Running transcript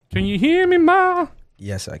Can you hear me, Ma?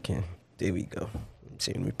 Yes, I can. There we go.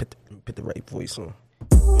 Let me put the right voice on.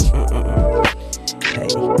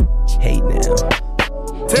 Hey now.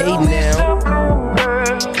 Hey now.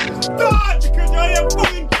 God, because I am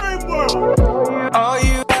fucking dream world. Are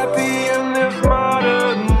you happy in this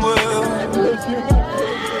modern world?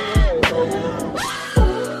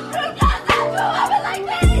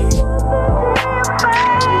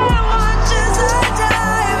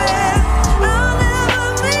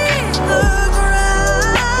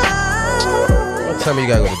 Tell me you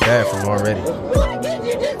gotta go to the bathroom already.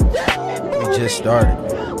 We just started.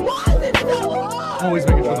 Always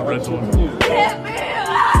making sure the red's on.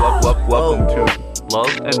 Welcome to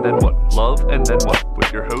Love and Then What? Love and Then What?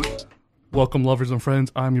 With your host. Welcome, lovers and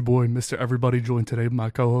friends. I'm your boy, Mr. Everybody, joined today by my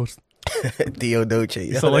co-host. Theo Dolce.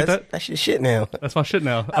 You still like that? That's your shit now. That's my shit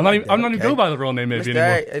now. I'm not even go by the real name maybe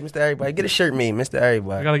anymore. Mr. Everybody. Get a shirt made, Mr.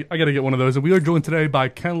 Everybody. I gotta get one of those. And we are joined today by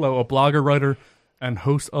Ken Lo, a blogger, writer, and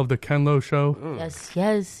host of the Ken Lo Show.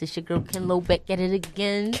 Yes. It's your girl Ken Lo back at it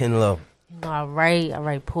again. Ken Lo. You know, I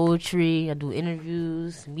write poetry. I do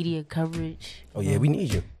interviews, media coverage. Oh yeah, we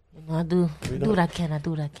need you. You know, I do what I can.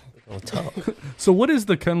 Don't talk. So what is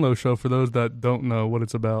the Ken Lo Show for those that don't know what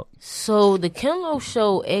it's about? So the Ken Lo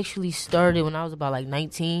Show actually started when I was about like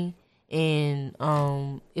 19,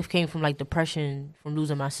 and it came from like depression from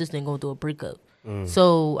losing my sister and going through a breakup.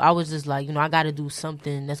 So I was just like, I got to do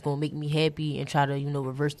something that's going to make me happy and try to,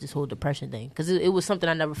 reverse this whole depression thing. Because it was something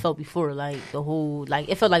I never felt before. Like,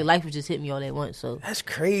 it felt like life was just hitting me all at once. So That's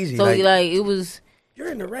crazy. So, it was...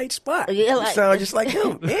 You're in the right spot. Yeah, you sound just like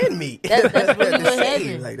him and me. That's really what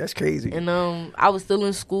happened. Like, that's crazy. And I was still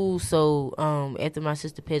in school, so after my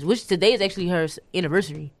sister passed, which today is actually her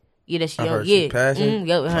anniversary. Yeah, that's young. She passing?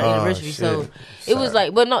 Yeah, her anniversary. Shit. So it was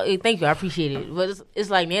like, but no, thank you, I appreciate it. But it's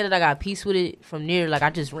like now that I got peace with it, from there, like I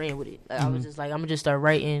just ran with it. Like I was just like, I'm gonna just start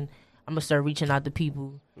writing. I'm gonna start reaching out to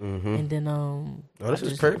people, and then this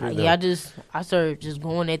is perfect. I started just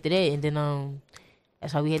going after that, and then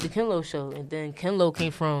that's how we had the Ken Lo Show. And then Ken Lo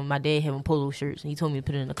came from my dad having polo shirts, and he told me to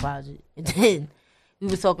put it in the closet. And then we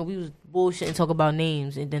was bullshitting, talking about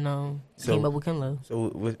names, and then came up with Ken Lo. So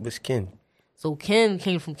what's Ken? So Ken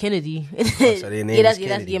came from Kennedy. So their name is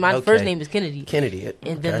Kennedy. My first name is Kennedy. Kennedy.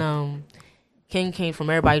 And then Ken came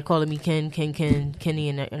from everybody calling me Kenny,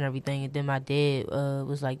 and everything. And then my dad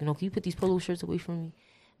was like, can you put these polo shirts away from me?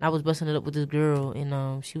 And I was busting it up with this girl,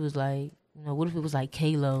 and she was like, what if it was like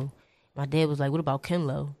K-Lo? My dad was like, what about Ken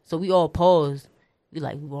Lo? So we all paused. We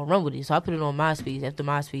gonna run with it. So I put it on MySpace after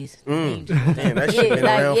MySpace. Damn, that shit been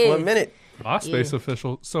around for a minute. MySpace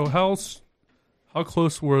official. So how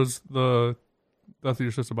close was the death of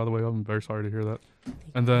your sister, by the way? I'm very sorry to hear that.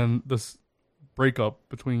 And then this breakup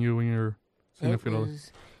between you and your significant other.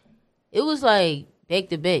 It was like back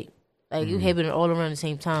to back. Like it happened all around the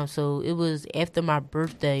same time. So it was after my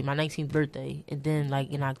birthday, my 19th birthday. And then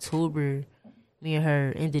like in October, me and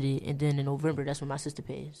her ended it. And then in November, that's when my sister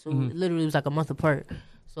passed. So it literally was like a month apart.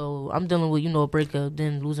 So I'm dealing with, a breakup,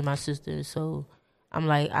 then losing my sister. So I'm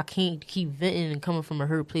like, I can't keep venting and coming from a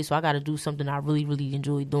hurt place, so I got to do something I really, really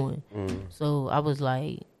enjoy doing. So I was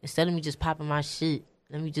like, instead of me just popping my shit,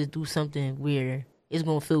 let me just do something where it's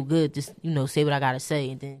going to feel good, just, say what I got to say,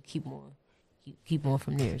 and then keep on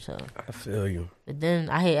from there. So I feel you. But then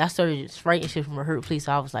I started writing shit from a hurt place,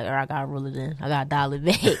 so I was like, all right, I got to roll it in. I got to dial it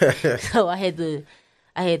back. So I had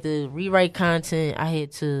to rewrite content. I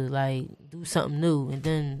had to, do something new. And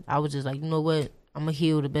then I was just like, you know what? I'm going to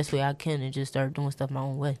heal the best way I can and just start doing stuff my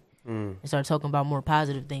own way. And start talking about more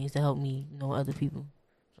positive things to help me, other people.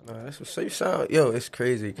 That's what you sound. It's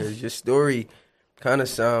crazy because your story kind of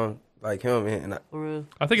sound like him. And For real.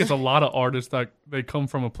 I think it's a lot of artists that they come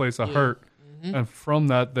from a place of hurt, and from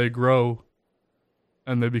that they grow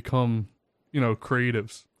and they become,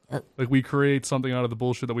 creatives. Like we create something out of the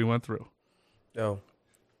bullshit that we went through.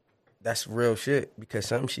 That's real shit because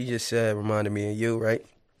something she just said reminded me of you, right?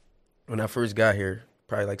 When I first got here,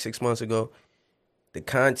 probably like 6 months ago, the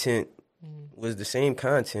content was the same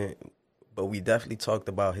content, but we definitely talked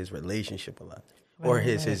about his relationship a lot. Or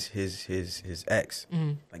his ex.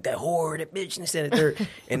 Like that whore, that bitch, and this and the third.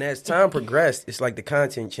 And as time progressed, it's like the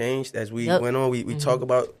content changed. As we went on, we talk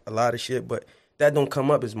about a lot of shit, but that don't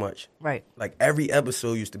come up as much. Right. Like every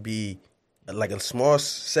episode used to be like a small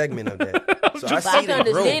segment of that. So I can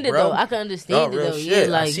understand it though. I can understand it though. Shit.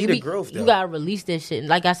 Yeah, like I see the growth though. You gotta release that shit. And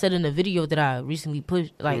like I said in the video that I recently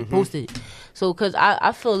posted. So cause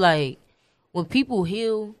I feel like when people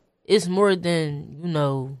heal, it's more than, I'm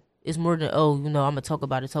gonna talk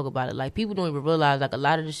about it. Like people don't even realize like a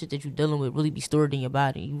lot of the shit that you're dealing with really be stored in your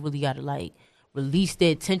body. You really gotta like release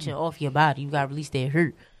that tension off your body. You gotta release that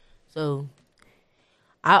hurt. So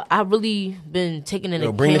I really been taking an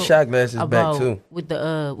account. Bring the shot glasses back about too.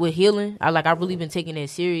 with healing. I really been taking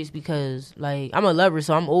that serious because like I'm a lover,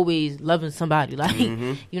 so I'm always loving somebody. Like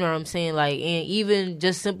you know what I'm saying. Like, and even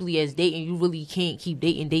just simply as dating, you really can't keep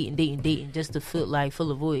dating just to fill a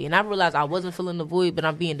void. And I realized I wasn't filling the void, but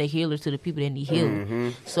I'm being the healer to the people that need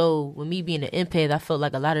healing. So with me being an empath, I felt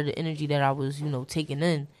like a lot of the energy that I was taking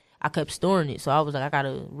in, I kept storing it. So I was like, I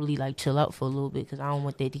gotta really like chill out for a little bit because I don't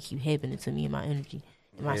want that to keep happening to me and my energy.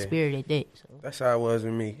 My spirit at that. So. That's how it was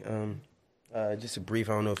with me. Just a brief.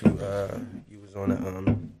 I don't know if you was on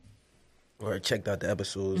the or checked out the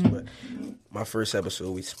episodes, but my first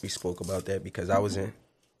episode we spoke about that because I was in.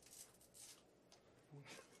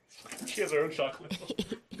 She has her own chocolate.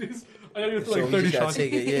 I gotta get So like we 30 just gotta shots.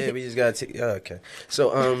 take it. Yeah, we just gotta take. Okay.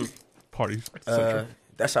 So Parties.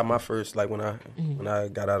 that's how my first when I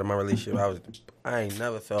got out of my relationship, I ain't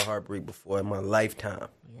never felt heartbreak before in my lifetime.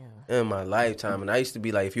 In my lifetime, and I used to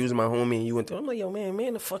be like, if you was my homie and you went through, I'm like, yo,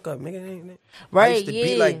 man the fuck up, nigga. Right, I used to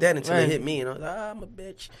be like that until it hit me, and I was like, I'm a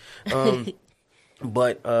bitch.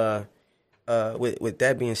 But with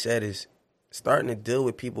that being said, is starting to deal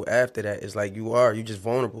with people after that is like you just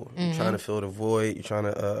vulnerable. You're trying to fill the void. You're trying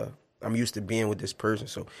to. I'm used to being with this person,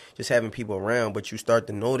 so just having people around. But you start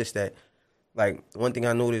to notice that, like one thing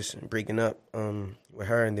I noticed breaking up with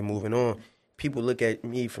her and then moving on, people look at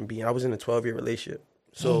me from being. I was in a 12-year relationship.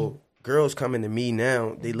 So girls coming to me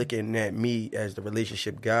now, they looking at me as the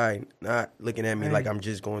relationship guy, not looking at me like I'm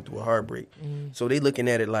just going through a heartbreak. So they looking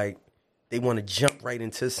at it like they want to jump right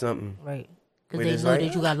into something. Right. Because they know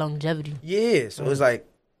that you got longevity. Yeah. So it's like,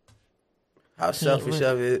 how selfish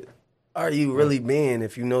of it are you really being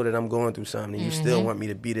if you know that I'm going through something and you still want me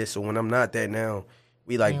to be this? So when I'm not that now,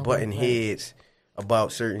 we like butting heads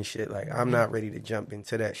about certain shit. Like I'm not ready to jump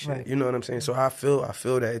into that shit. Right. You know what I'm saying? So I feel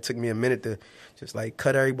that it took me a minute to just like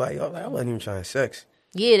cut everybody off. Like I wasn't even trying to sex.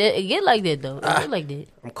 Yeah, it get like that though. It get like that.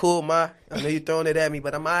 I'm cool, ma. I know you throwing it at me,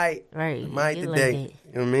 but I'm alright. Right. I'm alright Get today. like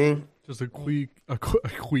You know what I mean? Just a quick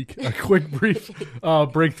brief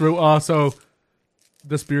breakthrough. So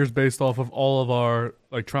this beer is based off of all of our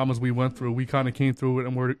like traumas we went through. We kind of came through it,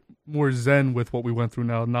 and we're more zen with what we went through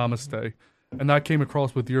now. Namaste. And that came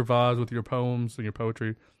across with your vibes, with your poems and your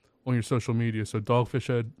poetry on your social media. So Dogfish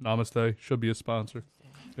Head, Namaste, should be a sponsor.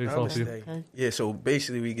 Based off you. Namaste. Yeah, so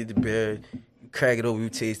basically we get the beer, you crack it over, you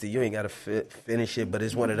taste it. You ain't got to finish it, but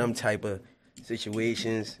it's one of them type of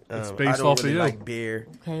situations. It's I based don't off really of you. like beer.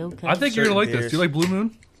 Okay. I think you're going to like Certain this. Do you like Blue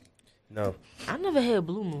Moon? No. I never had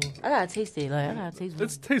Blue Moon. I gotta taste it. Like I gotta taste it.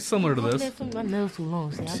 It tastes similar to this. My nails too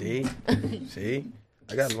long. See? See?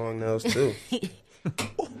 I got long nails too.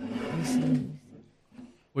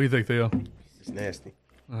 What do you think, Theo? It's nasty.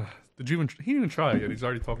 He didn't even try it yet. He's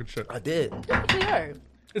already talking shit. I did.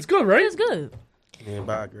 It's good, right? It's good. Yeah,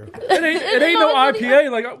 bye, girl. It ain't no it's really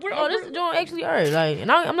IPA. Like, Oh, this joint actually alright. Like,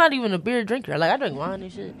 and I'm not even a beer drinker. Like, I drink wine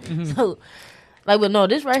and shit. So, like, but no,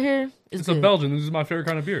 this right here is it's good. a Belgian. This is my favorite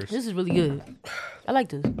kind of beers. This is really good. I like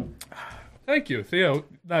this. Thank you, Theo.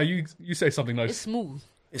 Now you say something It's nice. smooth.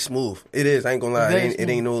 It's smooth. It is. I ain't gonna lie. Very It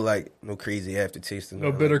ain't no crazy aftertaste.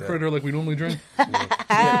 No bitter critter like we normally drink.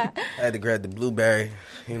 I had to grab the blueberry,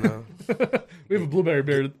 you know. We have a blueberry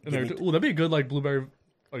beer in there. Ooh, that'd be a good like blueberry,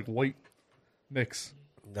 like white mix.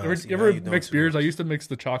 No, You see, ever now you doing mix too beers? I much. used to mix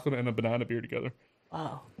the chocolate and a banana beer together.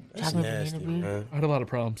 Wow. That's Chocolate nasty, banana beer. man. I had a lot of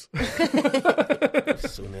problems.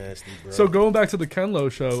 That's so nasty, bro. So going back to the Kenlo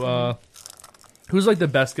show, who's like the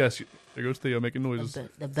best guest? There goes Theo making noises.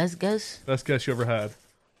 The best guess? Best guest you ever had?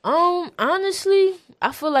 Honestly,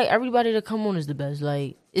 I feel like everybody that come on is the best.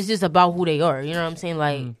 Like, it's just about who they are. You know what I'm saying?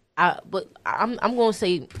 Like, I'm gonna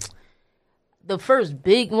say the first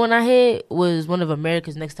big one I had was one of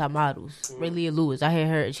America's Next Top Models, Raylia Lewis. I had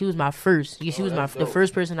her. She was my first. Yeah, she was the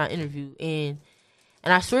first person I interviewed, and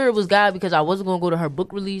I swear it was God because I wasn't gonna go to her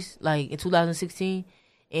book release like in 2016.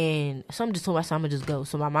 And something just told me, I'm gonna just go.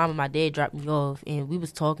 So my mom and my dad dropped me off, and we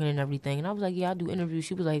was talking and everything. And I was like, yeah, I do interviews.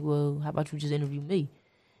 She was like, well, how about you just interview me?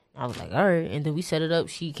 I was like, all right. And then we set it up.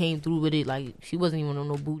 She came through with it. Like, she wasn't even on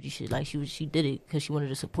no bougie shit. Like, she did it because she wanted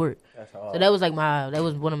to support. So that was like that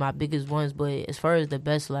was one of my biggest ones. But as far as the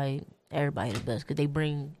best, like, everybody the best because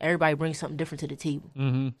everybody brings something different to the table.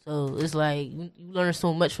 Mm-hmm. So it's like you learn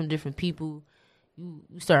so much from different people.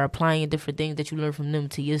 You start applying different things that you learn from them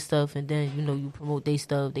to your stuff, and then you promote their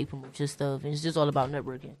stuff, they promote your stuff, and it's just all about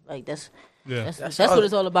networking. Like that's what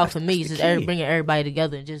it's all about for me. It's just bringing everybody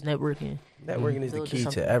together and just networking. Networking is the key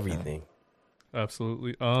to everything.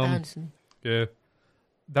 Absolutely. Honestly, yeah.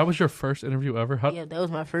 That was your first interview ever? Yeah, that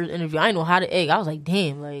was my first interview. I didn't know how to egg. I was like,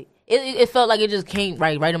 damn, like it felt like it just came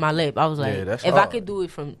right in my lap. I was like, if I could do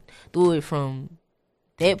it from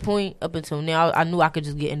that point up until now, I knew I could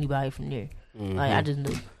just get anybody from there. Like I just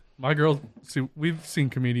knew. My girl, see, we've seen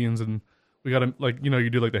comedians and we gotta like, you know, you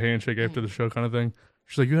do like the handshake after the show kind of thing.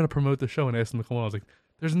 She's like, you gotta promote the show and ask them to come on. I was like,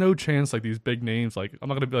 there's no chance like these big names. Like I'm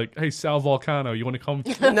not gonna be like, hey, Sal Volcano, you want to come?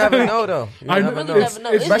 You never know though. You I never really know. Never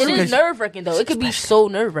know. It Especially is 'cause- nerve wracking though. It could be so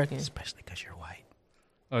nerve wracking. Especially because you're white.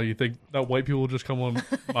 Oh, you think that white people will just come on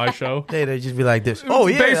my show? They just be like this. Oh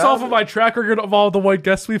yeah. Based off of my track record of all the white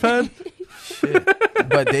guests we've had. shit.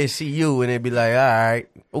 But they see you and they be like, all right,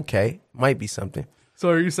 okay, might be something. So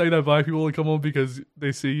are you saying that black people will come on because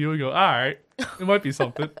they see you and go, all right, it might be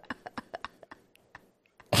something?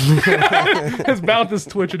 His mouth is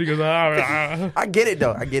twitching. He goes, ah. I get it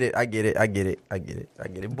though. I get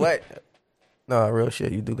it. But no, real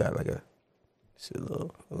shit. You do got like a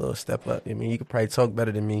little step up. I mean, you could probably talk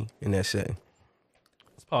better than me in that setting.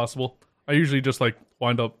 It's possible. I usually just like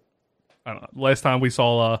wind up. I don't know. Last time we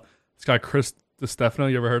saw this guy Chris DiStefano.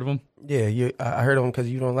 You ever heard of him? Yeah, I heard of him because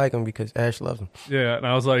you don't like him because Ash loves him. Yeah, and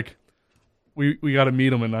I was like, we got to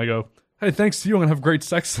meet him, and I go, hey, thanks to you, I'm gonna have great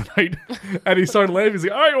sex tonight. And he started laughing. He's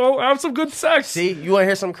like, all right, well, have some good sex. See, you want to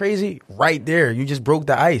hear something crazy? Right there, you just broke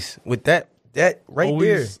the ice with that right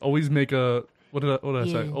there. Always make a what did I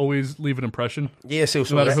say? Always leave an impression. Yeah, so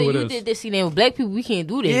No matter So who it you is. did this, see, now with black people, we can't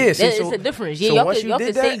do that. Yeah, see, It's so- a difference. so Yeah, y'all once can, you y'all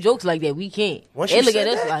did can say that- jokes like that. We can't. Once They you look at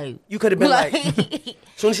said us that, like you could have been like, like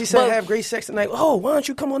soon as she said But- have great sex tonight, oh, why don't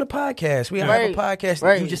you come on the podcast? We have a Right, podcast.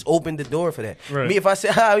 right. You just opened the door for that. Right. Me, if I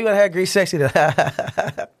said, we gonna have great sex tonight,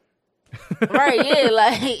 right, yeah,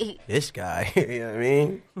 like this guy, you know what I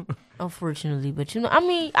mean? unfortunately, but you know, I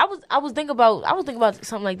mean, I was thinking about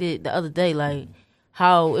something like that the other day, like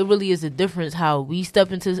how it really is a difference how we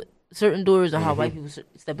step into certain doors and how white people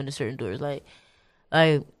step into certain doors, like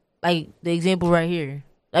the example right here,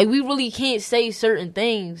 like we really can't say certain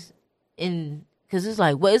things because it's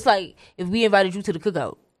like, well, it's like if we invited you to the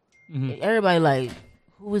cookout, and everybody like,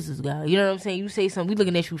 who is this guy? You know what I'm saying? You say something, we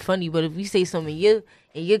looking at you funny, but if we say something in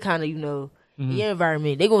your kind of, you know, in your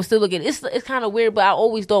environment, they gonna still look at it. It's kind of weird, but I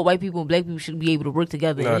always thought white people and black people should be able to work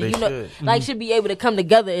together. No, and, they you know, should. like should be able to come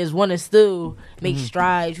together as one and still make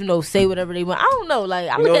strides. You know, say whatever they want. I don't know. Like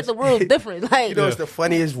I You look know, at the world different. Like You know, it's the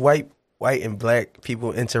funniest white and black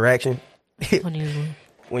people interaction. funny as well.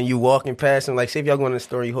 When you walking past them, like say if y'all going to the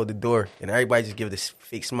store, you hold the door, and everybody just give this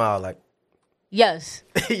fake smile, like, Yes.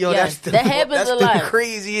 yo, Yes, that's that happens that's a the lot.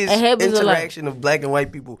 craziest It happens a lot. interaction of black and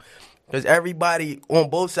white people, because everybody on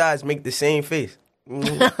both sides make the same face.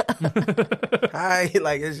 Hi,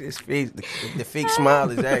 like it's face. The fake smile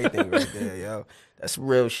is everything right there, yo. That's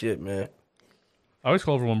real shit, man. I always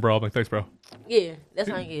call everyone bro. I'm like, thanks, bro. Yeah, that's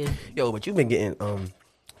how it is. Yo, but you've been getting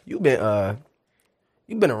you've been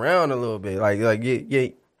around a little bit, like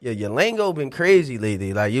your lingo been crazy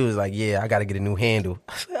lately. Like you was like, yeah, I got to get a new handle.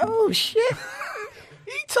 I was like, oh shit,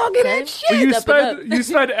 you talking that shit? Well, you Stepping up.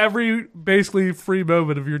 spend every basically free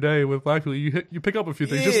moment of your day with black people. You pick up a few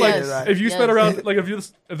things. Just like Yes. if you Yes. spend around like if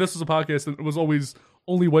this was a podcast and it was always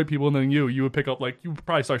only white people and then you would pick up like you would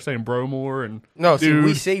probably start saying bro more and No, see, dude.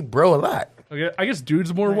 we say bro a lot. Like, I guess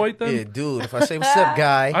dude's more white then. Yeah, dude. If I say what's up,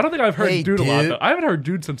 guy, I don't think I've heard Hey, dude a lot. dude. Though. I haven't heard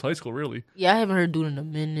dude since high school really. Yeah, I haven't heard dude in a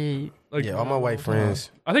minute. Like Yeah, all my white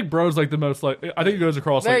friends. I think bro's like the most like I think it goes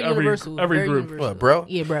across Very like universal. every very group. universal. What, bro?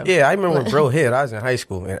 Yeah, bro. Yeah, I remember when bro hit. I was in high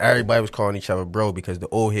school, and everybody was calling each other bro because the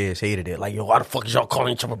old heads hated it. Like, yo, why the fuck is y'all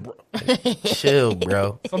calling each other bro? Like, chill,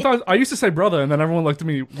 bro. Sometimes I used to say brother and then everyone looked at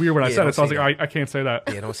me weird when I Yeah, said don't it. So I was say like, I can't say that.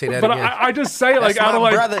 Yeah, don't say that But again. I just say it like That's out of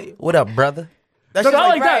my like brother. What up, brother? That's No, just not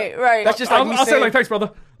like Right, that. right. That's just like me I'll say saying, like thanks,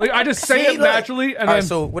 brother. Like I just say See, it look. naturally, and All then right,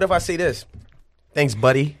 so what if I say this? Thanks,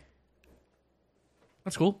 buddy.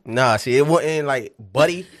 that's cool. Nah, see, it wasn't like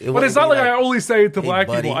buddy. But it's not like I only say it to Hey, black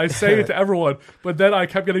buddy. people. I say it to everyone. But then I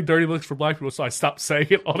kept getting dirty looks for black people, so I stopped saying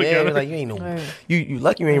it Yeah, altogether. like you ain't no. Right. You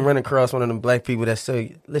lucky you ain't run across one of them black people that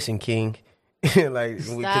say, "Listen, King." Like,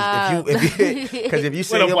 Stop. because if you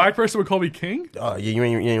say When a yo, black person would call me king, oh yeah, you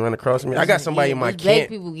ain't run across me. I got somebody Yeah, in my these black camp.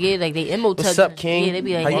 people, yeah, like they emo What's touching. up, King? Yeah, they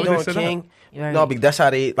be like, how you why would doing, they say that? King? Right. No, but that's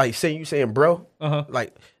how they like say you saying bro. Uh-huh.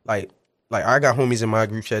 Like I got homies in my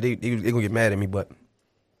group chat. They gonna get mad at me, but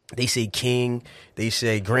they say King. They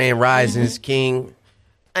say Grand Risings, King.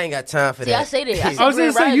 I ain't got time for See, that. I say that. I was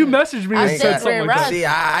gonna say you messaged me I and said said something Grand like that. Rising. See,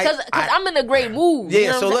 I- Because I'm in a great mood. Yeah, you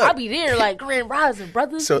know so what I'm saying? look. I'll be there like Grand Rising,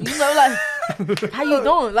 brother. So- you know, like, how you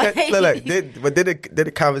doing? Like, Look, did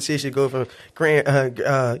the conversation go from Grand?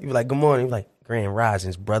 You were like, "Good morning." You were like, "Grand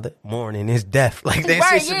Risings, brother. Morning is death." Like they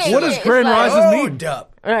Right, say some yeah, shit. What yeah, does it's Grand like- Rising mean? Hold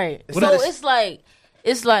up. right. What So is-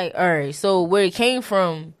 it's like, all right. So where it came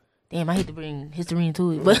from, damn, I hate to bring history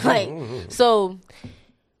into it, but like, so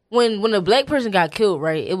when a black person got killed,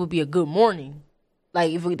 right, it would be a good morning.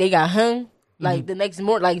 Like if they got hung, Like the next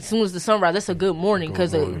morning, like as soon as the sunrise, that's a good morning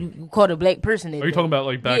because you caught a black person. Are you talking about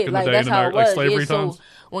like back in the like, day that's in how it America, like was. slavery So times?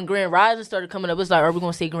 when Grand Rising started coming up, it's like, are we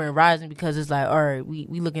gonna say Grand Rising because it's like, all right, we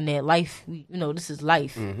looking at life. This is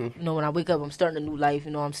life. When I wake up, I'm starting a new life.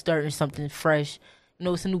 I'm starting something fresh.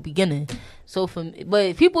 It's a new beginning. So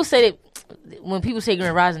but people say that when people say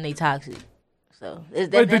Grand Rising, they toxic. So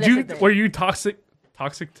Were you toxic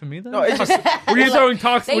to me then? No, it's just Were you throwing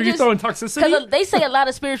toxic? They Were you just- throwing toxicity? Because they say a lot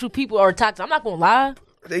of spiritual people are toxic. I'm not gonna lie.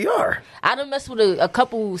 they are. I done messed with a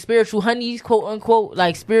couple spiritual honeys, quote unquote,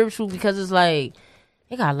 like spiritual, because it's like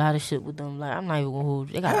they got a lot of shit with them. Like I'm not even gonna hold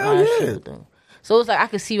you. They got a lot of shit with them. So it's like I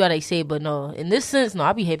can see why they say it, but no, in this sense, no,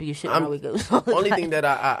 I be happy as shit when I wake up. So Only thing that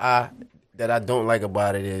I don't like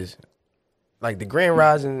about it is like the Grand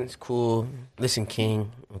Rising is cool. Listen,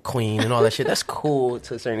 King, Queen, and all that shit. That's cool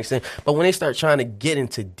to a certain extent. But when they start trying to get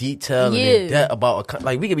into detail and in depth about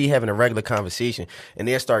like we could be having a regular conversation, and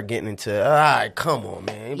they start getting into, all right, come on,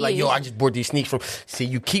 man. Like, yo, I just bought these sneaks from. See,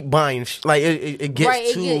 you keep buying. Like it gets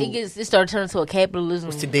right, too. it started turning to a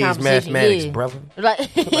capitalism. Today's conversation. mathematics, Yeah. brother. Like,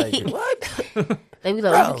 Like what? they be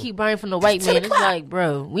like, Bro. oh, you keep buying from the white man. It's like,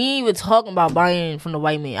 bro, we ain't even talking about buying from the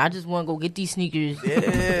white man. I just want to go get these sneakers.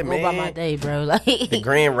 Yeah, go man. about my day, bro. Like The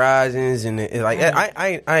Grand Risings and like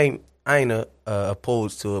I ain't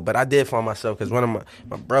opposed to it, but I did find myself because one of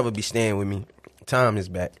my brother be staying with me. Tom is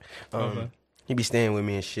back. He be staying with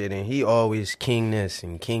me and shit, and he always king this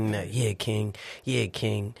and king that. Yeah, king.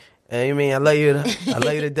 And I mean, I love you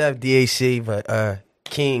to death, DAC, but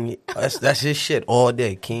king, that's his shit all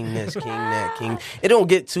day. King this, king that, king. It don't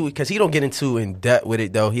get too, because he don't get into in depth with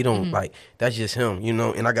it though. He don't like, that's just him,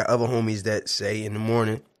 And I got other homies that say in the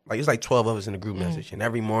morning. Like, it's like 12 of us in the group message. And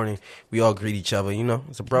every morning, we all greet each other,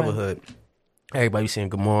 It's a brotherhood. Everybody saying,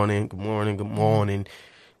 good morning, good morning, good morning.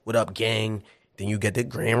 What up, gang? Then you get the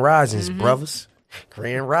Grand Risings, brothers.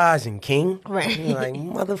 Grand Rising, King. Right. You're like,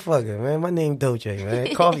 motherfucker, man. My name Doja,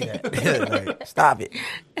 man. Call me that. Like, stop it.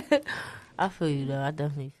 I feel you though. I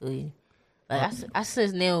definitely feel you. Like I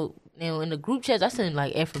send now in the group chats, I send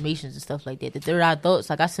like affirmations and stuff like that. The third eye thoughts,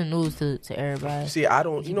 like I send those to everybody. See, I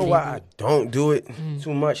don't. You know why I don't do it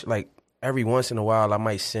too much? Like every once in a while, I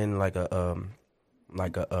might send like some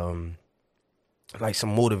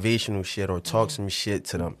motivational shit or talk some shit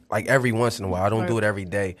to them. Like every once in a while, I don't do it every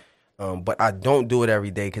day. But I don't do it every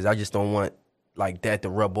day because I just don't want like that to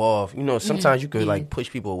rub off. Sometimes you could like push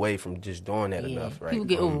people away from just doing that enough, right? People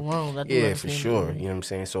get overwhelmed. I do Yeah, understand for sure. that. You know what I'm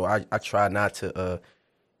saying? So I try not to.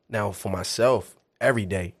 Now for myself, every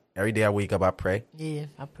day I wake up, I pray. Yeah,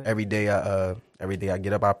 I pray. Every day I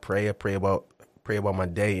get up, I pray. I pray about my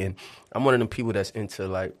day, and I'm one of them people that's into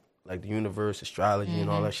like the universe, astrology, and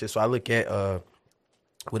all that shit. So I look at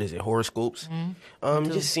what is it, horoscopes?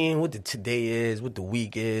 Just seeing what the today is, what the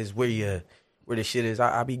week is, where the shit is.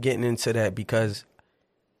 I be getting into that because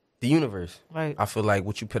the universe. Right. I feel like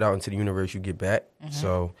what you put out into the universe, you get back.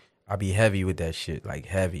 So I be heavy with that shit, like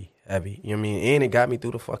heavy. You know what I mean? And it got me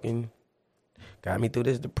through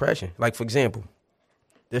this depression. Like for example,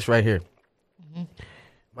 this right here.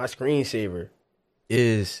 My screensaver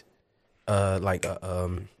is it's like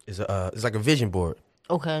a vision board.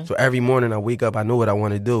 Okay. So every morning I wake up, I know what I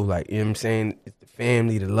want to do. Like, you know what I'm saying? It's the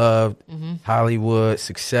family, the love, Hollywood,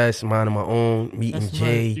 success, minding my own, meeting That's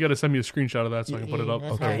Jay. You got to send me a screenshot of that so I can put it up.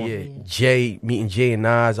 that's Okay, how I yeah. feel. Jay, meeting Jay and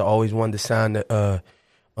Nas. I always wanted to sign the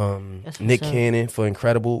what's Nick up. Cannon for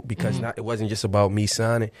Incredible because it wasn't just about me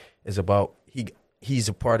signing. It's about he's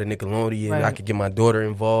a part of Nickelodeon. Right. I could get my daughter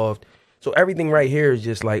involved. So everything right here is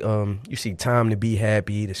just like you see Time to Be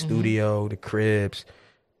Happy, the studio, the cribs,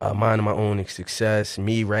 minding my own success,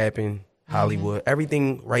 me rapping, Hollywood.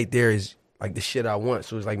 Everything right there is like the shit I want.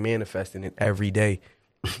 So it's like manifesting it every day.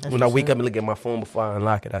 When I wake up and look at my phone before I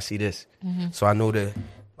unlock it, I see this. So I know to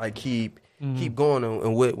like keep going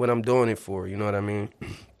on what I'm doing it for. You know what I mean?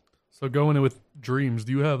 So going in with dreams,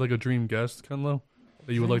 do you have like a dream guest, Kenlo,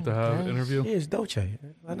 that you would like to have interview? Yeah, it's Dolce.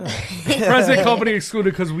 Why not? Present company excluded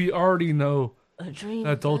because we already know A dream.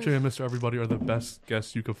 that Dolce and Mr. Everybody are the best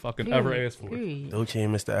guests you could fucking ever ask for. Period. Dolce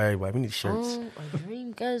and Mr. Everybody. We need shirts. A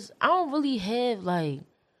dream guest. I don't really have like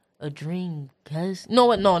a dream guest. No,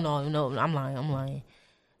 what? No. I'm lying.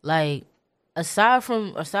 Like aside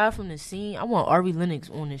from the scene, I want Ari Lennox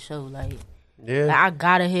on the show. Like Yeah. I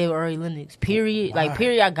gotta have Ari Lennox. Period. Why? Like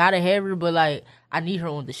period. I gotta have her, but like I need her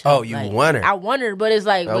on the show. Oh, you Like, want her? I want her, but it's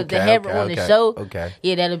like but to have her on the show. Okay.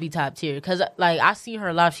 Yeah, that'll be top tier. Cause like I seen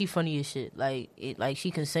her live, she funny as shit. Like she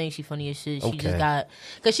can sing, she funny as shit. She Okay. just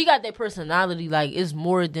cause she got that personality. Like it's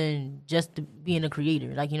more than just being a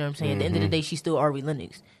creator. Like you know what I'm saying. At the end of the day, she's still Ari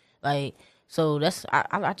Lennox. Like so that's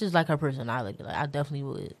I just like her personality. Like I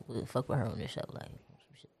definitely would fuck with her on this show. Like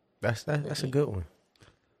some shit. That's a good one.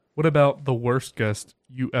 What about the worst guest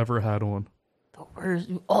you ever had on? The worst.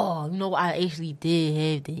 Oh, you know what? I actually did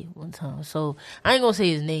have that one time. So I ain't gonna say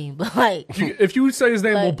his name, but like, If you say his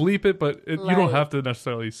name, Like- we'll bleep it, but you don't have to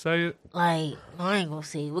necessarily say it. like no, I ain't gonna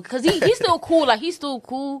say it because he's still cool. Like he's still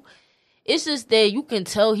cool. It's just that you can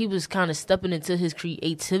tell he was kind of stepping into his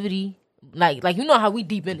creativity. Like you know how we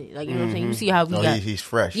deep in it. Like you know what I'm saying. You see how we got. He's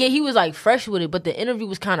fresh. Yeah, he was like fresh with it, but the interview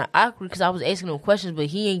was kind of awkward because I was asking him questions, but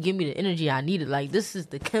he ain't give me the energy I needed. Like this is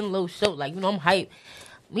the Ken Lo show. Like I'm hyped.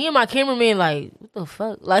 Me and my cameraman like what the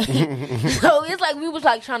fuck. Like so it's like we was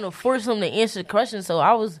like trying to force him to answer questions. So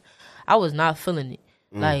I was not feeling it.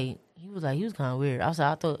 Like he was kind of weird. I was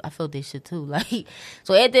like I felt that shit too. Like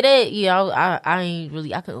so after that, yeah, I ain't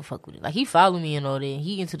really I couldn't fuck with it. Like he followed me and all that.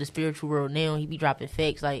 He into the spiritual world now. He be dropping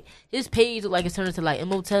facts. Like his page look like it's turning into like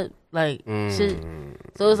Imhotep like shit.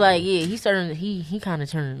 So it's like yeah, he kind of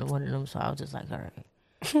turned into one of them. So I was just like all right.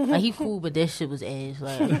 Like he cool, but that shit was ass.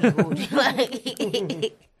 Like, like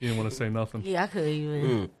You didn't want to say nothing. yeah, I couldn't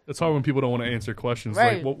even. It's hard when people don't want to answer questions.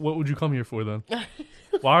 Right. Like, what would you come here for then?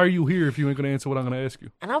 Why are you here if you ain't going to answer what I'm going to ask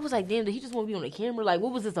you? And I was like, damn, did he just want to be on the camera? Like,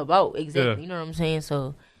 what was this about exactly? Yeah. You know what I'm saying?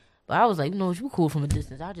 So, but I was like, you know, you cool from a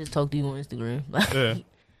distance. I'll just talk to you on Instagram. Like, Yeah.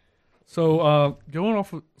 So, going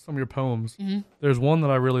off of some of your poems, there's one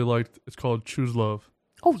that I really liked. It's called Choose Love.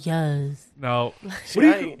 oh yes. Now, what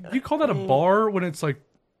do you call that a bar when it's like,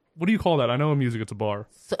 what do you call that? I know in music it's a bar.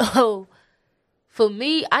 So, for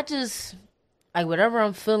me, I just like whatever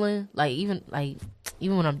I'm feeling. Like even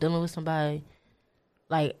when I'm dealing with somebody,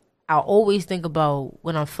 like I always think about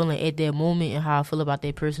what I'm feeling at that moment and how I feel about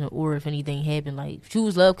that person, or if anything happened. Like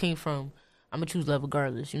choose love came from, I'm gonna choose love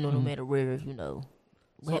regardless. You know, no matter where. You know,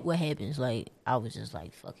 what happens. Like I was just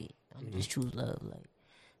like, fuck it, I'm gonna just choose love. Like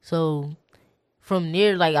so, from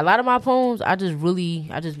there, like a lot of my poems, I just be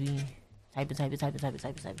typing.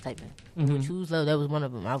 Choose love. That was one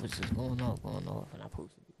of them. I was just going off, and I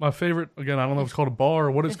posted it. My favorite, again, I don't know if it's called a bar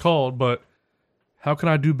or what it's called, but how can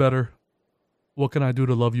I do better? What can I do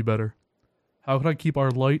to love you better? How can I keep our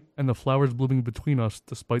light and the flowers blooming between us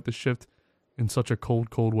despite the shift in such a cold,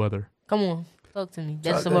 cold weather? Come on, talk to me.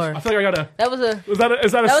 That's the that's- bar. I feel like I gotta. That was a. Is that a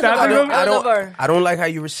was a stat bar. rhythm? That was a bar. I don't like how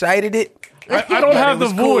you recited it. I don't have But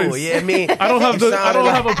the it was voice. cool. Yeah, I mean, I don't have you I don't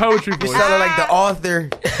have a poetry You voice. sounded like the author,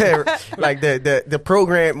 like the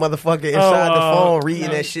program motherfucker inside the phone reading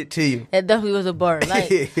that shit to you. That definitely was a bar. Like,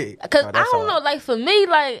 cause Oh, I that's don't know. hard. Like for me,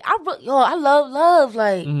 like I love love.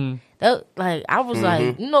 Like that. Like I was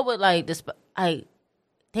like, you know what? Like this. Like,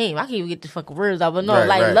 damn, I can't even get the fucking words out. But no, Right,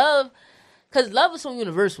 like right. love, cause love is so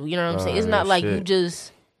universal. You know what I'm saying? It's not like you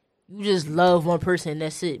just love one person and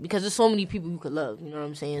that's it. Because there's so many people you could love. You know what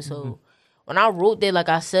I'm saying? So. When I wrote that, like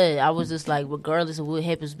I said, I was just like, regardless of what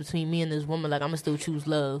happens between me and this woman, like I'm gonna still choose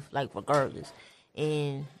love, like regardless.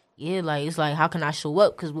 And yeah, like it's like, how can I show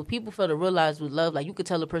up? Because what people fail to realize with love, like you could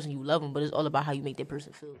tell a person you love them, but it's all about how you make that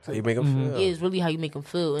person feel. How you make them feel. Yeah, it's really how you make them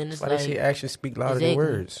feel, and it's Why like, they say actions speak louder Exactly. than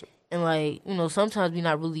words. and like you know, sometimes we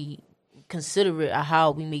not really considerate of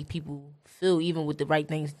how we make people feel, even with the right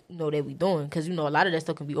things you know that we doing. Because you know, a lot of that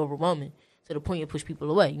stuff can be overwhelming to the point you push people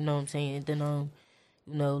away. You know what I'm saying? And then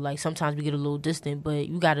you know, like sometimes we get a little distant, but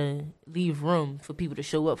you gotta leave room for people to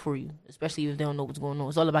show up for you, especially if they don't know what's going on.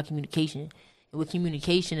 It's all about communication. And with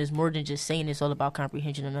communication, it's more than just saying. It's all about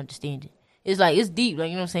comprehension and understanding. It's like, it's deep. Like,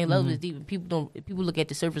 you know what I'm saying? Love is deep. And people look at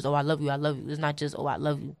the surface, oh, I love you, I love you. It's not just, oh, I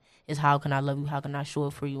love you. It's how can I love you? How can I show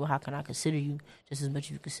up for you? How can I consider you just as much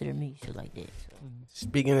as you consider me? Shit like that. So.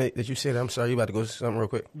 Speaking of that you said, I'm sorry, you about to go to something real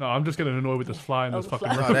quick. No, I'm just getting annoyed with this fly in this the fucking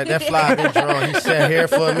fly. room. No, that fly been drawn. He sat here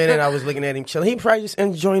for a minute. I was looking at him chilling. He probably just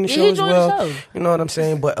enjoying the Yeah, show he as enjoying well. the show. You know what I'm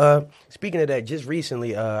saying? But speaking of that, just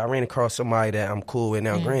recently, I ran across somebody that I'm cool with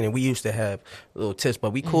now. Granted, we used to have little tips,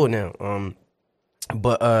 but we cool now.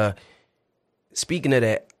 But speaking of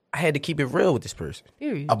that, I had to keep it real with this person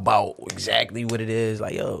Period. about exactly what it is.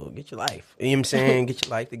 Like, yo, get your life. You know what I'm saying? Get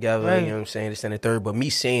your life together. Right. You know what I'm saying? This and the third. But me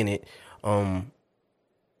saying it,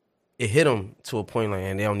 it hit them to a point like,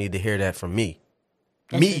 and they don't need to hear that from me.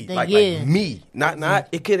 That's Me, the thing, like yeah. me, not.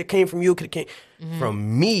 It could have came from you. Could have came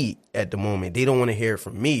from me at the moment. They don't want to hear it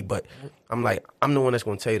from me, but I'm like, I'm the one that's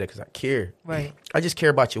going to tell you that because I care. Right. I just care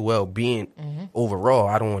about your well being overall.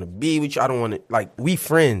 I don't want to be with you. I don't want to we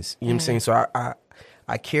friends. You know what I'm saying? So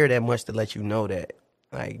I care that much to let you know that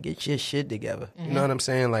like get your shit together. You know what I'm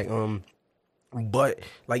saying? Like but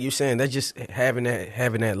like you're saying, that's just having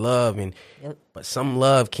that love and but some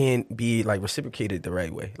love can't be like reciprocated the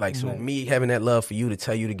right way. Like so me having that love for you to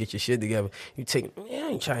tell you to get your shit together, you take I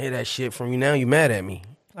ain't trying to hear that shit from you now, you mad at me.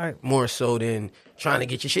 All right. More so than trying to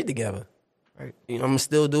get your shit together. Right. You know, I'm gonna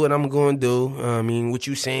still do what I'm going to do. I mean, what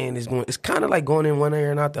you saying is going. It's kind of like going in one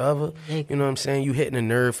ear and out the other. You know what I'm saying? You hitting a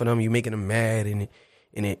nerve for them. You making them mad, and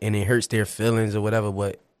it hurts their feelings or whatever.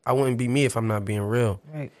 But I wouldn't be me if I'm not being real.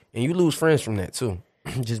 Right. And you lose friends from that too.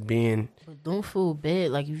 Just being. But don't feel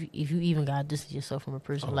bad. Like if you even got to distance yourself from a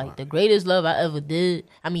person. Like the greatest love I ever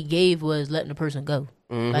gave was letting the person go.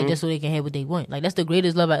 Like just so they can have what they want. Like that's the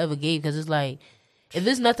greatest love I ever gave because it's like. If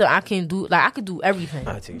there's nothing I can do, like I could do everything.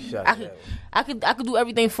 I take a shot. I could do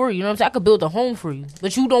everything for you. You know what I'm saying? I could build a home for you,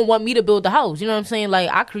 but you don't want me to build the house. You know what I'm saying? Like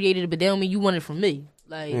I created it, but that don't mean you want it from me.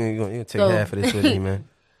 Like you're gonna take half of this with me, man.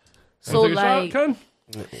 So Wanna take a like, shot,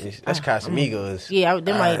 Ken? That's Casamigos. yeah,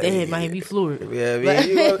 they might be fluid.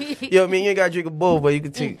 Yeah, I mean, you ain't gotta drink a bowl, but you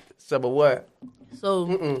can take some of what? So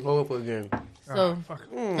Hold up again. so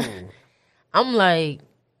I'm like,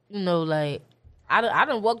 you know, like. I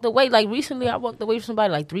done walked away. Like, recently, I walked away from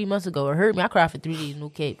somebody, like, 3 months ago. It hurt me. I cried for 3 days, no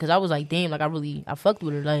cap. Because I was like, damn, like, I fucked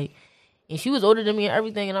with her. Like, and she was older than me and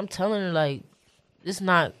everything. And I'm telling her, like, this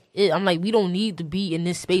not it. I'm like, we don't need to be in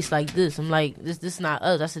this space like this. I'm like, this not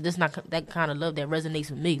us. I said, this not that kind of love that resonates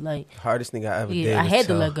with me. Like, hardest thing I ever did I was had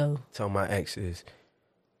to let go. Tell my exes,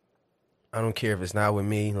 I don't care if it's not with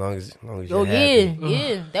me, long as Oh, you're yeah, happy.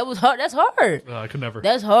 yeah. That was hard. That's hard. I could never.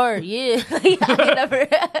 That's hard, yeah. I could never.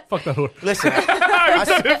 Fuck that whore. Listen, I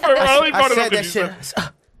said it for I said that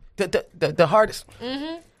shit. The hardest.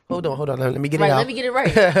 Hold on. Let me get it Right, out. let me get it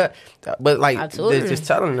right. But like, I told her. just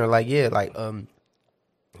telling her, like, yeah, like,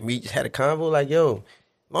 we just had a convo, like, yo,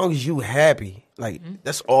 long as you happy, like,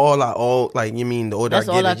 that's all. Like, you mean the older That's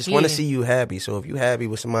I all get, I I just want to care. see you happy. So if you happy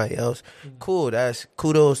with somebody else, cool. That's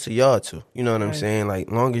kudos to y'all too. You know what I'm saying? Like,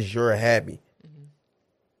 long as you're happy.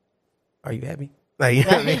 Are you happy? Like, you know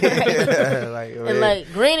what I mean? Like, And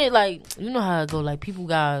like, granted, like, you know how it go. Like, people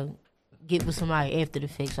gotta get with somebody after the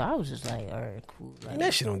fact. So I was just like, all right, cool. Like,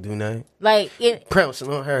 that shit don't do nothing. like it,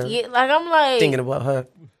 Pouncing on her, yeah, like I'm like thinking about her.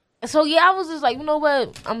 So yeah, I was just like, you know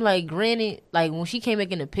what? I'm like, granted, like when she came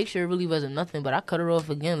back in the picture, it really wasn't nothing. But I cut her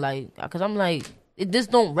off again, like, cause I'm like, this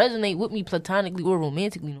don't resonate with me platonically or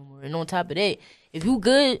romantically no more. And on top of that, if you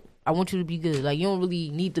good, I want you to be good. Like, you don't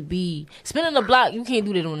really need to be spinning the block. You can't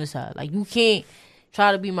do that on the side. Like, you can't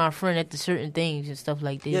try to be my friend at the certain things and stuff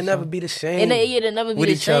like that. You'll never be the same. And they'll never be with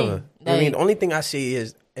the each same. other. Like, I mean, the only thing I see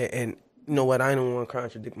is, and you know what, I don't want to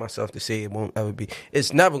contradict myself to say it won't ever be.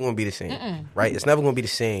 It's never going to be the same, right? It's never going to be the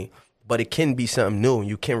same, but it can be something new, and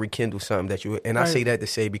you can rekindle something that you. And I say that to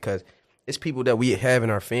say because it's people that we have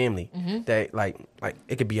in our family that like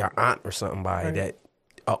it could be our aunt or something that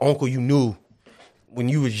an uncle you knew when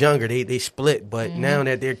you was younger. They split, but now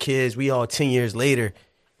that they're kids, we all 10 years later.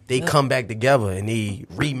 They come back together and they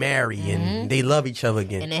remarry and they love each other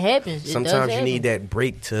again. And it happens. Sometimes you need that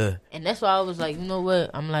break to. And that's why I was like, you know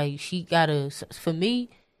what? I'm like, she gotta. For me,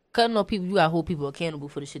 cutting off people, you gotta hold people accountable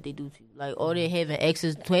for the shit they do to you. Like, all they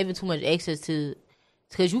having too much access to.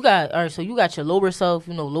 Because you got, all right, so you got your lower self,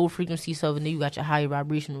 you know, low frequency self, and then you got your higher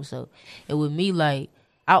vibrational self. And with me, like,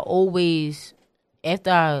 I always, after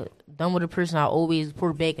I done with a person, I always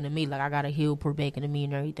pour back into me. Like, I gotta heal, pour back into me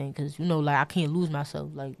and everything. Because, you know, like, I can't lose myself.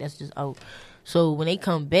 Like, that's just out. So when they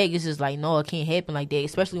come back, it's just like, no, it can't happen like that,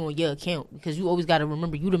 especially on your account. Because you always gotta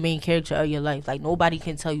remember, you the main character of your life. Like, nobody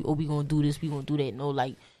can tell you, oh, we gonna do this, we gonna do that. No,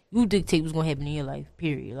 like, you dictate what's gonna happen in your life,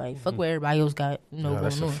 period. Like, fuck what everybody else got, you know,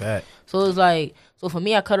 That's going a on. fact. So it's like, so for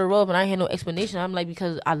me, I cut her off and I ain't had no explanation. I'm like,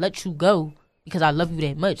 because I let you go because I love you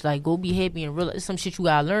that much. Like, go be happy and realize it's some shit you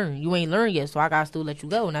gotta learn. You ain't learned yet, so I gotta still let you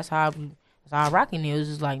go. And that's how I rock in there. It's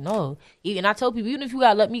just like, no. And I tell people, even if you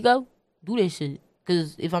gotta let me go, do that shit.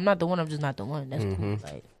 Because if I'm not the one, I'm just not the one. That's cool.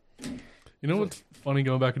 Like, You know what's funny,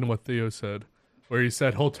 going back into what Theo said, where he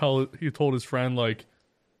said he told his friend, like,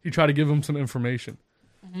 he tried to give him some information.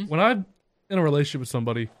 When I'm in a relationship with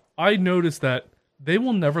somebody, I notice that they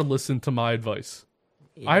will never listen to my advice.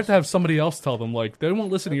 I have to have somebody else tell them, like, they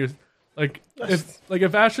won't listen to your,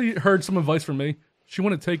 if Ashley heard some advice from me, she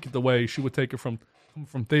wouldn't take it the way she would take it from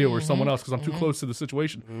Theo or someone else because I'm too close to the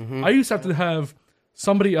situation. I used to have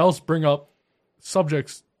somebody else bring up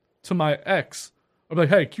subjects to my ex. I'd be like,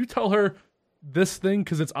 hey, can you tell her this thing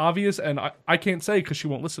because it's obvious and I can't say because she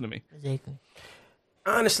won't listen to me. exactly.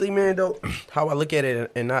 Honestly, man, though, how I look at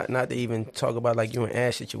it, and not to even talk about like you and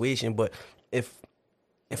Ash situation, but if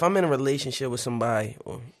I'm in a relationship with somebody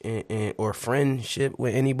or friendship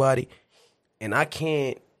with anybody, and I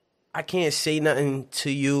can't say nothing to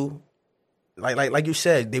you, like you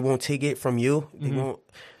said, they won't take it from you. They won't.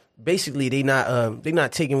 Basically, they're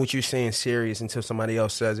not taking what you're saying serious until somebody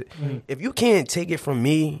else says it. If you can't take it from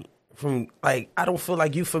me, like, I don't feel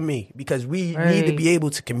like you for me, because we need to be able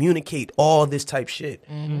to communicate all this type shit.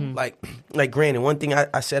 Like granted, one thing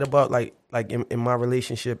I said about like in my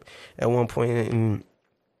relationship at one point, and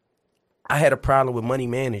I had a problem with money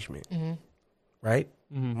management, right?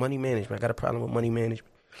 Money management. I got a problem with money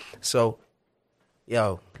management. So,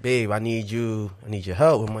 yo, babe, I need your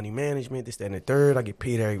help with money management, this, that, and the third. I get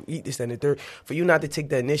paid every week, this, that, and the third. For you not to take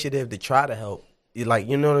the initiative to try to help, like,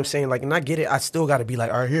 you know what I'm saying? Like, and I get it. I still got to be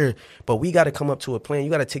like, all right, here. But we got to come up to a plan. You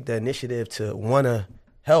got to take the initiative to want to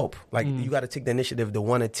help. Like, you got to take the initiative to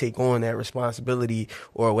want to take on that responsibility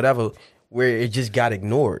or whatever, where it just got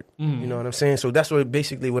ignored. You know what I'm saying? So that's what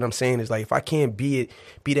I'm saying is, like, if I can't be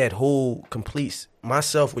that whole complete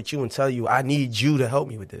myself with you and tell you I need you to help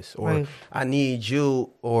me with this, or I need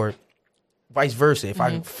you, or vice versa. If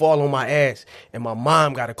I fall on my ass and my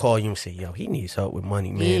mom got to call you and say, yo, he needs help with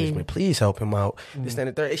money management, please help him out, this, that, and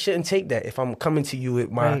the third. It shouldn't take that if I'm coming to you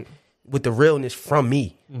with the realness from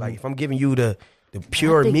me. Like, if I'm giving you the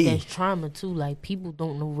pure I think me. that's trauma too. Like, people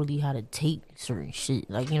don't know really how to take certain shit.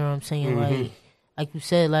 Like, you know what I'm saying? Like you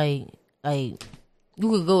said, like you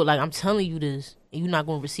could go, like, I'm telling you this, and you're not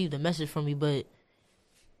gonna receive the message from me, but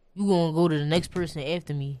you gonna go to the next person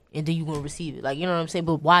after me, and then you gonna receive it. Like, you know what I'm saying?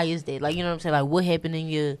 But why is that? Like, you know what I'm saying? Like, what happened in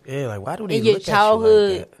your like, why do they in your look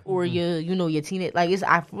childhood at you like that? or your, you know, your teenage? Like,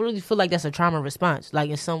 I really feel like that's a trauma response, like,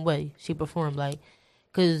 in some way, shape, or form. Like,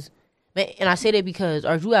 cause. And I say that because,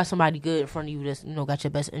 or you have somebody good in front of you that's, you know, got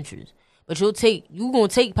your best interest, but you gonna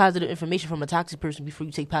take positive information from a toxic person before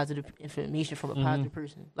you take positive information from a positive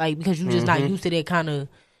person, like, because you just not used to that kind of,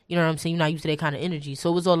 you know what I'm saying, you're not used to that kind of energy.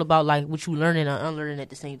 So it's all about, like, what you learning and unlearning at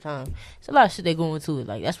the same time. It's a lot of shit that go into it.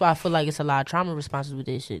 Like, that's why I feel like it's a lot of trauma responses with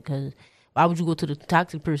this shit. Because why would you go to the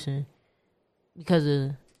toxic person because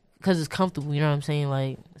it's comfortable? You know what I'm saying?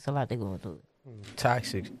 Like, it's a lot that go into it.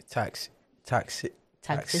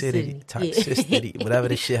 Toxicity, whatever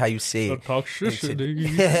the shit, how you say it.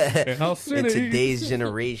 In today's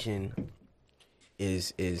generation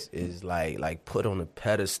is like put on a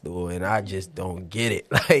pedestal, and I just don't get it.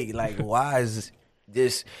 Like why is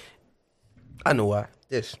this? I know why.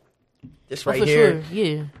 This right here. Sure.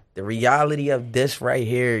 Yeah. The reality of this right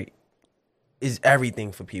here is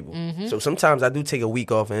everything for people. So sometimes I do take a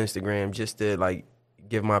week off of Instagram just to, like,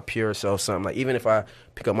 give my pure self something. Like, even if I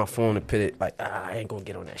pick up my phone and put it, like, I ain't gonna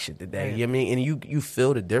get on that shit today. You know what I mean? And you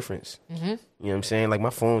feel the difference. You know what I'm saying? Like, my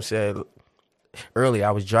phone said earlier,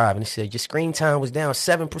 I was driving, it said your screen time was down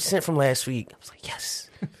 7% from last week. I was like, yes.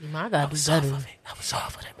 I was off of it. I was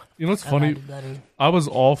off of it. You know what's funny? I was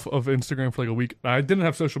off of Instagram for like a week. I didn't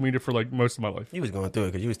have social media for like most of my life. You was going through it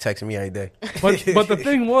because you was texting me every day. But the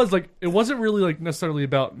thing was, like, it wasn't really like necessarily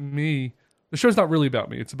about me. The show's not really about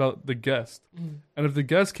me. It's about the guest. And if the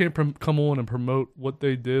guest can't come on and promote what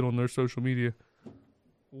they did on their social media,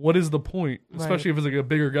 what is the point? Especially if it's like a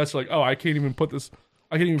bigger guest, like, oh, I can't even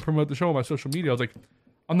promote the show on my social media. I was like,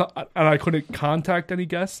 I'm not, and I couldn't contact any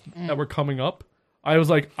guests that were coming up. I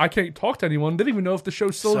was like, I can't talk to anyone. Didn't even know if the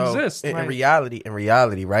show still exists. In reality,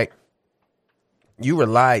 right? You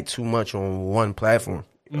relied too much on one platform.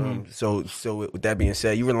 So with that being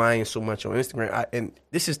said, you relying so much on Instagram, and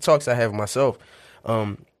this is talks I have with myself.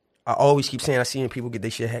 I always keep saying, I see people get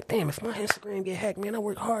their shit hacked. Damn, if my Instagram get hacked, man, I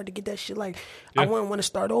work hard to get that shit. Like, I want to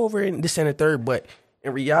start over and this and the third. But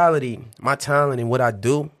in reality, my talent and what I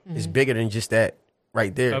do is bigger than just that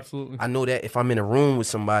right there. Absolutely. I know that if I'm in a room with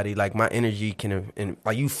somebody, like, my energy can, and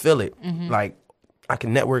like, you feel it. Like, I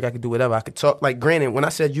can network, I can do whatever. I could talk. Like, granted, when I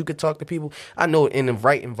said you could talk to people, I know in the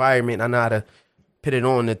right environment, I know how to put it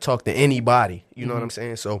on to talk to anybody. You know what I'm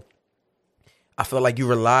saying? So I feel like you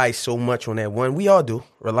rely so much on that one. We all do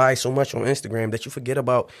rely so much on Instagram that you forget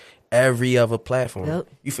about every other platform. Yep.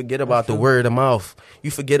 You forget about the word of mouth.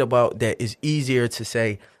 You forget about that it's easier to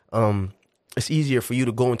say, it's easier for you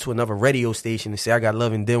to go into another radio station and say, I got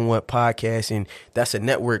Love and Then What podcast, and that's a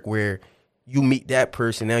network where you meet that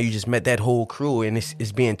person. Now you just met that whole crew, and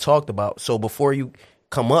it's being talked about. So before you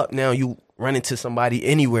come up, now you run into somebody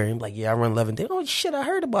anywhere and be like, yeah, I run Love and Then. Oh shit, I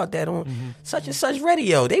heard about that on such and such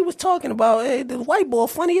radio. They was talking about, hey, the white boy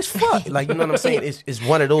funny as fuck. Like, you know what I'm saying? It's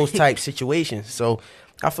one of those type situations. So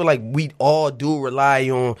I feel like we all do rely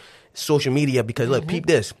on social media because, look, peep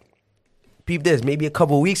this. Maybe a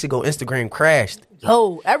couple of weeks ago, Instagram crashed.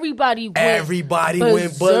 Yo, everybody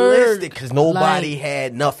went ballistic because nobody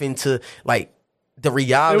had nothing to, like, the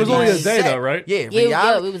reality. It was only a day set. though, right? Yeah,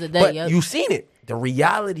 reality. It was a day. But you seen it. The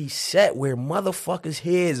reality set where motherfuckers'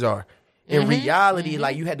 heads are. In reality,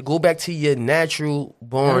 like, you had to go back to your natural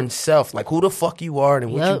born self, like who the fuck you are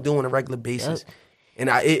and what you do on a regular basis. And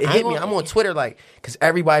it hit me. I'm on Twitter like, because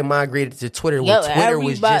everybody migrated to Twitter when Twitter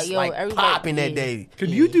was just popping that day. Can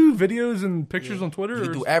you do videos and pictures on Twitter? You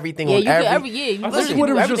can do everything on every. I thought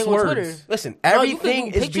Twitter was just words. Listen, everything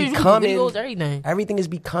is becoming. Everything. Everything is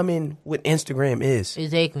becoming what Instagram is.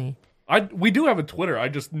 Exactly. We do have a Twitter. I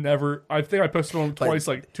just never. I think I posted on twice,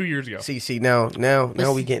 like 2 years ago. See, now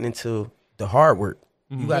we getting into the hard work.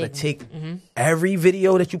 You got to take every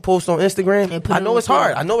video that you post on Instagram. I know it's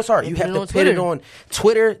hard. You have to put it on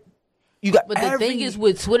Twitter. You got, but the thing is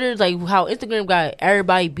with Twitter, like how Instagram got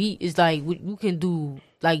everybody beat is like you can do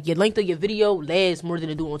like your length of your video lasts more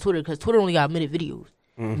than it do on Twitter because Twitter only got minute videos.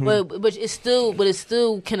 But it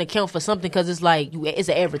still can account for something because it's like it's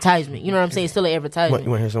an advertisement. You know what I'm saying? It's still an advertisement.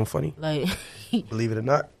 You want to hear something funny? Like, believe it or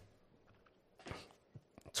not,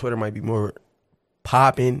 Twitter might be more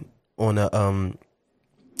popping on a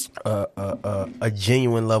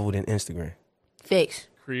genuine level than Instagram. Facts.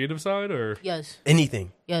 Creative side or yes,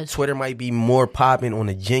 anything. Yes, Twitter might be more popping on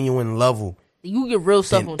a genuine level. You get real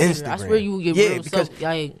stuff on Twitter. Instagram. I swear you get real stuff.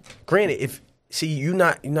 Granted, you're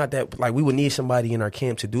not that like we would need somebody in our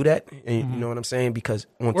camp to do that. And you know what I'm saying? Because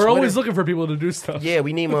on we're always looking for people to do stuff. Yeah,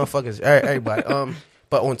 we need motherfuckers. Everybody.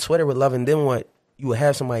 But on Twitter with Love and Then What, you would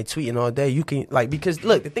have somebody tweeting all day. You can like because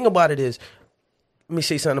look, the thing about it is, let me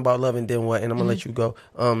say something about Love and Then What, and I'm gonna let you go.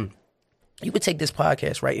 You could take this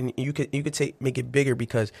podcast, right, and you could make it bigger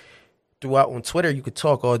because throughout on Twitter you could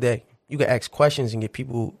talk all day. You can ask questions and get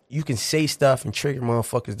people. You can say stuff and trigger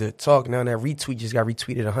motherfuckers to talk. Now that retweet just got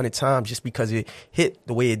retweeted 100 times just because it hit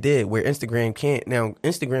the way it did. Where Instagram can't. Now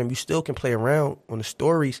Instagram, you still can play around on the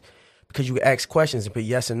stories because you can ask questions and put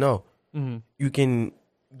yes and no. You can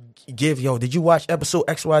give did you watch episode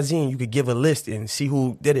XYZ? And you could give a list and see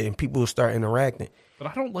who did it, and people will start interacting. But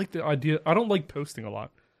I don't like the idea. I don't like posting a lot.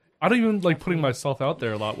 I don't even like putting myself out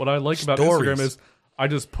there a lot. What I like about Instagram is I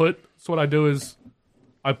just put. So what I do is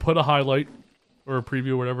I put a highlight or a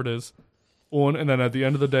preview, whatever it is, on, and then at the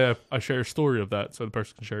end of the day, I share a story of that so the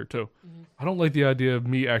person can share it too. I don't like the idea of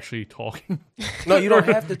me actually talking. No, you don't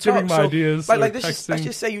have to talk. Giving my ideas. Like let's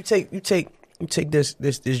just say you take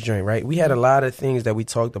this joint, right? We had a lot of things that we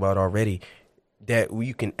talked about already that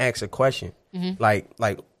you can ask a question, like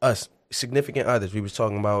us. Significant others, we was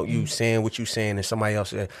talking about you saying what you saying and somebody else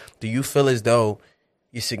said, do you feel as though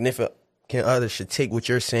your significant other should take what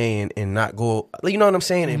you're saying and not go, you know what I'm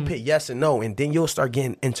saying, and put yes and no, and then you'll start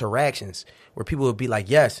getting interactions where people will be like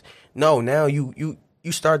yes, no, now you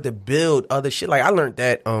start to build other shit. Like I learned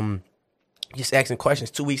that just asking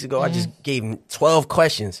questions 2 weeks ago. I just gave 12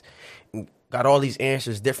 questions, got all these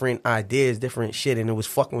answers, different ideas, different shit, and it was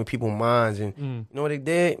fucking with people's minds. And you know what it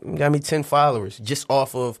did? It got me 10 followers just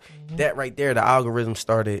off of that right there. The algorithm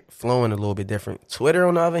started flowing a little bit different. Twitter,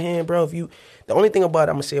 on the other hand, bro, the only thing about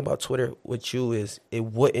I'm gonna say about Twitter with you is it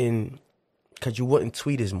wouldn't, because you wouldn't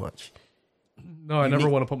tweet as much. No, I never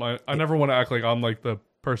want to act like I'm like the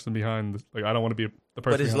person behind. Like I don't want to be the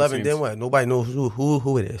person. But it's Love and Then What? Nobody knows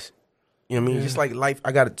who it is. You know what I mean? Yeah. Just like Life,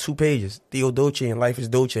 I got 2 pages, Theo Dolce and Life is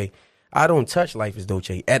Dolce. I don't touch Life is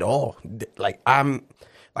Dolce at all. Like I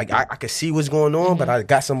can see what's going on, but I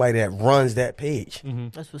got somebody that runs that page.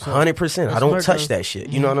 That's what's up. 100%. I don't touch that shit.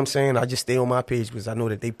 You know what I'm saying? I just stay on my page because I know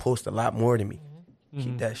that they post a lot more than me.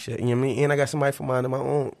 Keep that shit. You know what I mean? And I got somebody for mine of my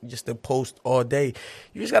own just to post all day.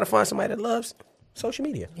 You just got to find somebody that loves social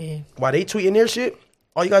media. Yeah. While they tweeting their shit,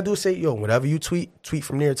 all you got to do is say, yo, whatever you tweet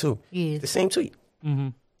from there too. Yeah. The same tweet.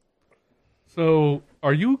 So,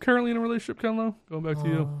 are you currently in a relationship, Kelno? Going back to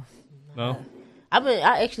you. No.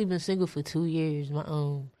 I actually been single for 2 years. My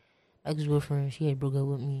ex-girlfriend, she had broke up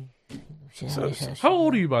with me. How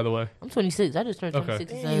old are you, by the way? I'm 26. I just turned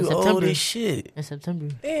 26 Damn, in you September. old as shit. In September.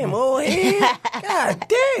 Damn, old head. God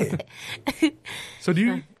damn. So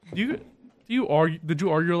did you argue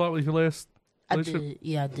a lot with your last relationship? I did.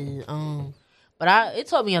 Yeah, I did. But it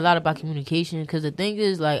taught me a lot about communication because the thing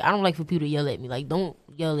is, like, I don't like for people to yell at me. Like, don't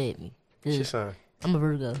yell at me. Shit, I'm a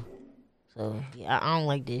Virgo. So, yeah, I don't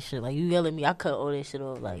like this shit. Like, you yell at me, I cut all that shit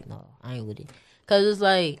off. Like, no, I ain't with it. Because it's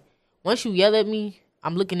like, once you yell at me,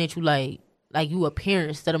 I'm looking at you like you a parent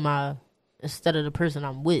instead of the person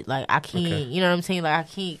I'm with. Like, I can't, you know what I'm saying? Like, I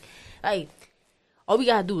can't, like, all we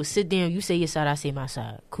got to do is sit down. You say your side, I say my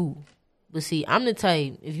side. Cool. But see, I'm the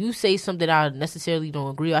type, if you say something I necessarily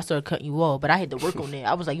don't agree, I start cutting you off. But I had to work on that.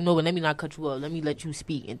 I was like, you know what, let me not cut you off. Let me let you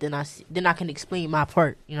speak. And then I can explain my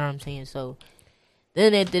part. You know what I'm saying? So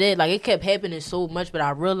then after that, like, it kept happening so much. But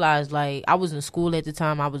I realized, like, I was in school at the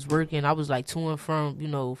time. I was working. I was, like, to and from,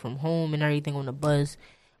 from home and everything on the bus.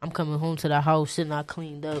 I'm coming home to the house, sitting not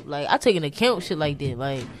cleaned up. Like, I take into account shit like that.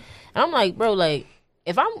 Like, and I'm like, bro, like,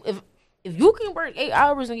 if you can work 8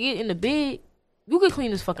 hours and get in the bed, you could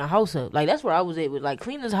clean this fucking house up. Like, that's where I was at with, like,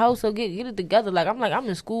 clean this house up, get it together. Like, I'm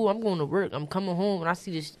in school, I'm going to work, I'm coming home, and I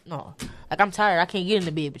see this. No, like, I'm tired. I can't get in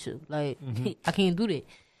the bed with you. Like, I can't do that.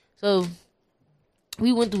 So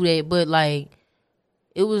we went through that, but like,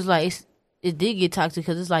 it was like it did get toxic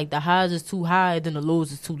because it's like the highs is too high, and then the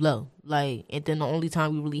lows is too low. Like, and then the only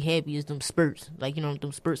time we really happy is them spurts. Like, you know,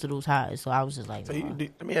 them spurts of those highs. So I was just like, So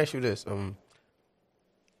let me ask you this.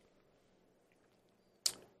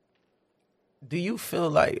 Do you feel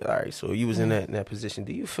like, all right, so you was in that position.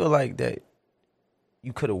 Do you feel like that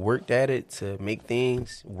you could have worked at it to make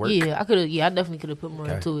things work? Yeah, I could have. Yeah, I definitely could have put more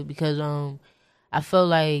into it because I felt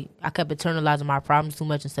like I kept internalizing my problems too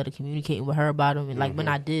much instead of communicating with her about them. And like when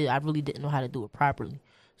I did, I really didn't know how to do it properly.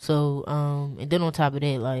 So and then on top of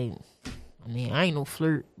that, like, I mean, I ain't no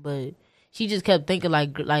flirt, but she just kept thinking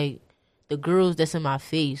like the girls that's in my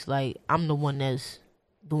face, like I'm the one that's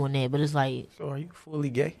doing that. But it's like, So are you fully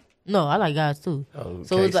gay? no, I like guys too. Okay,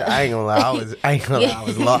 So it's like, I ain't gonna lie. I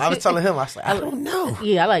was lost. I was telling him, I was like, I don't know.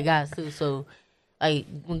 Yeah, I like guys too. So, like,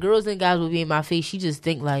 when girls and guys would be in my face, she just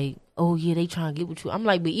think like, oh yeah, they trying to get with you. I'm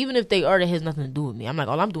like, but even if they are, that has nothing to do with me. I'm like,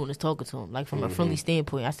 all I'm doing is talking to them, like from a friendly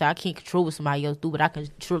standpoint. I said I can't control what somebody else do, but I can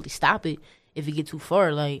surely stop it if it get too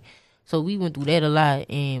far. Like, so we went through that a lot,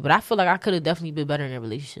 but I feel like I could have definitely been better in that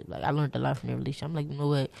relationship. Like, I learned a lot from that relationship. I'm like, you know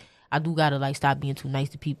what, I do gotta like stop being too nice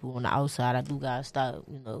to people on the outside. I do gotta stop,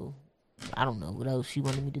 you know. I don't know what else she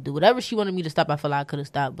wanted me to do. Whatever she wanted me to stop, I feel like I could have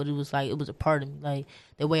stopped. But it was like, it was a part of me. Like,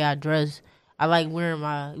 the way I dress, I like wearing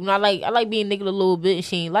my, you know, I like being naked a little bit, and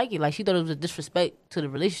she ain't like it. Like, she thought it was a disrespect to the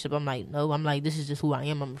relationship. I'm like, no, I'm like, this is just who I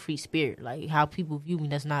am. I'm a free spirit. Like, how people view me,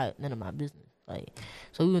 that's not none of my business. Like,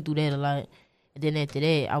 so we went through that a lot. And then after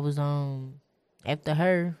that, I was, after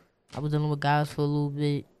her, I was dealing with guys for a little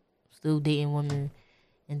bit, still dating women.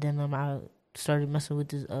 And then I started messing with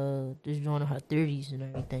this joint in her 30s and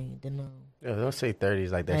everything. And then Yeah, don't say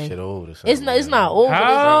 30s like that Hey. shit old or something. it's not old. but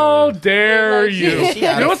How dare Like, you? she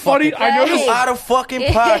You know what's funny? I noticed. Out of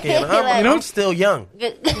fucking pocket. I'm still young.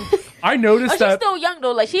 it's- I Oh, noticed she's that. still young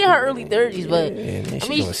though. Like, she in her early 30s, but Man, she's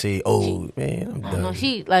mean, gonna say old. Man, I'm I don't know,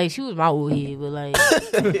 done. she was my old head, but like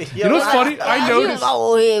You know what's funny? I she was noticed. my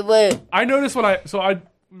old head, but I noticed when I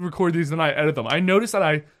record these and I edit them. I noticed that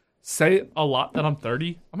I say a lot that I'm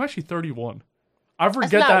 30. I'm actually 31. I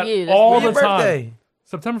forget not that you. That's all When's the your time. birthday?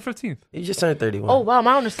 September 15th. You just turned 31. oh wow,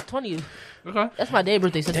 mine is 20. Okay. That's my dad's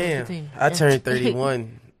birthday, September damn. 15. I turned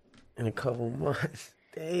 31 in a couple months.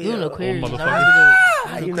 Damn. You an Aquarius. I motherfucker. remember that.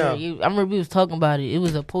 How you know? I remember we was talking about it. It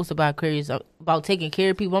was a post about Aquarius about taking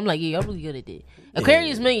care of people. I'm like, yeah, I'm really good at that.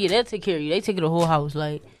 Aquarius men, yeah, they'll take care of you. They take care of the whole house.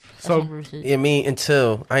 Like, that's So- some real shit. Yeah, I mean,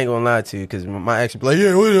 until I ain't gonna lie to you, because my ex would be like,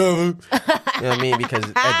 yeah, whatever. You know what I mean? Because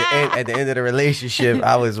at the end of the relationship,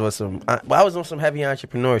 I was on some heavy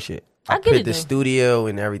entrepreneurship. I I get put it, the though. studio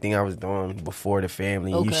and everything I was doing before the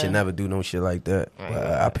family. You Okay. should never do no shit like that. But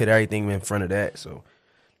I put everything in front of that, so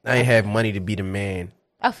I ain't have money to be the man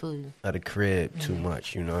I feel you. of the crib too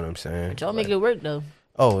much. You know what I'm saying? Y'all make it work though.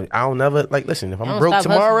 Oh, I don't never like. Listen, if I'm Don't broke stop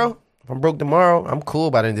tomorrow, I'm cool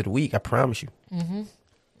by the end of the week. I promise you.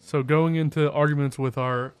 So going into arguments with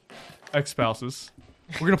our ex-spouses,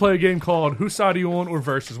 we're gonna play a game called "Whose Side Are You On" or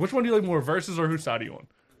Versus. Which one do you like more, Versus or Whose Side Are You On?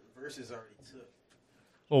 Versus already took.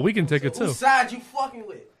 Well, we can take it too. Whose side you fucking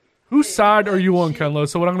with? Whose side are you on, Kenlo?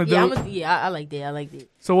 So what I'm gonna do? Yeah, I like that. I like that.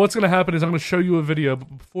 So what's gonna happen is I'm gonna show you a video.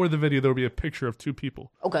 But before the video, there will be a picture of two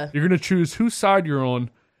people. Okay. You're gonna choose whose side you're on,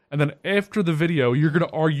 and then after the video, you're gonna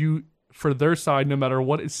argue for their side, no matter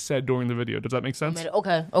what is said during the video. Does that make sense?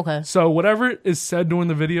 Okay. So whatever is said during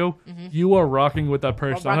the video, you are rocking with that I'm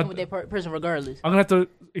person. rocking with that person regardless. I'm gonna have to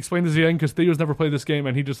explain this again because Theo's never played this game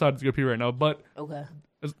and he decided to go pee right now. But Okay.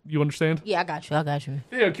 you understand? Yeah, I got you.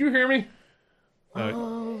 Theo, can you hear me?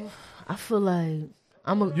 I feel like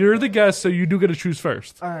You're the guest, so you do get to choose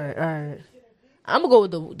first. all right. I'm gonna go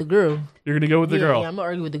with the girl. You're gonna go with the girl. Yeah, I'm gonna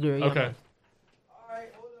argue with the girl. Yeah, Okay.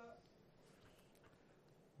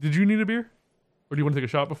 Did you need a beer, or do you want to take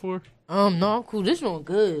a shot before? No, I'm cool. This one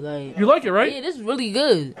good. Like, You like it, right? yeah, this is really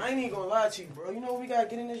good. I ain't even gonna lie to you, bro. You know we gotta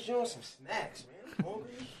get in this joint some snacks, man. I'm hungry.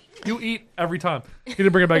 You eat every time. He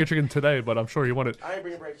didn't bring a bag of chicken today, but I'm sure he wanted. I ain't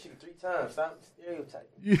bringing back chicken 3 times. Stop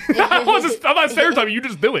stereotyping. I'm not stereotyping. You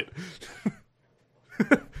just do it.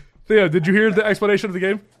 Theo, did you hear the explanation of the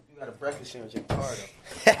game? You got a breakfast sandwich in the car,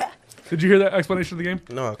 though. Did you hear the explanation of the game?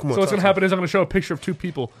 No, come on. So what's gonna happen is I'm gonna show a picture of two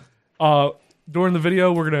people. During the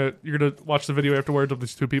video, you're gonna watch the video afterwards of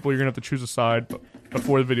these two people. You're gonna have to choose a side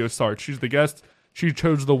before the video starts. She's the guest. She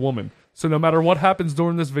chose the woman. So no matter what happens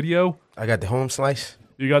during this video, I got the home slice.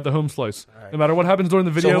 you got the home slice. No matter what happens during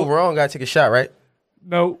the So video, who wrong? Gotta take a shot, right?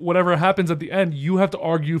 no, whatever happens at the end, you have to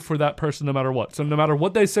argue for that person no matter what. So no matter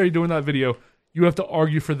what they say during that video, you have to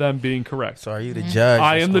argue for them being correct. So are you the judge?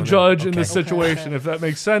 I am the What's judge going in on? this situation, if that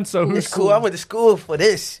makes sense. So Okay. who's It's cool. I went to school for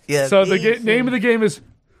this. Yeah. So the name of the game is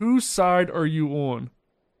whose side are you on?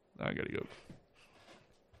 I gotta go.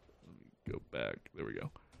 Let me go back. There we go.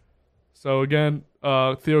 So again,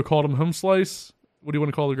 Theo called him home slice. What do you want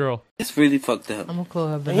to call the girl? It's really fucked up. I'm gonna call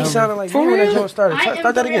her And Vanilla. he sounded like For me when that real? joint started. I am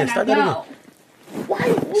Start that again. Brianna, Start that again. go. Why?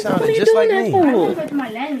 Sounded What are you just doing like that me. for? I want to go to my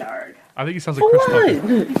landlord I think he sounds like Chris Tucker.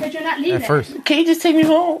 What? because you're not leaving. At first. Can you just take me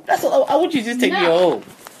home? That's all. I want you to just take me No. home.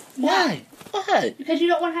 Why? Why? Because you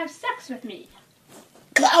don't want to have sex with me.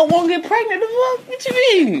 Cause I won't get pregnant. The fuck? What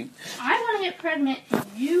you mean? I want to get pregnant.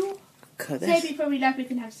 You Cause say that's, before we left we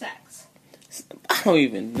can have sex. I don't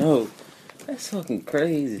even know. That's fucking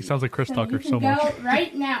crazy. He sounds like Chris So Tucker you can so go much.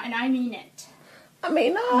 right now, and I mean it. I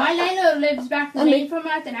mean, no. My landlord lives back I lane mean- from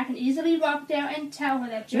us, and I can easily walk there and tell her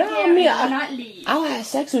that you're No, here I mean, and I- will not leave. I'll have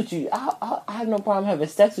sex with you. I have no problem having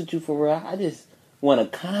sex with you for real. I just want a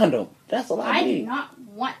condom. That's all I I do need. not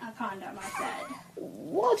want a condom, I said.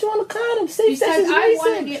 Why don't you want a condom? Safe sex Because is I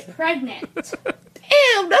want to basic. get pregnant.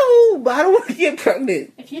 Damn, no, but I don't want to get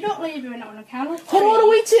pregnant. If you don't leave, you're on a count of 3. Hold on,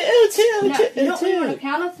 wait till. No, if you don't leave on a Chill.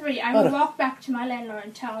 count of 3, I Hold will on. walk back to my landlord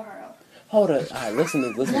and tell her. Hold on. All right, listen.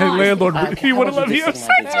 Hey, Why? landlord, All right, he how wouldn't about let me have just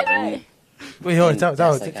sex. suck my dick? Wait, hold on.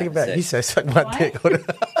 That's like Take it back. having He sex. said, suck my What? dick. Hold on.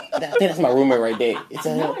 I think that's my roommate right there. It's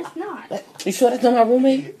No, it's not. You sure that's not my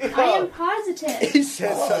roommate? I am positive. He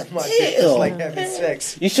said, suck my dick. It's like having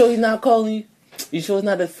sex. You sure he's not calling you? You sure it's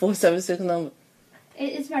not the 476 number?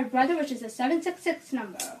 It is my brother, which is a 766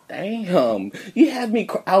 number. Damn, you have me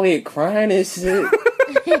out here crying and shit.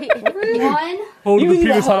 One, Hold the You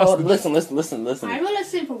penis hold on, hostage. listen. I will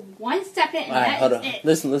listen for 1 second, and All right, that hold is on. it.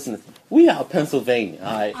 Listen. We out Pennsylvania,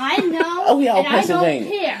 all right? I know, Oh, we out and I don't Pennsylvania.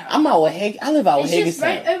 care. I'm out with I live out with It's just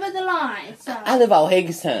right Hagerstown. over the line. So I live out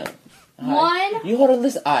Hagerstown. All right? one, You hold on,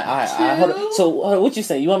 listen. All right. Hold on. Two. So, what you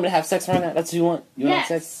saying? You want me to have sex right now? That's what you want? You want to have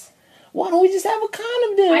sex? yes. Why don't we just have a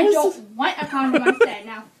condom then? I What's don't want a condom. I said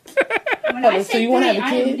now. When Hold I on, say so you wanna 3, have a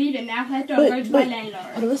I am kid? leaving now. Let her But- go to but- my Hold landlord.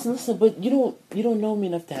 on, listen. But you don't know me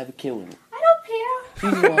enough to have a kid with me. I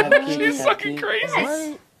don't care You just want to have a kid. She's just have a fucking kid. crazy.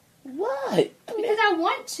 yes, What? I mean, because I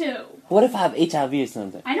want to. what if I have HIV or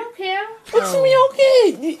something? I don't care. What you mean,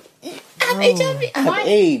 okay? I have HIV. I have What?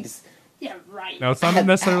 AIDS. Yeah, right. Now, it's not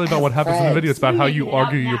necessarily about what happens in the video. It's about how you figured it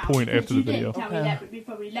argue out your now, point but after the you didn't video. tell me that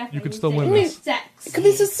before we left. You when could still said win it this. was Sex. Because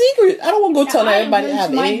it's a secret. I don't want to go tell Now, I am everybody I going have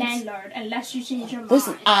to my AIDS. landlord unless you change your mind.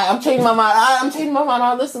 Listen, I'm changing my mind. I'm changing my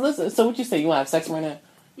mind. Listen. So what you say? You want to have sex right now?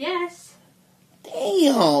 Yes.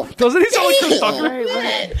 Damn. Doesn't he sound like Chris Damn. Tucker?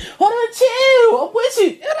 Man. Hold on, chill. I'm with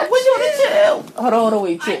you. I'm with you on the chill. Hold on,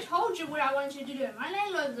 wait, I chill. told you what I wanted you to do. My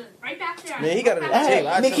landlord is right back there. Man, he got it on Hey, tape.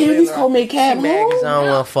 I man, tell can you him, at least call me a cab Mad 'cause I home?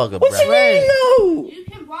 don't want to fuck her, What you bro. mean, no? You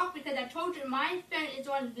can walk because I told you my phone is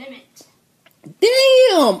on limit.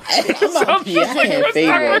 Damn. I'm out here. I can't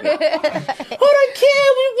favor it. Hold on,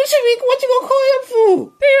 kid. What you gonna call him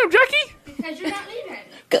for? Damn, Jackie. Because you're not leaving.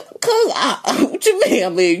 What you mean? I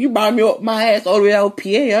mean, you brought me up my ass all the way out PA.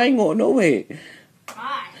 I ain't going nowhere. Fine.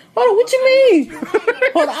 Hold on, what you mean?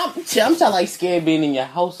 Hold on, I'm trying like scared being in your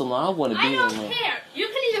house alone. I want to be I in don't there. care. You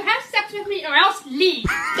can either have sex with me or else leave.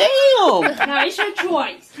 Damn! Now it's your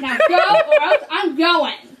choice. Now go or else I'm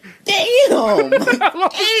going. Damn!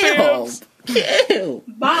 Damn! Chill.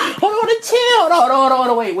 Bye. Hold on, chill. Hold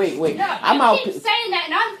on. Wait. No, I'm you out. keep saying that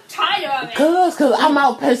and I'm tired of it. Cause I'm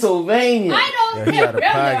out Pennsylvania. I don't Yeah, he care out of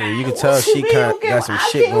where pocket. you're You can at. tell What you she mean, got okay, some I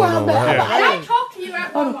shit can't going on with lie her. about And I talked to you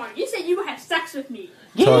at Walmart. You said you would have sex with me.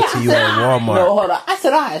 Talk to you at Walmart. No, hold on. I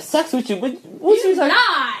said I had sex with you, but what You you like?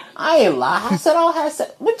 lied. I ain't lie. I said I had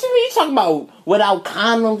sex. What you mean? You talking about without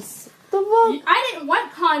condoms? The fuck? I didn't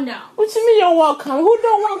want condom. What you mean you don't want condoms? Who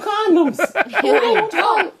don't want condoms? Who I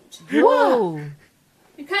don't. What?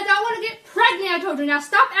 Because I want to get pregnant, I told you. Now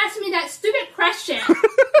stop asking me that stupid question.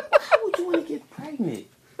 How would you want to get pregnant?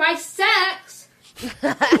 By sex.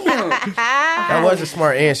 That was a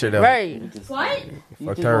smart answer, though. Right. What? You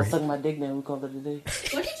Fuck just her. want to suck my dick now? We call it a day.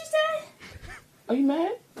 What did you say? Are you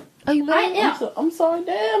mad? Are you I mad? am. I'm sorry.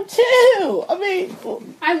 Damn, chill. I mean,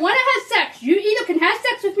 I want to have sex. You either can have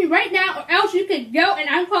sex with me right now or else you could go and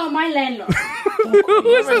I'm calling my landlord. Who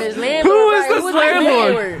is Remember this? this landlord, Who is right? this Who's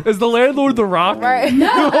landlord? Is the landlord the Rock? Right.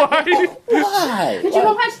 No. Why? why? Because you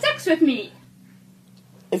won't have sex with me.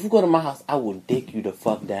 If you go to my house, I will dick you the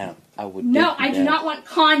fuck down. I would. No, dick you I do down. not want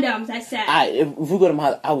condoms, I said. If you go to my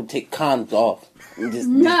house, I would take condoms off and just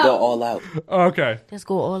No. go all out. Okay. Let's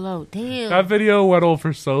go all out. Damn. That video went on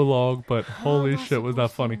for so long, but holy shit, was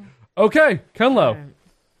that funny. Okay, Kenlo.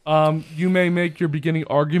 You may make your beginning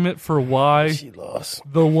argument for why She lost.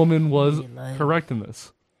 the woman was correct in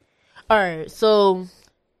this. All right, so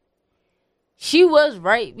she was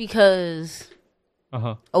right because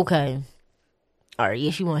Okay. All right,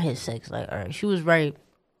 yeah, she want to have sex. Like, all right, she was right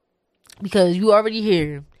because you already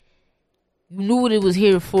here. You knew what it was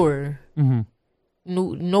here for. Mm-hmm.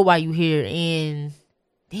 You know why you here, and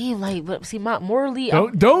damn, like, but see, morally,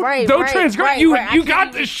 Don't transgress. You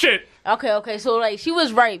got this shit. Okay. So like, she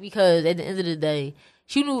was right because at the end of the day,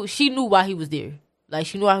 she knew why he was there. Like,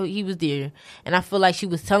 she knew why he was there, and I feel like she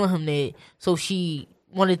was telling him that, so she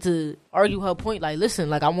wanted to argue her point. Like, listen,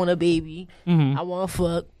 like, I want a baby, I want to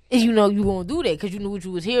fuck. And you know you won't do that because you knew what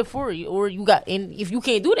you was here for, or you got. And if you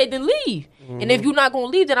can't do that, then leave. And if you're not gonna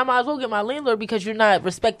leave, then I might as well get my landlord because you're not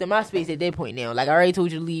respecting my space at that point now. Like, I already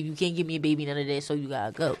told you to leave. You can't give me a baby, none of that. So you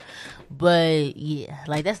gotta go. But yeah,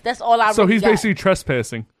 like that's all I. So really he's got. basically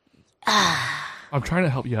trespassing. I'm trying to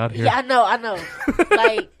help you out here. Yeah, I know.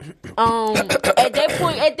 Like, at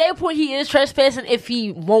that point, he is trespassing if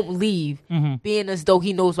he won't leave, being as though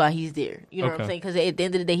he knows why he's there. You know what I'm saying? Because at the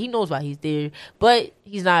end of the day, he knows why he's there, but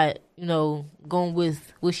he's not, going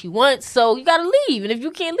with what she wants. So you gotta leave, and if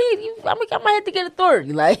you can't leave, I might have to get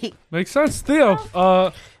authority. Like, makes sense,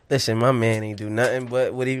 Theo. Listen, my man ain't do nothing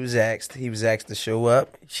but what he was asked. He was asked to show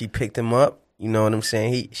up. She picked him up. You know what I'm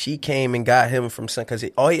saying? She came and got him from some, because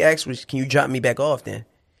all he asked was, can you drop me back off then?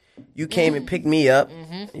 You came and picked me up.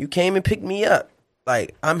 You came and picked me up.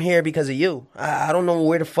 Like, I'm here because of you. I don't know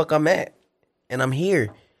where the fuck I'm at. And I'm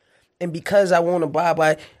here. And because I won't abide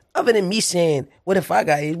by, other than me saying, what if I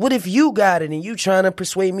got it? What if you got it and you trying to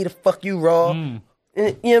persuade me to fuck you raw? And, you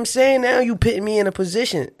know what I'm saying? Now you putting me in a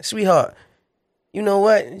position. Sweetheart, you know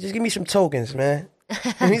what? Just give me some tokens, man.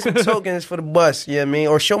 Give me some tokens for the bus, you know what I mean?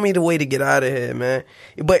 Or show me the way to get out of here, man.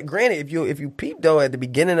 But granted, if you peep though, at the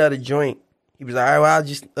beginning of the joint, he was like, all right,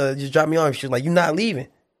 well, I'll just drop me off. She was like, you're not leaving.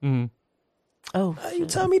 Oh, you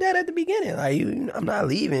tell me that at the beginning. Like, I'm not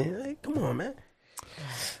leaving. Like, come on, man.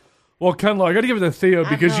 Well, Kenlo, I got to give it to Theo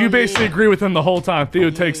because you basically agree with him the whole time. Theo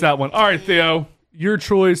takes that one. All right, Theo, your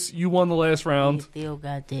choice. You won the last round. Yeah, Theo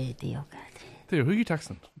got that. Theo, who are you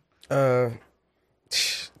texting?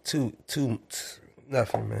 Two.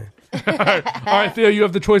 Nothing, man. All right, Theo, you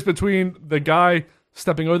have the choice between the guy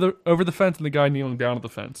stepping over the fence and the guy kneeling down at the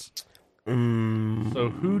fence. So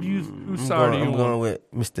whose side are you on? I'm going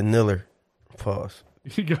with Mr. Niller. Pause.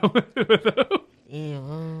 You going with him? Yeah,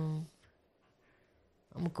 I'm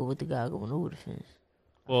gonna go with the guy going over the fence.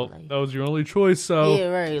 Well, that was your only choice, so yeah,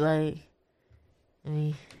 right. Like, I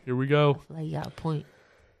mean, here we go. I feel like you got a point.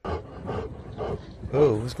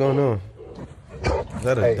 Oh, what's going on? Is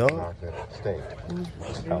that a dog?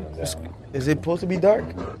 Is it supposed to be dark?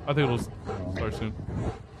 I think it'll start soon.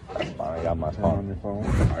 I got my phone on your phone.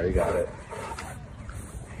 I already got it.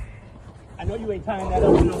 I know you ain't tying that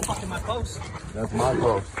up to no fucking my post. That's my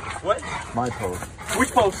post. What? My post. Which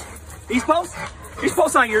post? These posts? These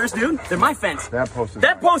posts aren't yours, dude. They're my fence. That post is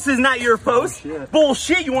That post is not your post.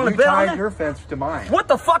 Bullshit. You want to bet on tied that? your fence to mine. What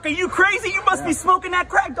the fuck? Are you crazy? You must be smoking that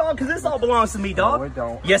crack, dog, because this all belongs to me, dog. No, it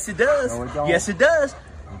don't. Yes, it does. No, it don't. Yes, it does.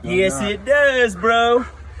 Yes, not. it does, bro.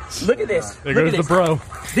 Look at this. There Look goes at the this. bro.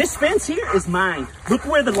 This fence here is mine. Look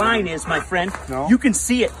where the line is, my friend. No. You can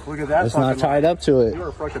see it. Look at that. It's not tied up to it. You're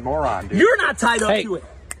a fucking moron, dude. You're not tied up to it.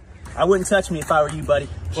 I wouldn't touch me if I were you, buddy.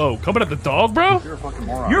 Whoa, coming at the dog, bro? You're a fucking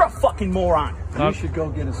moron. You're a fucking moron. You should go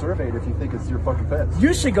get it surveyed if you think it's your fucking fence.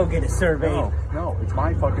 You should go get it surveyed. No, it's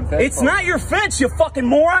my fucking fence. It's not your fence, you fucking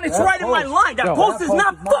moron. It's That right in my post- line. That No, post that is post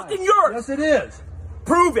not is mine. fucking yours. Yes, it is.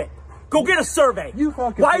 Prove it. Go get a survey. You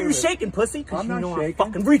fucking Why are prove you it. shaking, pussy? Because I'm you not know shaking. I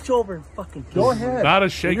fucking reach over and fucking kill Go you. ahead. Not a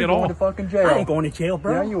shake You're at going all. to fucking jail. I ain't going to jail,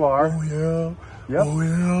 bro. Yeah, you are. Oh, yeah. Yep. Oh,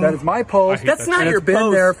 yeah. That is my post. That's not and your it's been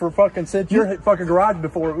post. there for fucking since your fucking garage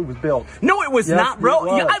before it was built. No, it was Yes, not, bro.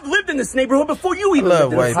 it was. Yeah, I've lived in this neighborhood before you even love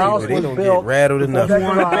lived in white this people. house They was don't built get rattled enough. before You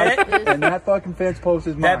wanna that bet? and that fucking fence post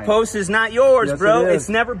is mine. That post is not yours, Yes, bro. it is. It's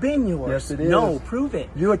never been yours. Yes, it is. No, prove it.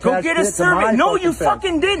 You Go attached get a it to survey. my No, fucking you fence.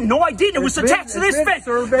 fucking didn't. No, I didn't. It was attached to this fence.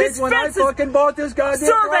 This when fence I fucking bought this goddamn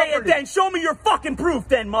Survey it property. then. Show me your fucking proof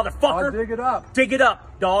then, motherfucker. I'll dig it up. Dig it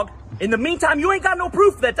up, dog. In the meantime, you ain't got no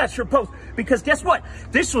proof that that's your post. Because guess what?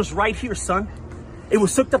 This was right here, son. It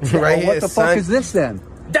was hooked up to Right that. here. What the son. fuck is this then?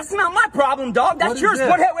 That's not my problem, dog. That's What is yours.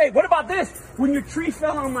 this? Wait, what about this? When your tree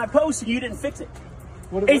fell on my post and you didn't fix it.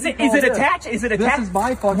 What Is do you it call this? attached? Is it attached? This is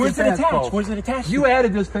my fucking Where's it fence attached? post. Where's it attached? You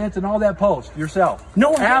added this fence and all that post yourself.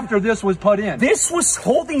 No, I after this was put in. This was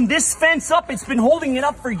holding this fence up. It's been holding it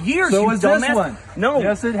up for years. So you is dumbass. this one. No.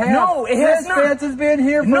 Yes, it has. No, it has this not. fence has been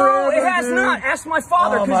here forever. No, it has dude. not. Ask my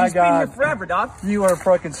father Oh because my he's been here God. forever, dog. You are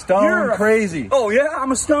fucking stone You're a- crazy. Oh yeah,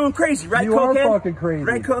 I'm a stone crazy, right, You are cokehead? fucking crazy.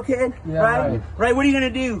 Right, cokehead? Yeah, right? right. Right, what are you gonna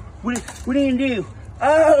do? What are you gonna do?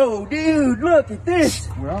 Oh, dude, look at this.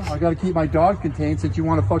 Well, I gotta keep my dog contained since you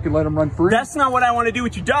want to fucking let him run free. That's not what I want to do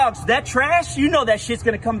with your dogs. That trash, you know that shit's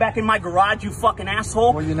gonna come back in my garage, you fucking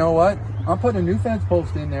asshole. Well, you know what? I'm putting a new fence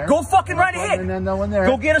post in there. Go fucking right ahead. And then no one there.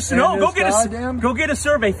 Go get a go get a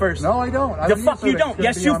survey first. No, I don't. The fuck you don't.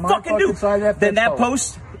 Yes, you fucking do. Then that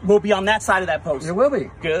post will be on that side of that post. It will be.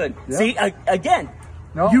 Good. Yep. See, again.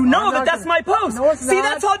 No, you know that's my post. No, it's See, not.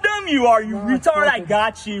 that's how dumb you are, you retard. I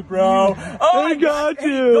got you, bro. Oh, I got you.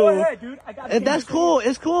 Hey, go ahead, dude. I got you. That's cool.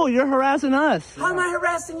 It's cool. You're harassing us. How am I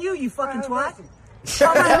harassing you, you fucking twat? The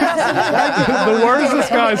words this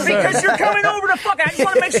guy said. Because you're coming over to fuck. I just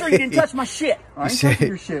want to make sure you didn't touch my shit. I ain't touching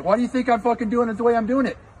your shit. Why do you think I'm fucking doing it the way I'm doing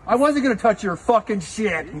it? I wasn't gonna touch your fucking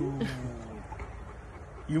shit.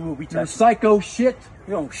 You will be touching. Your psycho shit.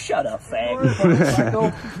 Yo, shut up, fag.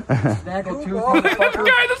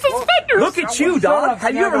 Look at you, dog.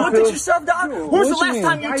 Have you ever looked at yourself, dog? When was the last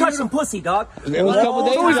time you touched some pussy, dog? It was a couple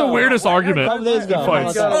days ago. It's always the weirdest argument. A couple days ago.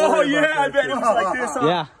 Oh, yeah, I bet it was like this, huh?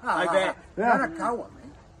 Yeah. I bet.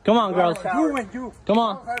 Come on, girls. Come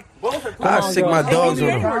on. I sick my dogs on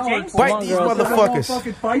them. Fight these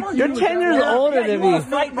motherfuckers. You're 10 years older than me.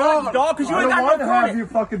 Fight dog, because you ain't got no have your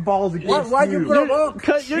fucking balls against you.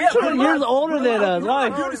 Because you're 2 years older than us.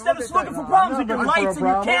 Right? Dude, instead of looking for problems with your lights and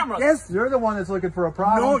your cameras. Yes, you're the one that's looking for a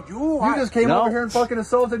problem. No, you just came over here and fucking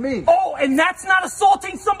assaulted me. Oh, and that's not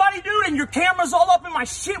assaulting somebody, dude, and your camera's all up in my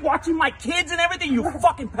shit watching my kids and everything, you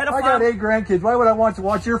fucking pedophile. I got 8 grandkids. Why would I want to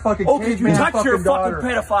watch your fucking caveman fucking touch your daughter? fucking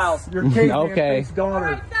pedophiles. Your caveman face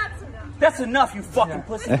daughter. That's enough, you fucking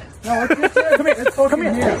pussy. No, it's come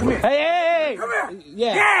here. Come here. Hey. Come here.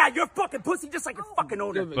 Yeah, you're fucking pussy just like your fucking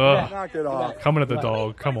owner. Knock it off. Coming at the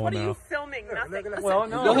dog. Come on now. Filming nothing. Well,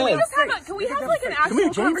 no. Go ahead. Can we have like an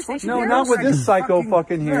actual conversation? No, not with this psycho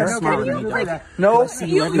fucking here. No. Gotta say,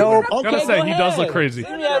 he does look crazy.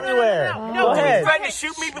 See me everywhere. No, you tried to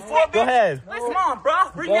shoot me before, bitch? Go ahead. Come on, bro.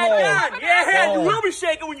 Bring that gun. Yeah, you will be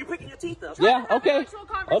shaking when you're picking your teeth up. Yeah, okay.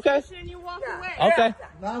 Okay. You walk away. Okay.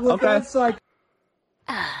 Not with that psycho.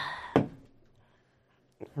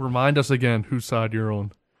 Remind us again whose side you're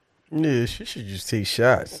on. Yeah, she should just take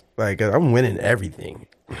shots. Like, I'm winning everything.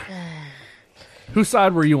 Whose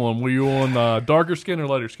side were you on? Were you on darker skin or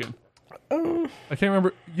lighter skin? I can't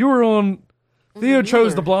remember. You were on... Theo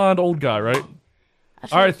chose the blonde old guy, right?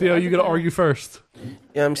 All right, Theo, you got to argue first. You know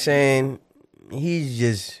what I'm saying? He's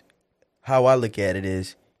just... How I look at it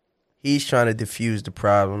is, he's trying to diffuse the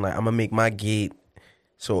problem. Like, I'm going to make my gate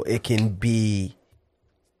so it can be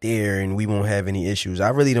there and we won't have any issues. I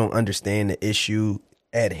really don't understand the issue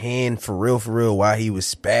at hand for real, why he was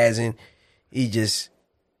spazzing. He just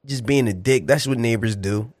being a dick. That's what neighbors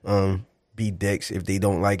do. Be dicks if they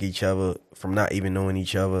don't like each other from not even knowing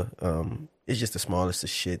each other. It's just the smallest of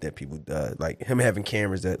shit that people do. Like him having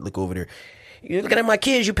cameras that look over there. You looking at my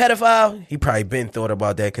kids, you pedophile? He probably been thought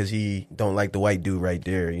about that because he don't like the white dude right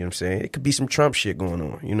there. You know what I'm saying? It could be some Trump shit going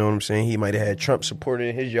on. You know what I'm saying? He might have had Trump supported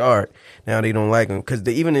in his yard. Now they don't like him because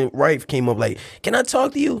even the wife came up like, "Can I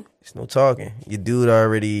talk to you?" It's no talking. Your dude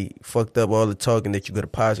already fucked up all the talking that you could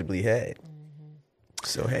have possibly had.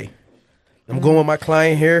 So hey, I'm going with my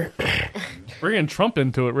client here. Bringing Trump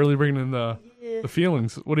into it, really bringing in the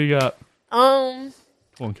feelings. What do you got? Come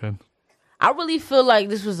on, Ken. I really feel like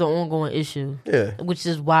this was an ongoing issue. Yeah. Which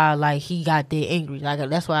is why, like, he got that angry. Like,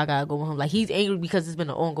 that's why I gotta go with him. Like, he's angry because it's been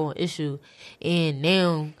an ongoing issue. And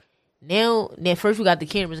now, first we got the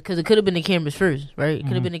cameras, because it could have been the cameras first, right? It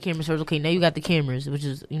could have been the cameras first. Okay, now you got the cameras, which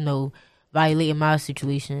is, violating my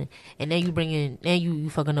situation. And then you bring in, now you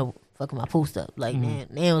fucking my post up. Like,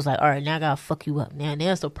 now it's like, all right, now I gotta fuck you up. Now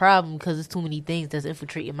it's a problem because there's too many things that's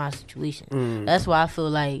infiltrating my situation. That's why I feel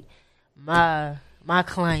like my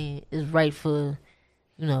client is right for,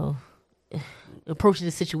 approaching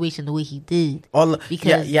the situation the way he did.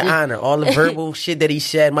 Your Honor, all the verbal shit that he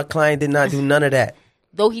said, my client did not do none of that.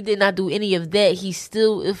 Though he did not do any of that, he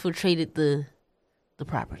still infiltrated the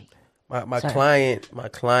property. My client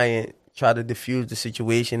tried to diffuse the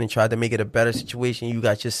situation and tried to make it a better situation. You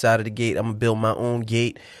got your side of the gate. I'm gonna build my own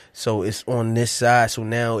gate, so it's on this side. So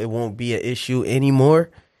now it won't be an issue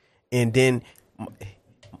anymore. And then.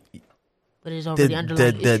 But it's already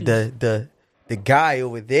underlying issues. The guy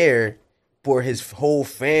over there brought his whole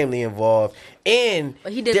family involved, and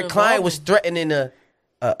their client was threatening a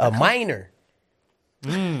minor.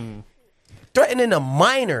 Threatening a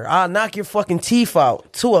minor. I'll knock your fucking teeth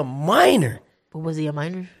out to a minor. But was he a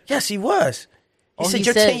minor? Yes, he was. He said,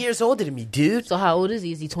 "You're 10 years older than me, dude." So how old is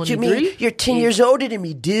he? Is he 23? You mean you're 10 years older than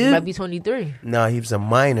me, dude? He might be 23. No, he was a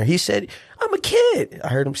minor. He said, "I'm a kid." I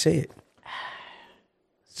heard him say it.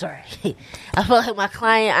 Sorry. I feel like my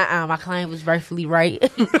client was rightfully right.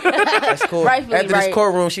 That's cool. Rightfully After right. this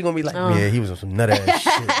courtroom, she gonna be like, yeah, he was on some nut ass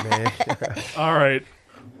shit, man. All right.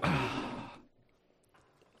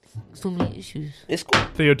 So many issues. It's cool.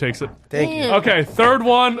 Theo takes it. Thank you. Okay, third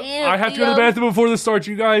one. Damn, I have to go to the Theo. bathroom before this starts.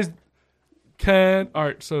 You guys can. All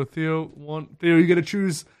right, so Theo, you get to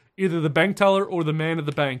choose either the bank teller or the man at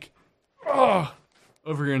the bank. Oh,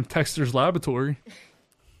 over here in Texter's laboratory.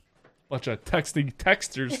 Bunch of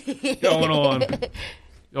texters going on.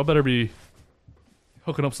 Y'all better be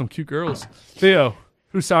hooking up some cute girls. Theo,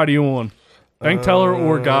 whose side are you on? Bank teller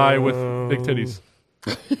or guy with big titties?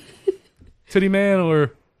 Titty man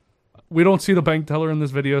or... We don't see the bank teller in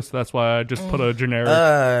this video, so that's why I just put a generic.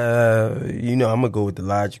 I'm gonna go with the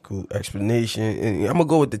logical explanation, and I'm gonna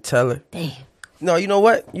go with the teller. Damn. No, you know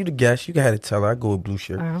what? You the guest. You can have the teller. I go with blue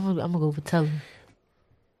shirt. All right, I'm gonna go with teller.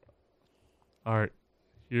 All right,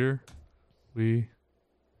 here we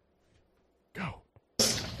go.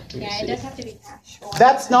 Yeah, it does have to be cash.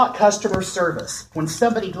 That's not customer service. When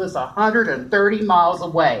somebody lives 130 miles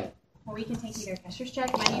away. Or we can take either cashier's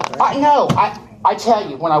check, money, I know. I tell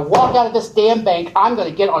you, when I walk out of this damn bank, I'm going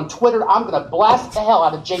to get on Twitter. I'm going to blast the hell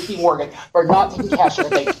out of J.P. Morgan for not taking cash at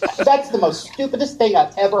the bank. That's the most stupidest thing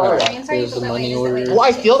I've ever heard of. There's the money order. Do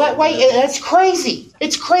I feel that way? That's crazy.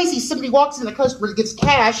 It's crazy. Somebody walks in the customer gets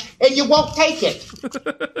cash and you won't take it.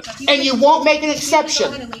 And you won't make an exception.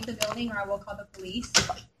 Go ahead and leave the building, or I will call the police.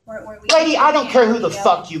 Lady, I don't care who the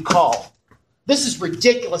fuck you call. This is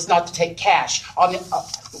ridiculous not to take cash.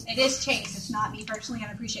 It is Chase. It's not me personally.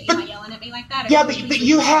 I appreciate you not yelling at me like that. Yeah, but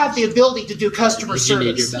you have the ability to do customer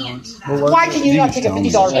service. Why can you not take a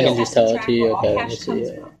 $50 bill? I can just tell it to you. Okay, let me see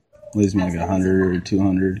it. Leaves me like 100 or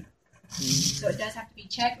 200. So it does have to be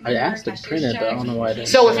checked. I asked to print it, but I don't know why I didn't.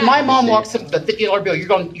 So if my mom walks up with a $50 bill,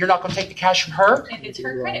 you're not going to take the cash from her? If it's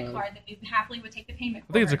her credit card, then we happily would take the payment.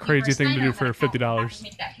 I think it's a crazy thing to do for $50.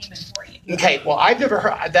 Make that payment for you. Okay, well, I've never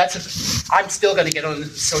heard. I'm still going to get on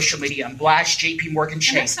social media and blast J.P. Morgan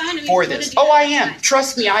Chase for this. Oh, I am.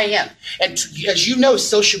 Trust me, I am. And as you know,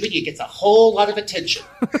 social media gets a whole lot of attention.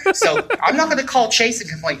 So I'm not going to call Chase and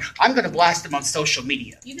complain. I'm going to blast him on social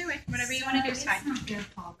media. Either way, whatever you want to do is fine.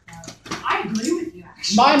 I agree with you,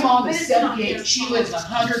 actually. My mom is 78. She lives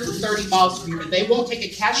 130 miles from here. They won't take a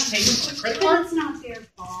cash payment on a credit card? It's not their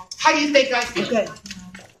fault. How do you think I feel?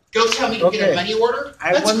 Go tell me to get a money order?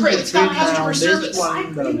 That's crazy. It's not customer service.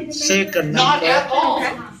 The second Not at all.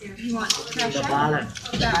 You want the balance.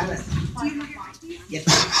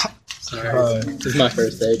 Sorry. This is my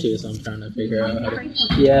first day too, so I'm trying to figure out how to.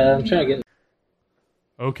 Yeah, I'm trying to get.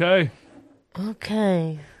 Okay.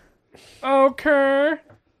 Okay.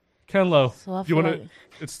 Kenlo, So I you feel want to? like-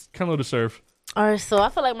 It's Kenlo to serve. All right, so I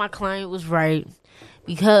feel like my client was right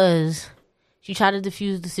because she tried to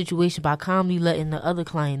diffuse the situation by calmly letting the other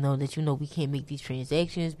client know that, we can't make these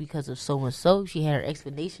transactions because of so and so. She had her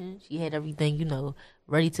explanation. She had everything,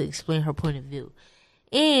 ready to explain her point of view.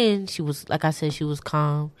 And she was, like I said, she was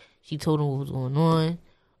calm. She told him what was going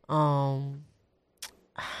on.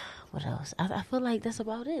 What else? I feel like that's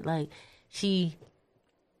about it. Like, she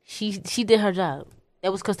did her job.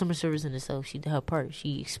 That was customer service in itself. She did her part.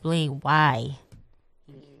 She explained why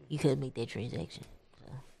you couldn't make that transaction.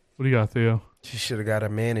 What do you got, Theo? She should have got a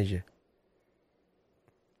manager.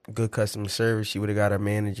 Good customer service. She would have got a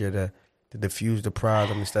manager to diffuse the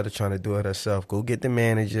problem instead of trying to do it herself. Go get the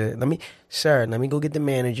manager. Let me go get the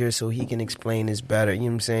manager so he can explain this better. You know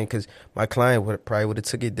what I'm saying? Because my client probably would have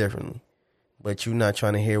took it differently. But you're not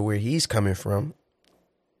trying to hear where he's coming from.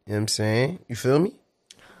 You know what I'm saying? You feel me?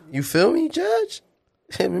 You feel me, Judge?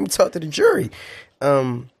 Let me talk to the jury.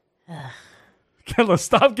 Kenlo,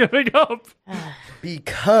 stop giving up.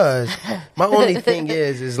 Because my only thing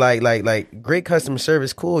is like great customer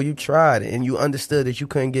service, cool, you tried and you understood that you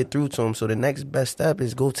couldn't get through to him. So the next best step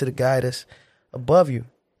is go to the guy that's above you.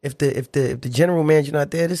 If the general manager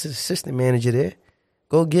not there, this is assistant manager there.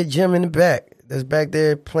 Go get Jim in the back. That's back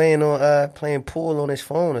there playing pool on his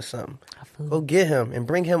phone or something. Go get him and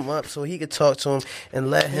bring him up so he could talk to him and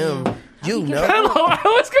let him, I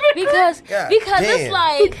was gonna because it's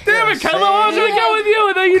like, damn it, Kenlo, I was gonna go with you,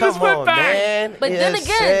 and then you just went back. Man. But then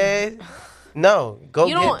again, no, go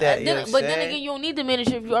you get don't. that. But then again, you don't need the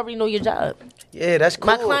manager if you already know your job. Yeah, that's cool.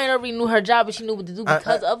 My client already knew her job, but she knew what to do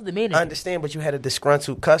because of the manager. I understand, but you had a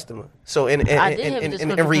disgruntled customer. So in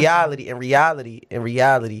reality,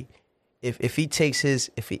 if he takes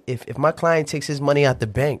his if my client takes his money out the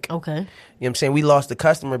bank, okay, you know what I'm saying, we lost the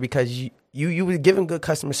customer because you were giving good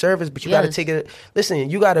customer service, but you got to take it. Listen,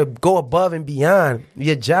 you got to go above and beyond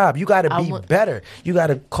your job. You got to be better. You got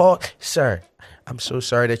to call, sir. I'm so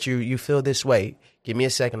sorry that you feel this way. Give me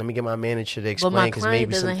a second. Let me get my manager to But explain my because client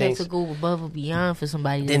maybe some doesn't have things. to go above or beyond for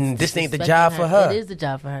somebody. Then that's this ain't the disrespecting job for her. It is the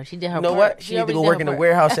job for her. She did her You know part. what? She need to go work in the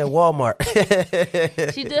warehouse at Walmart.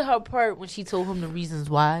 She did her part when she told him the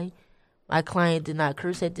reasons why. My client did not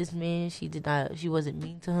curse at this man. She did not. She wasn't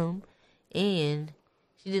mean to him, and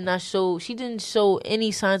she didn't show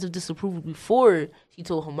any signs of disapproval before she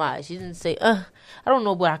told him why. She didn't say, I don't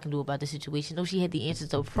know what I can do about the situation." No, she had the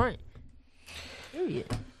answers up front. Period.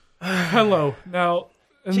 Hello. Now,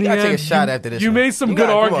 in She the gotta take a end, shot you, after this you one. made some You good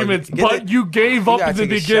gotta- come on, arguments, get but it? you gave You up gotta in the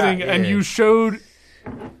take a shot, beginning, and yeah. you showed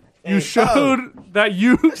that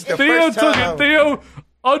you the Theo first took time. it. Theo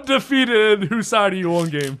undefeated in whose side are you on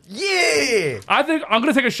game. Yeah. I think I'm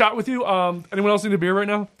gonna take a shot with you. Anyone else need a beer right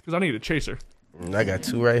now? Because I need a chaser. I got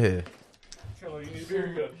 2 right here. Hello, you need a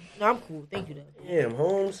beer? Good. No, I'm cool. Thank you, though. Damn,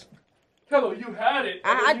 Holmes. Hello, you had it.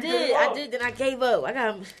 I did. Then I gave up. I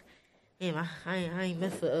got. Damn, I ain't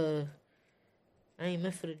meant for I ain't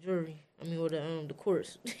meant for the jury. I mean, or the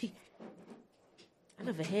courts. I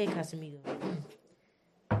never had Casamigos.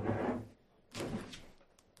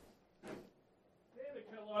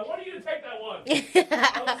 I wanted you to take that one.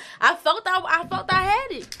 I felt I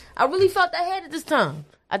had it. I really felt I had it this time.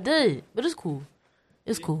 I did, but it's cool.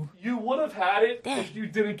 It's cool. You would have had it if you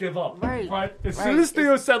didn't give up. Right. As soon as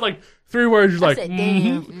Theo said like 3 words, you're like, said,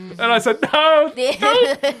 damn. And I said, no,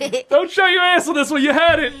 don't show your ass on this one. You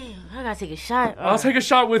had it. I gotta take a shot. I'll take a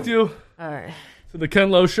shot with you. All right. To the Ken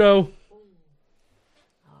Lo Show.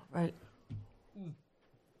 All right.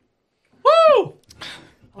 Woo! Oh,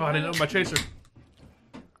 I didn't know my chaser.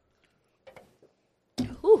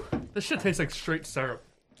 Whew. This shit tastes like straight syrup.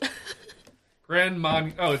 Grand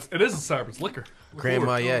Marnier. Oh, it is a syrup. It's liquor. Grand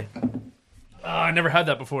Marnier. I never had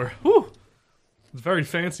that before. Whew. It's very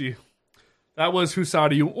fancy. That was Whose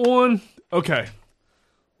Side Are You On? Okay.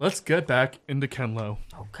 Let's get back into Ken Lo.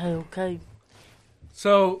 Okay.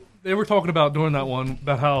 So, they were talking about during that one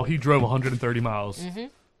about how he drove 130 miles.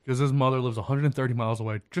 Because his mother lives 130 miles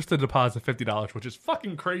away just to deposit $50, which is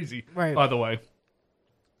fucking crazy, Right. by the way.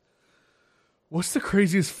 What's the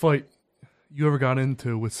craziest fight you ever got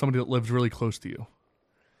into with somebody that lives really close to you?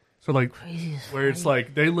 So, like, where it's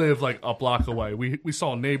like they live like a block away. We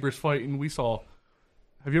saw neighbors fighting.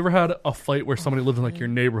 Have you ever had a fight where somebody lives in like your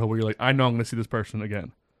neighborhood where you're like, I know I'm going to see this person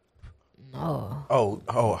again? No.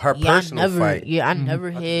 Oh, her personal fight. Yeah, I never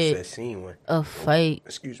I thought you had said seen one. a fight.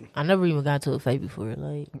 Excuse me. I never even got into a fight before.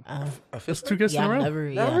 Like, Just 2 kids in a row?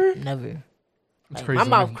 never. That's Like, crazy. my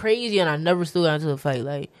mouth crazy, and I never still got into a fight.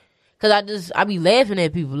 Like, cause I be laughing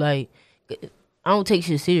at people. Like, I don't take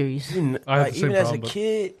shit serious. I have the same even as a problem, but-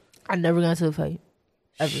 kid. I never got into a fight.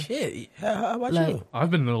 Ever. Shit. How about Like- you?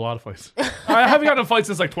 I've been in a lot of fights. I haven't gotten in fights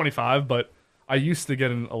since like 25, but I used to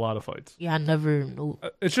get in a lot of fights. Yeah, I never. No.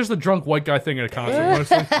 It's just a drunk white guy thing at a concert,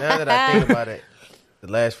 honestly. Now that I think about it, the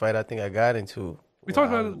last fight I think I got into. We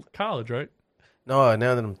talked about it in college, right? No,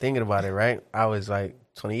 now that I'm thinking about it, right? I was like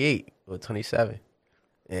 28 or 27.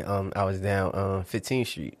 And I was down 15th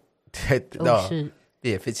Street. Oh, shit.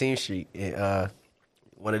 Yeah, 15th Street. And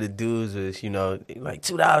one of the dudes was, like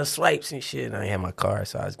 $2 swipes and shit. And I had my car,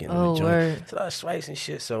 so I was getting Oh, the word. joint. $2 swipes and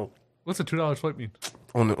shit. So What's a $2 swipe mean?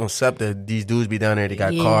 on SEPTA, these dudes be down there, they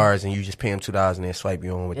got Yeah. cars, and you just pay them $2 and they swipe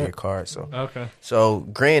you on with their card. So Okay. So,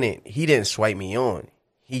 granted, he didn't swipe me on.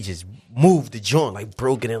 He just moved the joint, like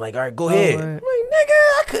broke it and like, all right, go ahead. I'm word. like, nigga,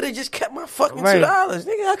 I could have just kept my fucking Right. $2.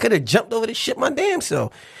 Nigga, I could have jumped over this shit my damn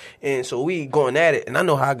self. And so we going at it, and I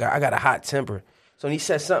know how I got a hot temper. So he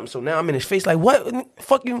said something. So now I'm in his face like, what?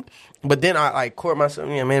 Fuck you. But then I like caught myself,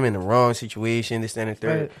 yeah, man, I'm in the wrong situation, this, that, and the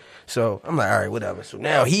third. Right. So I'm like, all right, whatever. So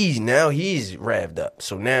now he's revved up.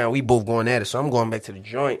 So now we both going at it. So I'm going back to the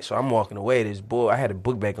joint. So I'm walking away. This boy, I had a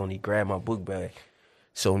book bag on. He grabbed my book bag.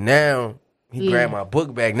 So now he grabbed my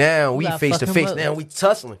book bag. Now we gotta face to fuck him face. up. Now we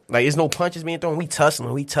tussling. Like there's no punches being thrown. We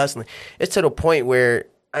tussling. It's to the point where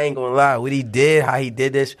I ain't gonna lie. What he did, how he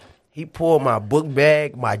did this, he pulled my book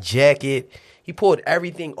bag, my jacket. He pulled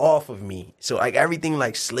everything off of me. So like everything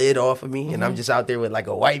like slid off of me. And I'm just out there with like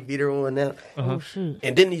a white beater on now. Oh shit.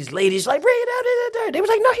 And then these ladies like, bring it out. They was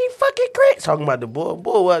like, no, he fucking great. Talking about the bull.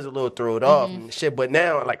 Bull was a little thrown off and shit. But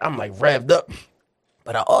now like I'm like revved up.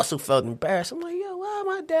 But I also felt embarrassed. I'm like, yo, why am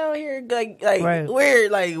I down here? Like Right.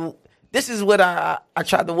 weird. Like this is what I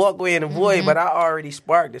tried to walk away and avoid, but I already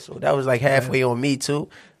sparked it. So that was like halfway on me too.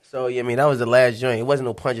 So, yeah, I mean, that was the last joint. It wasn't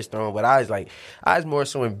no punches thrown, but I was more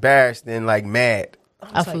so embarrassed than, like, mad.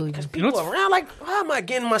 I feel you. Because people around, like, how am I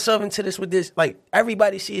getting myself into this with this? Like,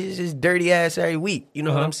 everybody sees this dirty ass every week. You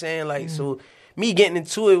know what I'm saying? Like, so me getting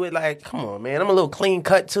into it with, like, come on, man. I'm a little clean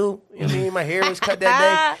cut, too. You know what I mean? My hair was cut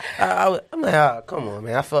that day. I'm like, come on,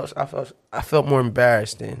 man. I felt more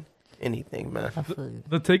embarrassed than anything, man.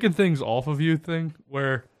 The taking things off of you thing,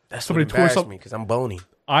 where That's somebody what tore embarrassed something. me because I'm bony.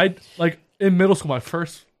 I like in middle school. I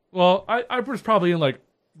was probably in like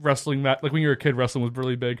wrestling like when you were a kid, wrestling was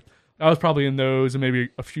really big. I was probably in those and maybe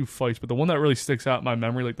a few fights, but the one that really sticks out in my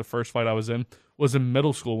memory, like the first fight I was in, was in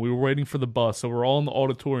middle school. We were waiting for the bus, so we're all in the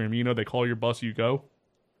auditorium. You know, they call your bus, you go.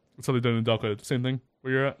 That's how they do in Delco. Same thing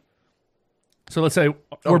where you're at. So let's say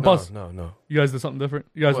we're bus. No. You guys did something different.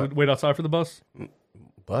 You guys would wait outside for the bus.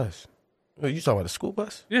 Bus? Oh, you talking about the school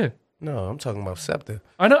bus? Yeah. No, I'm talking about SEPTA.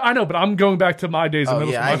 I know, but I'm going back to my days in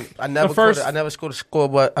middle school. I never schooled school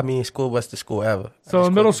bus. I mean, school bus to school ever. So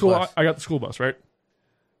in middle school, I got the school bus, right?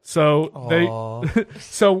 So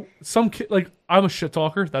so some kid, like I'm a shit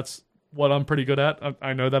talker. That's what I'm pretty good at.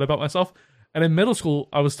 I know that about myself. And in middle school,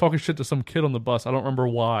 I was talking shit to some kid on the bus. I don't remember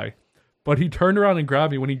why, but he turned around and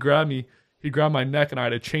grabbed me. When he grabbed me, he grabbed my neck, and I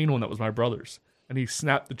had a chain on that was my brother's, and he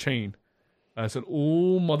snapped the chain. And I said,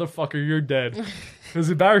 "Oh, motherfucker, you're dead." Because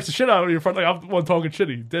he embarrassed the shit out of me in front. Like I'm the one talking shit.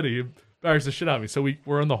 He embarrassed the shit out of me. So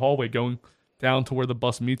we're in the hallway going down to where the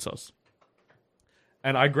bus meets us.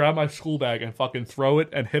 And I grab my school bag and fucking throw it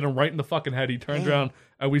and hit him right in the fucking head. He turns around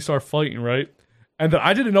and we start fighting, right? And then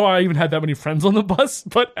I didn't know I even had that many friends on the bus,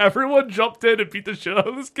 but everyone jumped in and beat the shit out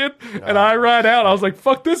of this kid. And I ran out. I was like,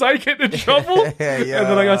 fuck this, I ain't getting in trouble. And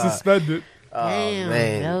then I got suspended. Oh,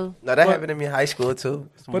 man. No, that happened to me in high school, too.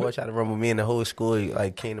 Some boy tried to run with me, and the whole school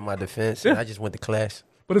came to my defense, and I just went to class.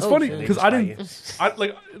 But it's funny, because I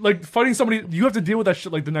like fighting somebody, you have to deal with that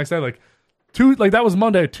shit, like, the next day. Like, that was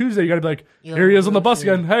Monday. Tuesday, you gotta be like, here he is on the bus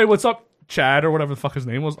again. Hey, what's up, Chad, or whatever the fuck his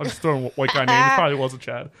name was. I'm just throwing a white guy name. It probably wasn't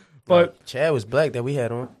Chad. But Chad was black that we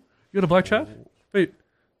had on. You had a black Chad? Wait,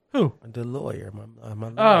 who? The lawyer. My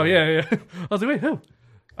lawyer. Oh, yeah. I was like, wait, who?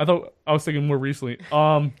 I was thinking more recently.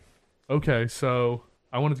 Okay, so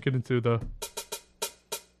I wanted to get into the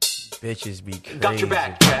bitches be crazy. Got your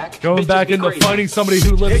back, Jack. Going bitches back into crazy. fighting somebody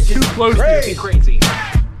who lives too close to you. Crazy.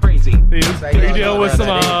 You deal with some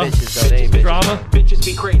drama? Bitches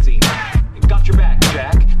be crazy. Got your back,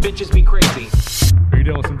 Jack. Bitches be crazy. Are you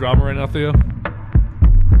dealing with some drama right now, Theo?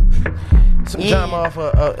 Some drama off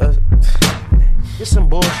just some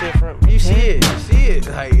bullshit from you see it.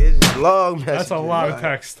 Like it's just long message. That's a lot of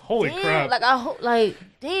text. Holy crap.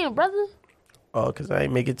 Damn, brother. Oh, because I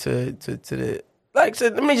ain't make it to the so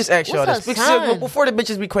let me just ask y'all What's this. her Because before the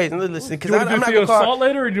bitches be crazy, listen, because I'm not gonna gonna assault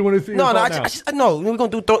later, or do you want to do No, we're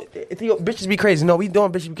gonna do bitches be crazy. No, we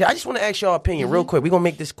doing bitches be crazy. I just want to ask y'all opinion real quick. We're gonna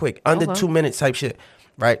make this quick, under 2 minutes type shit,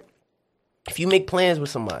 right? If you make plans with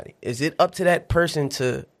somebody, is it up to that person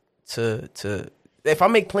to if I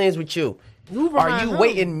make plans with you? Are you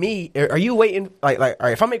waiting me? Are you waiting like all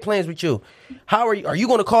right, if I make plans with you, how are you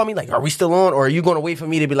going to call me? Like, are we still on, or are you going to wait for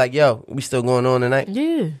me to be like, yo, we still going on tonight?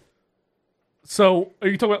 Yeah. So are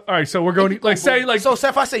you talking about, all right, so we're going to so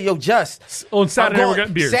if I say, yo, just on Saturday we're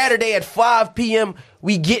getting beers. Saturday at 5 p.m.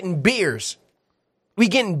 we getting beers. We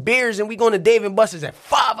getting beers and we going to Dave and Buster's at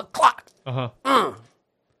 5 o'clock. I'm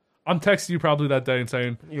texting you probably that day and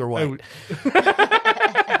saying you're white.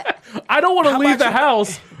 I don't want to leave the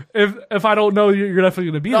house if I don't know you're definitely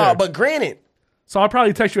going to be there. No, but granted. So I'll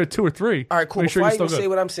probably text you at 2 or 3. All right, cool. Make sure Before you're I even still say good.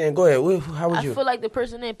 what I'm saying, go ahead. How would you? I feel like the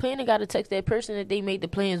person that planning got to text that person that they made the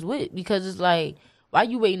plans with, because it's like, why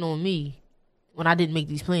you waiting on me when I didn't make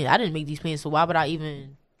these plans? I didn't make these plans, so why would I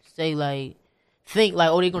even say think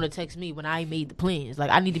oh, they're gonna text me when I made the plans?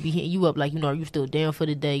 Like, I need to be hitting you up, like, are you still down for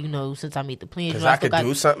the day? Since I made the plans, because I could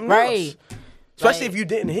do something right. else. Especially if you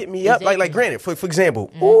didn't hit me up. Like granted, for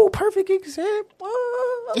example. Oh, perfect example.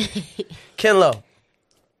 Ken Lo.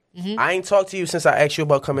 I ain't talked to you since I asked you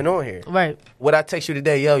about coming on here. Right. Would I text you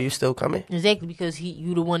today, yo, you still coming? Exactly, because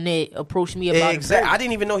you the one that approached me about it. Exactly. I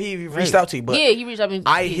didn't even know he reached out to you. But yeah, he reached out to me.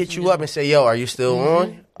 I hit you up and say, yo, are you still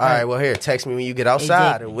on? All right, well, here, text me when you get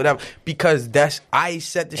outside or whatever. Because I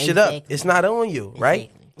set the shit up. It's not on you,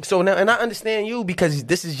 right? So now, and I understand you because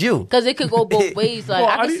this is you. Because it could go both ways. Like,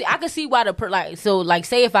 I can see why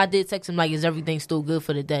say if I did text him, like, is everything still good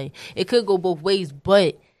for the day? It could go both ways,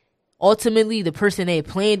 but ultimately, the person that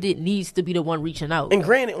planned it needs to be the one reaching out. And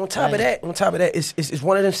granted, on top of that, it's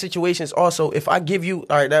one of them situations. Also, if I give you,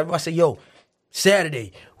 all right, if I say, yo,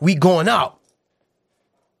 Saturday we going out.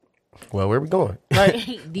 Well, where we going?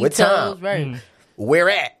 Right. What time? Right. Where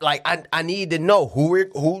at? Like, I need to know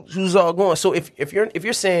who's all going. So if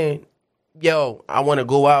you're saying, yo, I want to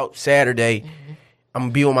go out Saturday, I'm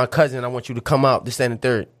gonna be with my cousin. I want you to come out this, that, and the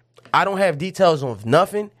third. I don't have details on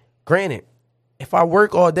nothing. Granted, if I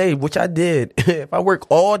work all day, which I did, if I work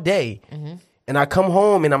all day and I come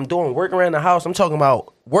home and I'm doing work around the house, I'm talking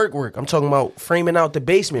about work. I'm talking about framing out the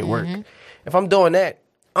basement work. If I'm doing that,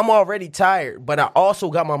 I'm already tired, but I also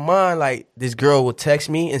got my mind like this girl will text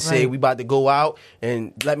me and say we about to go out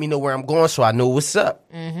and let me know where I'm going so I know what's up.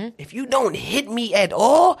 If you don't hit me at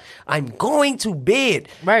all, I'm going to bed.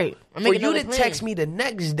 Right. For you to text me the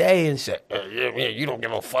next day and say, you don't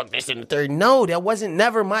give a fuck this and the third. No, that wasn't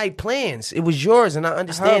never my plans. It was yours, and I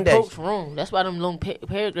understand Her that. approach wrong. That's why them long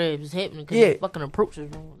paragraphs is happening because the fucking approach is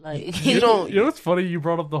wrong. Like You don't. You know what's funny? You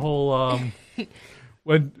brought up the whole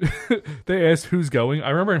when they asked who's going. I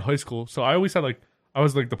remember in high school, so I always had like I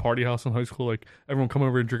was like the party house in high school. Like everyone come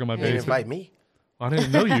over and drink on my You didn't basement. invite me. I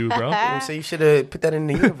didn't know you, bro. So you should have put that in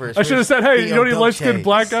the universe. I should have said, hey, you know any light-skinned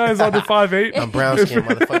black guys under 5'8"? I'm brown-skinned,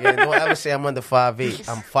 motherfucker. Don't ever say I'm under 5'8".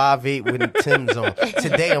 I'm 5'8" with Tim's on.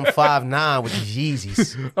 Today I'm 5'9" with the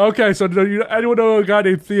Yeezys. Okay, so do anyone know a guy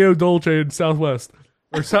named Theo Dolce in Southwest?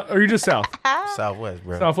 Or are you just South? Southwest,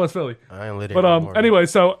 bro. Southwest Philly. I ain't lit there But anymore. anyway,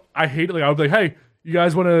 so I hate it. Like, I would be like, hey, you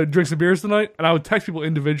guys want to drink some beers tonight? And I would text people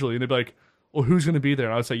individually, and they'd be like, well, who's going to be there?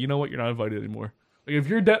 And I would say, you know what? You're not invited anymore. Like, if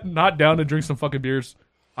you're not down to drink some fucking beers,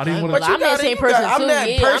 I didn't want to. I'm that same person too. I'm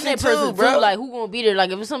that person too, bro. Like, who gonna be there?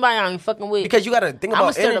 Like, if it's somebody I ain't fucking with, Because you got to think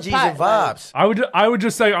about energies and vibes. I would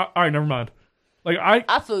just say, all right, never mind. Like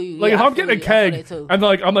I feel you. Like Yeah, if I I'm feel getting a you. I feel keg, that too. and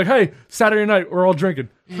I'm like, hey, Saturday night we're all drinking.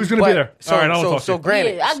 Who's gonna be there? So, all right, I don't so talk.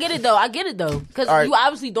 granted, Yeah, I get it though. Because All right. you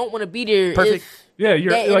obviously don't want to be there. Perfect. If Yeah,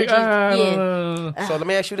 you're that like, energy- So let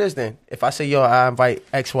me ask you this then. If I say, yo, I invite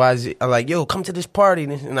X, Y, Z, I'm like, yo, come to this party,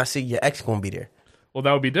 and I see your ex going to be there. Well,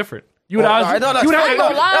 that would be different. You would Oh, have. all right, no, you would I ain't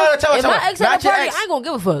gonna lie. tell me, If my ex at not a your party, ex. I ain't gonna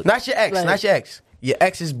give a fuck. Not your ex, Like- not your ex. Your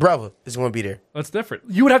ex's brother is going to be there. That's different.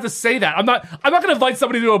 You would have to say that. I'm not going to invite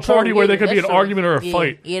somebody to a party where there could be an that's true. argument or a Yeah,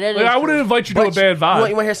 fight. yeah, that Like, is I wouldn't true. invite you to a But bad vibe. You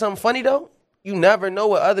want to hear something funny, though? You never know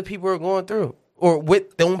what other people are going through or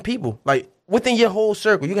with their own people. Like, within your whole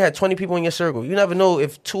circle, you can have 20 people in your circle. You never know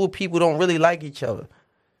if two people don't really like each other.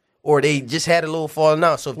 Or they just had a little falling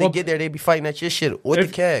out. So if they get there, they be fighting at your shit with the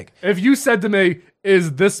keg. If you said to me,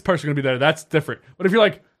 is this person going to be there? That's different. But if you're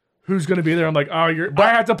like, who's going to be there? I'm like, oh, I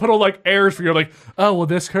have to put on like airs for you. Like, oh, well,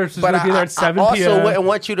 this person's going to be there at 7 I p.m. also wouldn't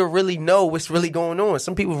want you to really know what's really going on.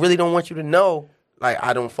 Some people really don't want you to know, like,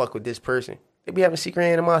 I don't fuck with this person. They be having secret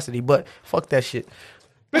animosity, but fuck that shit.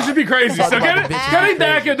 This should be crazy. Talk So about the bitches getting be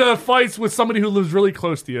back crazy. into fights with somebody who lives really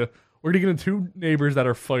close to you, or to get into two neighbors that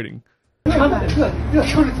are fighting.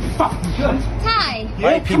 Ty.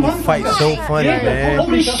 White people fight so funny, man. All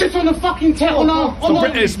this shit on the fucking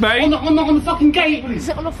British, mate. on the fucking gate.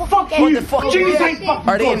 Fuck you. What the fuck? Jesus ain't fucking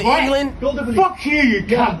Are they in good, right? England? Fuck you, you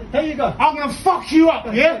cunt. There you go. I'm gonna fuck you up,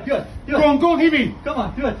 yeah? Good. Go on, hit me. Come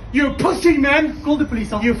on, do it. You pussy, man. Call the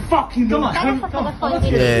police. You fucking come on.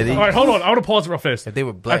 Yeah, they, All right, hold on. I want to pause real fast. if they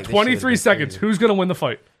were black, At 23 seconds, who's going to win the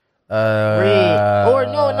fight? Red. Or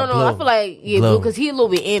no. blue. I feel like blue because he a little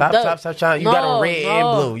bit amped up. Stop trying. You got a red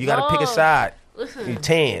and blue. You got to pick a side. Listen. You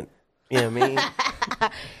tan. You know what I mean?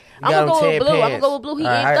 I'm gonna go with blue. I'm gonna go with blue. He amped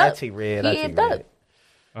I up. take red. He I take amped red. up.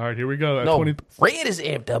 All right, here we go. At No, 20. red is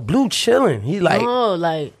amped up. Blue chilling. He like No,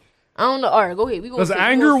 like I don't know. All right, go ahead. We gonna Does see, we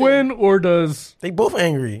anger gonna see. win, or does... they both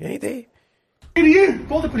angry, ain't they? You.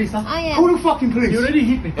 Call the police, huh? I am. Call the fucking police. You already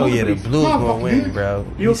hit me. Oh yeah, the blues gonna win, bro.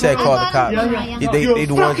 You said call the cops. Yeah. They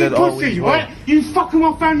the ones that always pussy, win. right? You fucking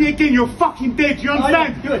my family again, you're fucking dead, you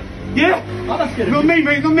understand? Good. Yeah? Not me,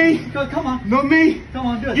 mate, not me. Come on. Not me. Come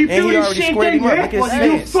on, do it. You And he doing already shit squared again, him up. yeah? Look at his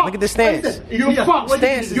You're stance. fucked. Look at the stance. You're fucked.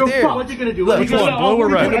 Stance is You're there. fucked. What you gonna do? Look, Which one, blue or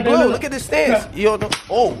red? Blue. Look at the stance. You don't know.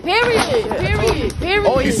 Oh, Period.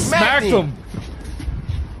 oh, he Smacked him.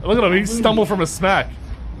 Look at him. He stumbled from a smack.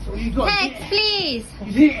 Text, please.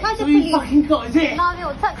 What you fucking got? Is it?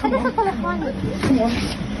 No, text sa telephone. Come on.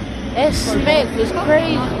 That smack was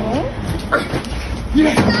crazy.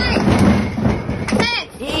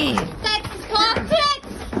 Text. Text. Talk.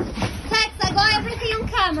 Text. I got everything on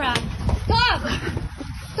camera. Talk.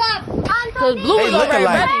 Cause blue They was look already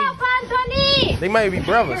alike. ready. Anthony. they might be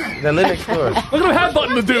brothers. That live next door. Look at him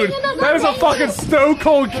headbutting the dude. That is a fucking stone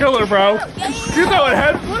cold killer, bro. You know what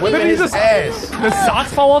head? Whipping Did he his just ass. the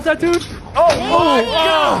socks fall off that dude?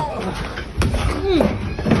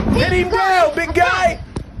 Hit him down, big guy.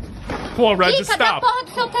 Come on, Red, just Fica da stop. porra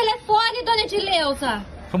do seu telefone, dona Edileuza.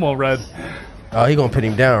 Come on, Red. Oh, he gonna put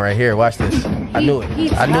him down right here. Watch this. I knew it.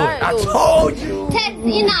 He's I knew it. I tired. told you. Text.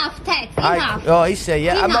 Enough. Text. Enough. Oh, he said,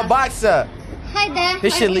 yeah, I'm a boxer. Hi there.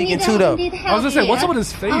 This shit leaking too, though. I was gonna say, what's up with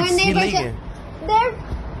his face? He leaking. There.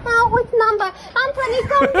 Oh, what number? Anthony,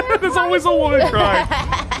 come here. There's always a woman crying.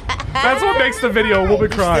 That's what makes the video a woman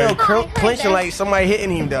crying. Still clenching like somebody hitting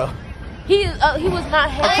him, though. He was not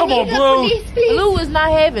having Come on, it. Blue. Blue was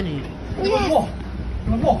not having it.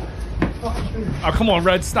 Oh, come on,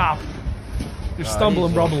 Red, stop. You're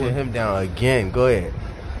stumbling, Hit rumbling. him down again. Go ahead.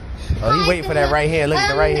 Oh, he waiting for that right hand. Look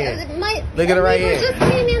at the right hand. Look at the right hand. Just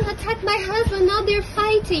came in, attacked my husband. Now they're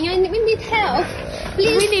fighting, and we need help.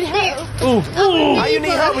 Please, we need help. How you need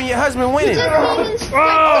help when your husband winning?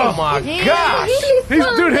 Oh my gosh!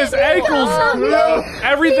 Dude, his ankles,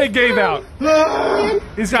 everything gave out.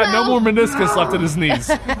 He's got no more meniscus left in his knees.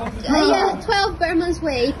 12 Berman's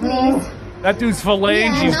Way, please. That dude's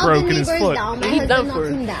phalanges broken his foot. He's done for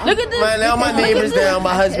it. Look at this. Now my neighbor's down.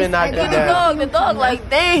 My husband knocked him down. The dog, like,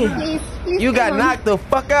 damn. Please, You got knocked the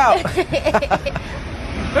fuck out.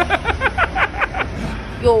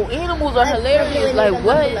 Yo, animals are hilarious. Like,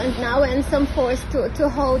 what? Now and some force to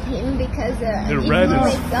hold him because The red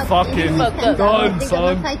is fucking done, they're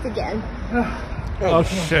son. gonna fight again. Oh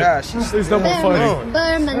shit! There's no more fighting.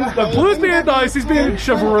 Berman's The blue's being nice. He's being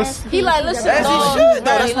chivalrous. He like, listen, As he dog. should.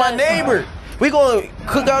 No, that's my neighbor. We gonna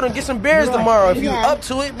cook out and get some beers tomorrow. If you up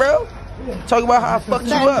to it, bro. Talk about how I fucked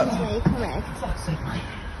you up. Correct.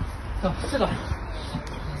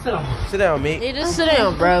 Sit down, mate. Yeah, just sit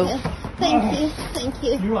down, bro. Thank you. Thank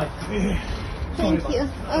you. Thank you. Okay.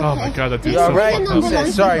 Oh my god, that dude's You all so right? fucked He up.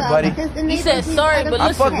 said sorry, buddy. He said sorry, but I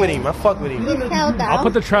listen. fuck with him. I fuck with him. He fell down. I'll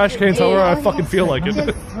put the trash cans wherever I fucking feel like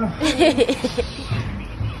it.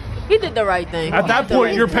 He did the right thing. At that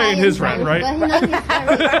point, you're paying his rent, right?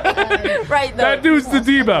 Right, though. That dude's the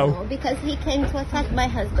Debo. Because he came to attack my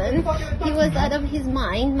husband. He was out of his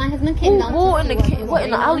mind. My husband came down What to in see the was what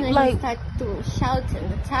in the going alley? on, and Like, he started to shout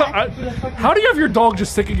and attack. How do you have your dog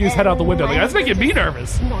just sticking his head out the window? Like, that's making me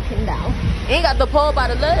nervous. Knock him down. he ain't got the pole by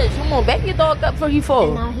the legs. Come on, back your dog up before he And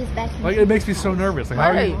fall. now he's back. Like, it makes me so nervous. Like,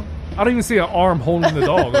 how do you, Right. I don't even see an arm holding the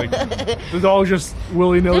dog. Like, the dog's just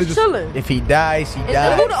willy-nilly Just chilling. If he dies, he Who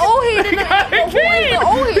dies. the old head in the Who is the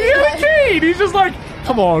old He had a head? kid. He's just like,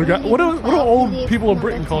 come on, guy. What do old people in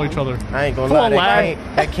Britain call each other? I ain't gonna Come lie. on, lad.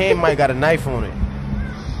 That cane might got a knife on it.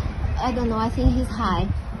 I don't know. I think he's high.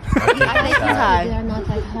 I think he's high. They are not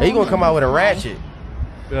at home. Are you gonna come out with a ratchet?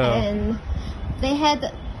 Yeah. And they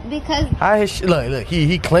had because How his shit? Look,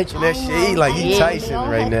 he clenching that shit. He like he they Tyson all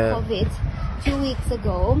right had now. COVID 2 weeks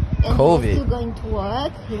ago, and COVID. he was still going to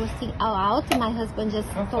work. He was still out. My husband just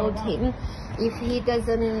told him if he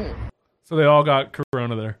doesn't. So they all got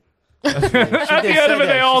corona there. At the did end of say it, that.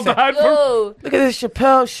 they all She said- died from. Yo, Look at this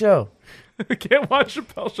Chappelle show. I can't watch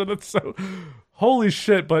Chappelle show. That's so holy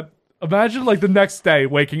shit. But imagine like the next day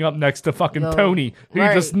waking up next to fucking Yo, Tony, who you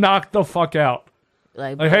right. just knocked the fuck out.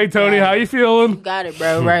 like, Like, bro, hey Tony, got how it. you feeling? You got it,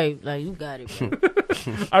 bro. Right? Like, you got it, bro.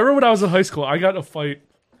 I remember when I was in high school, I got in a fight,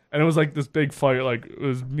 and it was like this big fight. Like it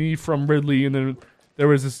was me from Ridley, and then there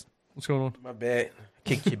was this. What's going on? My bad.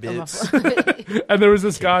 Kicked your bits. And there was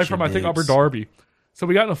this guy from I think bibs. Upper Darby. So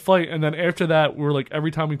we got in a fight, and then after that, we were like every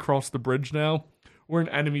time we cross the bridge now, we're in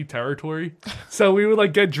enemy territory. So we would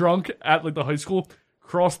like get drunk at like the high school,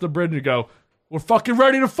 cross the bridge, and go, "We're fucking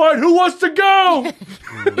ready to fight. Who wants to go?"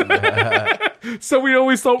 So we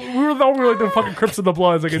always thought we were like the fucking Crips of the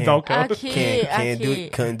Bloods, like in I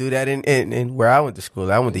Delco. Couldn't do that in where I went to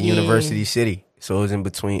school. I went to Yeah. University City. So it was in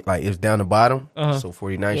between, like it was down the bottom. So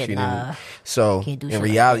 49th Yeah, Street. nah. So Can't do in shit like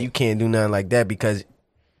reality, you can't do nothing like that because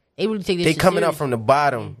They really take this they shit coming up serious. from the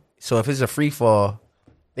bottom. So if it's a free fall,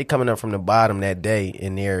 they coming up from the bottom that day,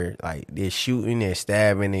 and they're shooting, they're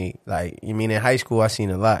stabbing, they like. You mean in high school, I seen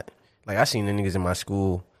a lot. Like I seen the niggas in my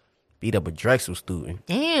school beat up a Drexel student.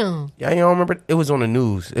 Damn. Yeah, you don't remember? It was on the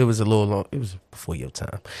news. It was a little long. It was before your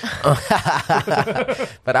time.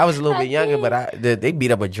 But I was a little bit younger. But they beat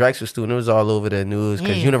up a Drexel student. It was all over the news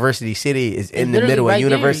because Damn. University City is in the literally middle right of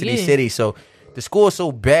there, University yeah. City. So the school is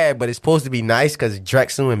so bad, but it's supposed to be nice because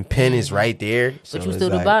Drexel and Penn is right there. So But you it's still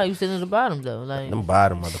the like, bottom. You still in the bottom though. Like, them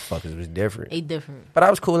bottom motherfuckers was different. they different. But I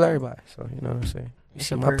was cool with everybody. So you know what I'm saying. You That's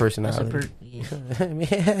see a my perk. personality. That's a perk.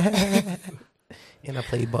 Yeah. And I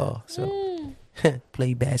played ball. So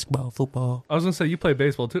played basketball, football. I was gonna say you play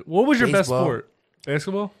baseball too. What was your best Baseball. sport?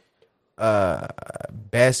 Basketball.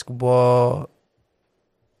 Basketball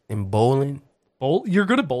and bowling. You're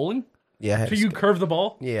good at bowling. Yeah, I had So a you curve the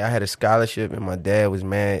ball. Yeah, I had a scholarship, and my dad was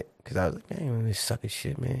mad because I was like, "Man, this sucker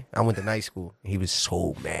shit, man." I went to night school. And he was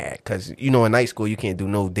so mad because in night school you can't do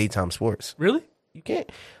no daytime sports. Really? You can't.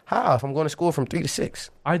 How? If I'm going to school from 3 to 6.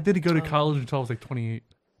 I didn't go to college until I was like 28.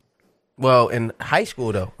 Well, in high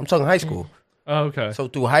school though, I'm talking high school. Oh, okay. So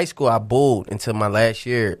through high school, I bowled until my last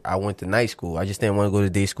year. I went to night school. I just didn't want to go to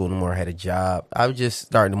day school no more. I had a job. I was just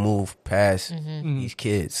starting to move past these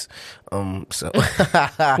kids. So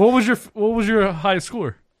What was your high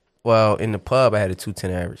score? Well, in the pub, I had a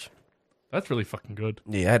 210 average. That's really fucking good.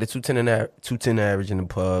 Yeah, I had a 210 average in the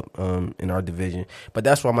pub in our division. But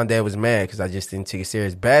that's why my dad was mad, because I just didn't take it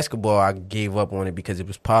serious. Basketball, I gave up on it because it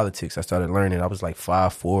was politics. I started learning. I was like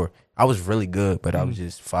 5'4". I was really good, but I was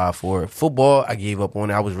just 5'4". Football, I gave up on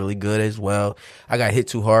it. I was really good as well. I got hit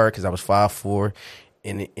too hard because I was 5'4",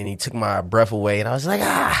 and he took my breath away, and I was like,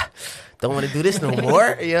 don't want to do this no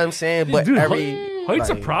more. You know what I'm saying? But Dude, height's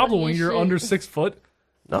a problem when you're under 6 foot.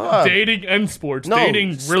 No, dating and sports. No,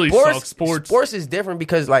 dating really sucks. Sports is different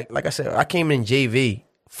because, like I said, I came in JV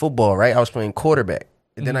football, right? I was playing quarterback,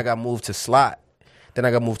 and then I got moved to slot. Then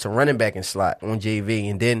I got moved to running back and slot on JV,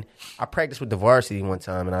 and then I practiced with the varsity one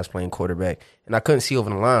time, and I was playing quarterback, and I couldn't see over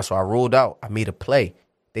the line, so I rolled out. I made a play.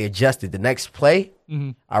 They adjusted. The next play,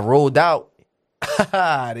 I rolled out.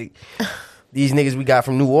 These niggas we got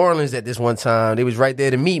from New Orleans at this one time, they was right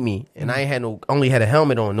there to meet me, and I ain't had only had a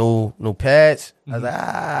helmet on, no pads. I was like,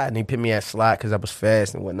 and they put me at slot because I was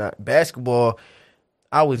fast and whatnot. Basketball,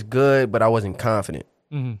 I was good, but I wasn't confident.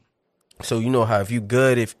 So you know how if you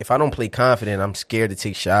good, if I don't play confident, I'm scared to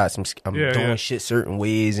take shots. I'm doing shit certain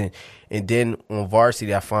ways, and then on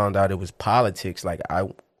varsity, I found out it was politics. Like I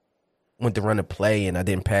went to run a play and I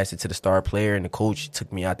didn't pass it to the star player, and the coach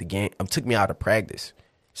took me out the game, took me out of practice.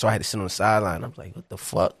 So I had to sit on the sideline. I was like, what the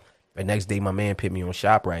fuck? The next day, my man put me on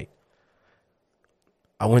ShopRite.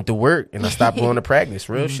 I went to work and I stopped going to practice.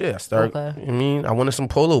 Real shit. I started, I wanted some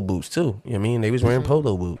polo boots too. You know what I mean? They was wearing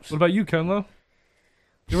polo boots. What about you, Kenlo?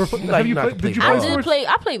 Did you play sports?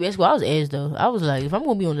 I played basketball. I was edge though. I was like, if I'm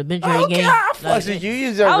gonna be on the bench every game, I was edge.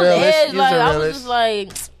 I was just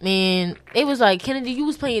like, man, it was like, Kennedy, you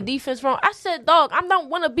was playing defense wrong. I said, dog, I don't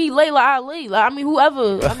want to be Layla Ali. Like, I mean,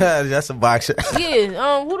 whoever. That's a boxer.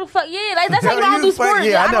 Yeah. Who the fuck? Yeah, that's how you don't do sports.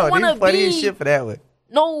 Yeah, I know. They funny as shit for that one.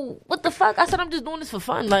 No, what the fuck? I said I'm just doing this for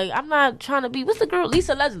fun. Like, I'm not trying to be. What's the girl?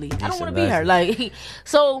 Lisa Leslie. I don't want to be her. Like,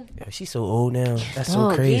 so. Yeah, she's so old now. That's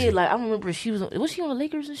so crazy. Yeah, like I remember she was she on the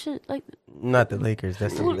Lakers and shit? Like, not the Lakers.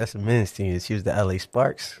 That's a men's team. She was the LA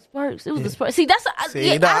Sparks. Sparks. It was the Sparks. See, that's I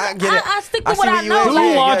stick to I what I know.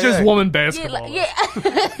 Who watches woman basketball? Yeah.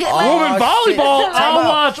 Woman volleyball. I'll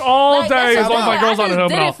watch all day as long as my girl's on the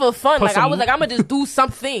helmet. I did it for fun. Like I was like, I'm gonna just do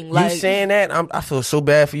something. Like you saying that, I feel so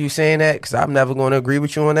bad for you saying that because I'm never going to agree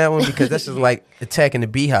with you on that one because that's just like attacking the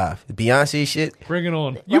Beehive, the Beyonce shit. Bring it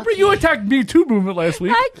on. You attacked Me Too movement last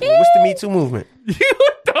week. What's the Me Too movement? You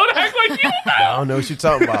don't act like you. I don't know what you're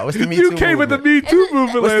talking about. What's the Me Too movement? You came with the Me Too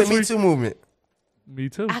movement last week. What's the Me Too movement? Me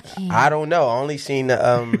Too. I don't know. I only seen the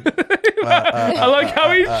I like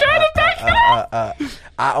how he's trying to back it up.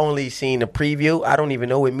 I only seen the preview. I don't even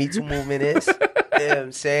know what Me Too movement is. You know what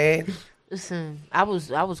I'm saying? Listen, I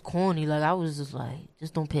was corny. Like I was just like,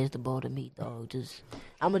 just don't pass the ball to me, dog.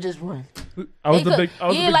 I'ma just run. I was the big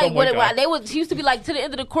dumb white guy. She used to be like to the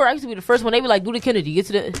end of the court. I used to be the first one. They be like, do the Kennedy. Get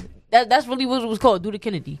to the. That's really what it was called. Do the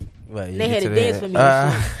Kennedy. Right, they had to dance for me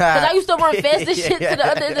because I used to run fast as shit to the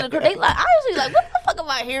other end of the court. They like, I was like, what the fuck am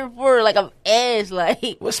I here for? Like I'm ass.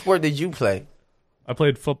 Like what sport did you play? I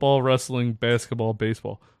played football, wrestling, basketball,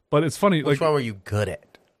 baseball. But it's funny. Which one were you good at?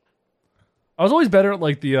 I was always better at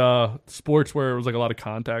like the sports where it was like a lot of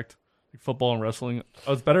contact, like football and wrestling.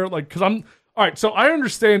 I was better at like because I'm all right. So I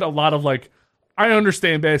understand a lot of like I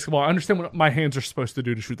understand basketball. I understand what my hands are supposed to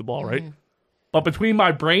do to shoot the ball, right? But between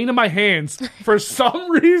my brain and my hands, for some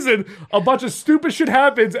reason, a bunch of stupid shit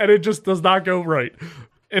happens and it just does not go right.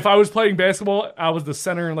 If I was playing basketball, I was the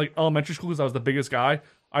center in like elementary school because I was the biggest guy.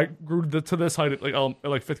 I grew to this height at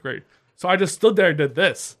like fifth grade. So I just stood there and did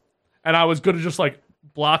this, and I was good at just like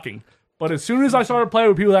blocking. But as soon as I started playing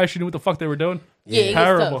with people that actually knew what the fuck they were doing,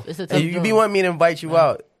 terrible. It's a tough you be wanting me to invite you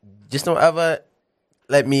out. Just don't ever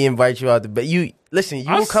let me invite you out. But you listen, you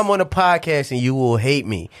will come on a podcast and you will hate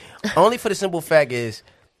me. Only for the simple fact is,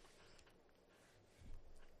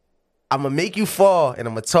 I'm going to make you fall and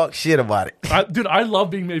I'm going to talk shit about it. Dude, I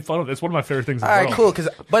love being made fun of. It's one of my favorite things. All right, cool.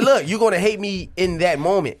 But look, you're going to hate me in that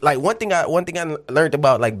moment. Like one thing I learned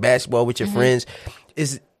about like basketball with your friends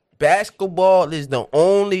is basketball is the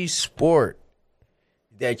only sport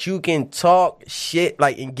that you can talk shit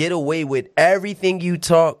like and get away with everything you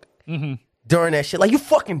talk during that shit. Like you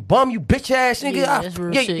fucking bum, you bitch ass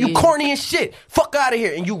nigga. You corny and shit. Fuck out of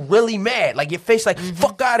here. And you really mad. Like your face like,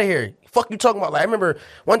 fuck out of here. Fuck you talking about? Like I remember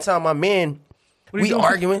one time my man, we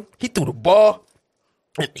arguing. He threw the ball.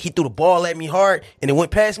 He threw the ball at me hard and it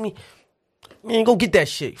went past me. Man, go get that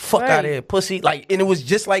shit. Fuck out of here, pussy. Like, and it was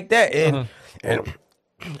just like that. And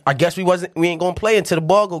I guess we ain't gonna play until the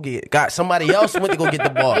ball got somebody else went to go get the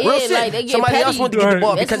ball. Real shit. Like somebody else went to get the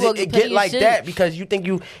ball because it get like that because you think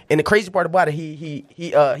you. And the crazy part about it,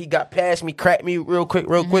 he got past me, cracked me real quick.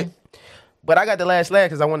 But I got the last laugh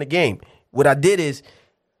because I won the game. What I did is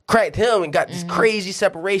cracked him and got this crazy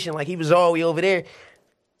separation, like he was all the way over there.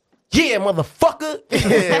 Yeah, motherfucker.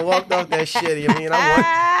 Yeah, walked off that shit. You know what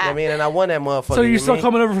I mean? And I won that motherfucker. So you still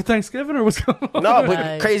coming over for Thanksgiving or what's going on? No, but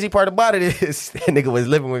the crazy part about it is that nigga was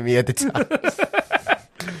living with me at the time.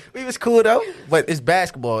 We was cool though, but it's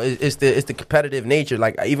basketball. It's the competitive nature.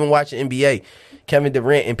 Like even watching NBA, Kevin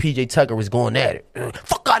Durant and PJ Tucker was going at it.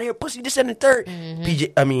 Fuck out of here, pussy. This and the third.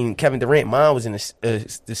 Kevin Durant, mom was in the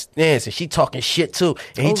stands and she talking shit too.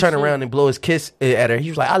 And he turned around and blow his kiss at her. He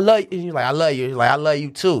was like, "I love you." And he's like, "I love you." He's like, "I love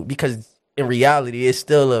you too," because in reality, it's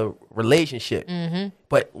still a relationship.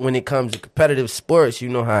 But when it comes to competitive sports, you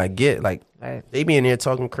know how I get. Like they be in there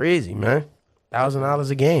talking crazy, man.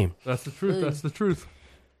 $1,000 a game. That's the truth. That's the truth.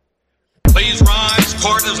 Please rise.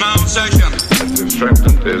 Court is now in session. The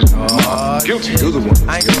defendant is guilty. You're the one.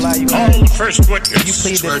 I ain't gonna lie, you All first witness. You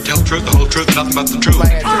plead swear to tell the truth, the whole truth, nothing but the truth.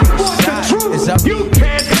 I want the truth. You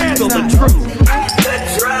can't handle the truth. The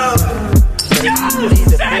truth. You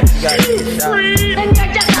set you free. Then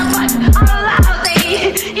you're just a bunch of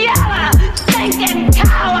lousy, yellow, stinking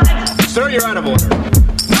cowards. Sir, you're out of order.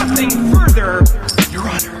 Nothing further, Your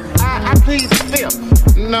Honor. I plead the fifth.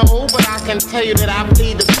 No, but I can tell you that I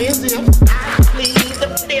plead the fifth. I plead the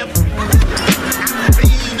fifth. I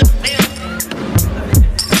plead the fifth.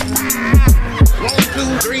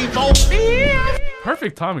 1, 2, 3, 4, 5.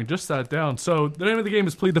 Perfect timing. Just sat down. So the name of the game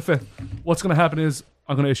is Plead the Fifth. What's going to happen is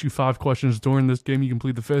I'm going to issue 5 questions during this game. You can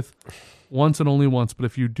plead the fifth once and only once. But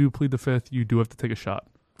if you do plead the fifth, you do have to take a shot.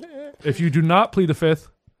 If you do not plead the fifth,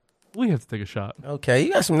 we have to take a shot. Okay,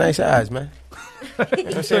 you got some nice eyes, man. Let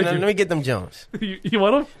me get them Jones. You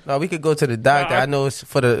want them? No, we could go to the doctor. I know it's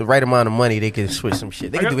for the right amount of money. They can switch some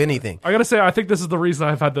shit. They can do anything. I gotta say, I think this is the reason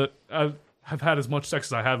I've had as much sex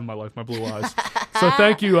as I have in my life. My blue eyes. So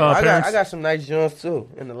thank you, parents. I got some nice Jones too.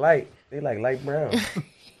 In the light, they like light brown.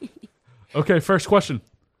 Okay, first question.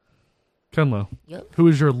 Kenlo, who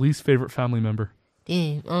is your least favorite family member?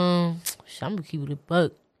 Damn, I'm gonna keep it a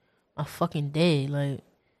buck. My fucking dad, like.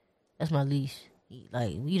 That's my least.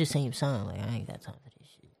 Like, we the same son. Like, I ain't got time for this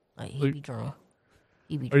shit. Like, he be drunk.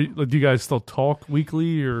 He be drunk. Do you guys still talk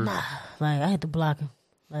weekly or? Nah, like, I had to block him.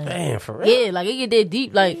 Like, damn, for real? Yeah, like, it get that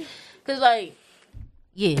deep. Like, cause, like,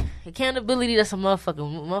 yeah, accountability, that's a motherfucker.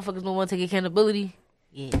 Motherfuckers don't want to take accountability.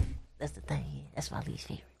 Yeah, that's the thing. Yeah, that's my least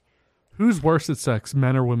favorite. Who's worse at sex,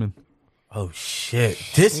 men or women? Oh, shit.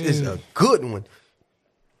 This is a good one.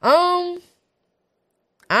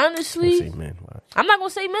 Honestly, men. I'm not gonna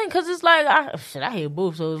say men because it's like I hear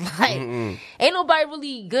both, so it's like ain't nobody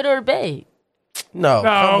really good or bad. No,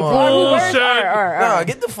 come on. Bullshit. No,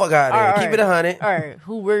 get the fuck out of here. Keep it 100. All right,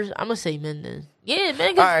 who worse? I'm gonna say men then. Yeah,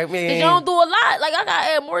 man. All right, man. Cause you don't do a lot. Like I gotta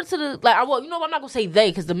add more to the I'm not gonna say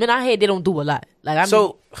they because the men I had they don't do a lot. Like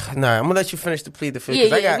I'm I'm gonna let you finish the plead the fifth. Yeah.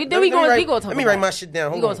 Let me write my shit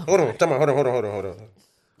down. Hold on.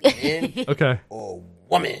 Okay. Oh,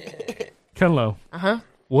 woman. Kenlo.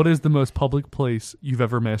 What is the most public place you've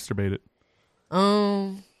ever masturbated?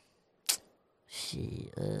 She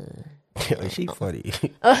funny.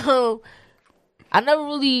 I never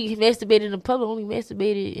really masturbated in the public. Only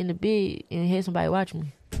masturbated in the bed and had somebody watch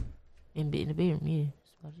me in the bedroom. Yeah.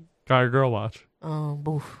 Guy or girl watch?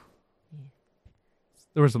 Both. Yeah.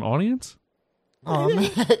 There was an audience? Oh man,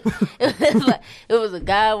 it was a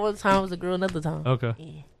guy one time. It was a girl another time. Okay.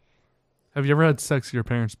 Yeah. Have you ever had sex in your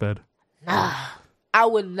parents' bed? Nah. I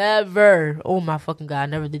would never. Oh my fucking God! I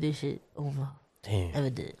never did this shit. Oh my. Damn. Never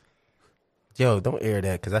did. Yo, don't air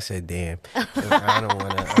that because I said damn. I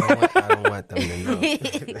don't want them to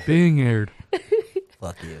know. Being aired.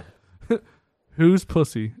 Fuck you. Whose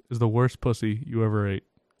pussy is the worst pussy you ever ate?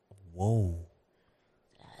 Whoa.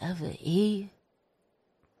 Ever ate?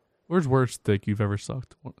 Where's worst dick you've ever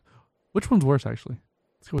sucked? Which one's worse actually?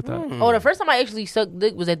 Let's go with that. Oh, the first time I actually sucked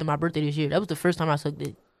dick was after my birthday this year. That was the first time I sucked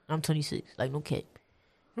dick. I'm 26. Like, no cap.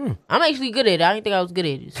 I'm actually good at it. I didn't think I was good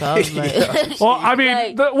at it. So I was like... Well, I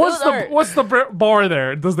mean, like, what's the bar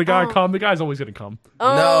there? Does the guy come? The guy's always going to come.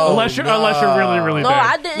 No. Unless you're really, really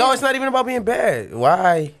bad. I didn't. No, it's not even about being bad.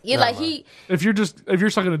 Why? Yeah, no, like he... If you're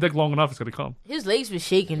sucking a dick long enough, it's going to come. His legs was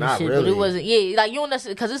shaking and Not shit, really. but it wasn't... Yeah, like, you don't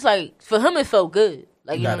necessarily... Because it's like, for him, it felt good.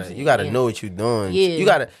 Like, you know what I'm saying? You gotta know what you're doing. Yeah. You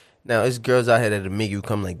gotta... Now, there's girls out here that'll make you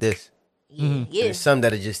come like this. Yeah. And there's some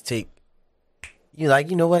that'll just take... You're like,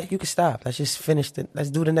 you know what? You can stop. Let's just finish let's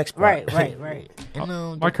do the next part. Right.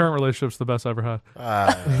 And, my current relationship's the best I ever had.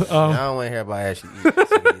 I don't want to hear about Ashley.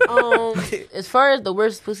 As far as the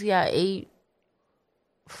worst pussy I ate,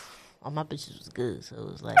 all my bitches was good. So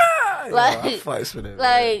it was like... I fights with it.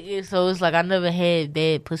 Like, so it's like I never had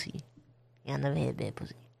bad pussy. Yeah, I never had bad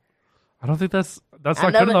pussy. I don't think that's not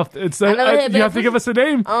never- good enough. It's I never had you bad have to give us a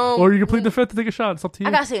name, or you can plead the fifth to take a shot. It's up to you.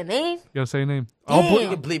 I gotta say a name. You gotta say a name. Damn. You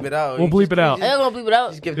can bleep it out. We'll bleep it out. I ain't gonna bleep it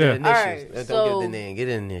out. Just give Yeah. the initials. Alright, Don't so- give the name. Get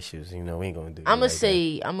the initials. You know, we ain't gonna do. I'm gonna like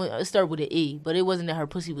say I'm gonna start with an E, but it wasn't that her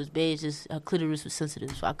pussy was bad. It's just her clitoris was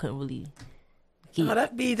sensitive, so I couldn't really. that. No,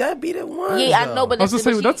 that'd be the one. Yeah, I know, but I was just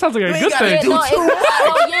but saying that sounds like You a ain't good gotta thing. do too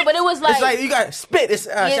yeah, but it was like It's like you got spit. It's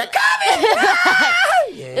Yeah.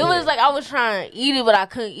 It was like I was trying to eat it, but I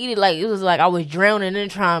couldn't eat it. Like it was like I was drowning and then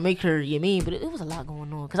trying to make her. You mean? But it was a lot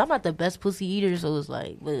going on because I'm not the best pussy eater, so it's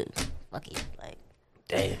like, but fuck it, like.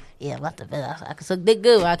 Damn. Yeah, I'm not the best. I can suck dick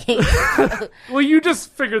good, but I can't. Well, you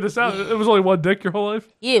just figured this out. It was only one dick your whole life.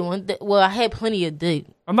 Yeah, well, I had plenty of dick.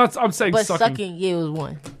 I'm saying But sucking. yeah, it was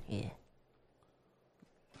one. Yeah.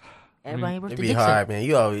 Everybody ain't worth It'd the be dick hard, suck. man.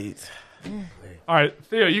 You always. All right,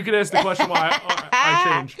 Theo, you can ask the question why I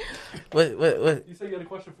changed. What? You said you had a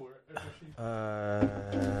question for it.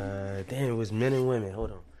 Damn, it was men and women.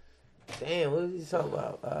 Hold on. Damn, what was he talking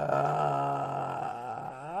about?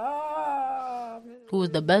 Who was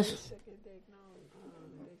the best?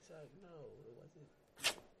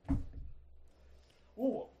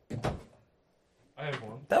 I have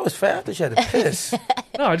one. That was fast. I thought you had to piss.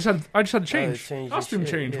 No, I just had to change. change Costume your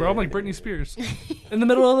shit, change, yeah. bro. I'm like Britney Spears. In the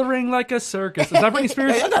middle of the ring like a circus. Is that Britney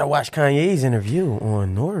Spears? Hey, I gotta watch Kanye's interview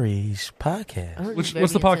on Nori's podcast.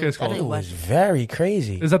 What's the podcast called? It was very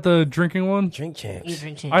crazy. Is that the drinking one? Drink Champs.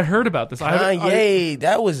 I heard about this. Kanye,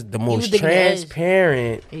 that was the most digging the ass.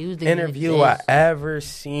 transparent He was digging interview his I ass. ever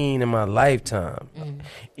seen in my lifetime.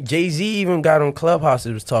 Jay-Z even got on Clubhouse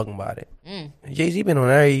and was talking about it. Jay-Z been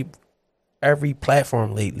on every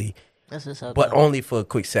platform lately. That's what's up. But though. only for a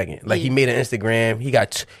quick second. Like Yeah. he made an Instagram.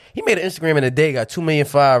 He made an Instagram in a day, got 2 million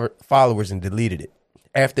followers and deleted it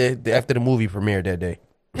after the movie premiered that day.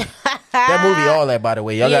 That movie, all that, by the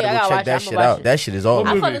way, y'all Yeah, I gotta gotta go check watch that it. shit I'ma watch out. it. That shit is all.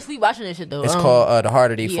 I fell asleep watching this shit though. It's called The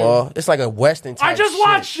Harder They yeah. Fall. It's like a Western type I just shit.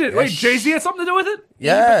 watched it. Wait, That's- Jay-Z had something to do with it?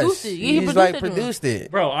 Yes. produced it. Yeah, he He's produced like it, produced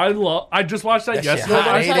it. Bro, I just watched that That shit yesterday. hot,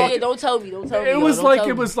 I ain't Don't it? tell me. Don't tell me. Don't tell me. It was don't like tell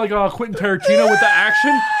me. Quentin Tarantino with the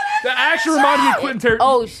action. The action reminded me of Quentin Tarantino.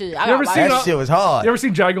 Oh shit! I You ever got seen That shit was hard. You ever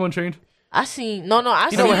seen Django Unchained? I seen no. I You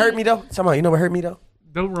seen. know what hurt me though? You know what hurt me though?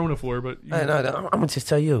 Don't ruin it for her, but No, I'm gonna just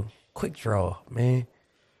tell you. Quick draw, man.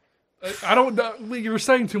 I don't. You were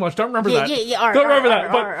saying too much. Don't remember Yeah, that. yeah. All right, Don't all right, remember all that.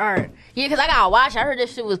 right, But all right, all right. Yeah, because I gotta watch it. I heard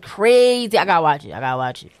this shit was crazy. I gotta watch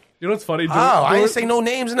it. you know what's funny? I didn't say no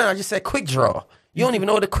names now. I just said quick draw. You don't even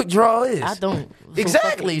know what a quick draw is. I don't.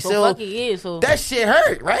 Exactly. So So fucking yeah. So that shit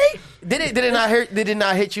hurt, right? Did it not hurt? Did it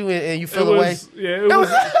not hit you and you feel It away? was, yeah, it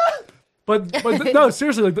was. But no,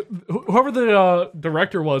 seriously, like whoever the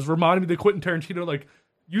director was reminded me of Quentin Tarantino. Like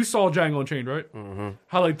you saw Django Unchained, right? Mm-hmm.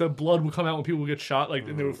 How like the blood would come out when people would get shot, like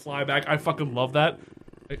and they would fly back. I fucking love that.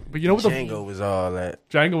 But you know what? Django was all that.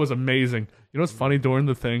 Django was amazing. You know what's funny? During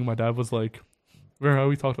the thing, my dad was like, remember how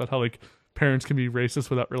we talked about how like parents can be racist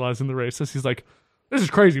without realizing they're racist? He's like, this is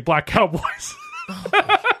crazy, black cowboys.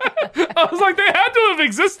 I was like, they had to have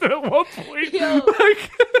existed at one point.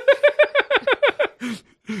 Like,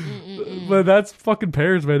 but that's fucking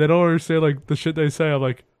parents, man. They don't understand like the shit they say. I'm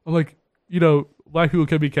like, you know, black people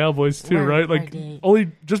can be cowboys too, right? Like,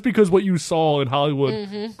 only just because what you saw in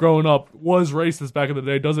Hollywood growing up was racist back in the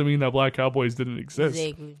day doesn't mean that black cowboys didn't exist.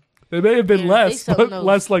 Exactly. They may have been less, they but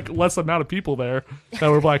something less amount of people there that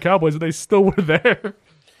were black cowboys, and they still were there.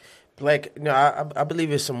 Like no, I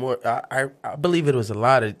believe it's some more. I believe it was a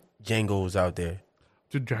lot of Django's out there.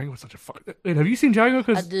 Dude, Django was such a fuck. Wait, have you seen Django? I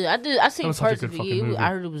Because did. I seen was such a parts good of it. fucking Yeah, movie. I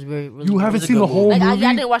heard it was very. Really You good. haven't It was a seen good the whole movie. movie?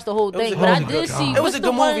 I didn't watch the whole It was thing, a but I good did see. movie. It was what's a the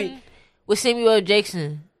good one movie. with Samuel L.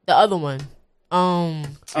 Jackson? The other one. Are you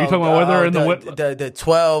talking about whether in the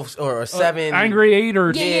 12 or 7 Angry 8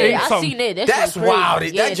 or Yeah, 8 I something? seen that. That That's shit was crazy. wild.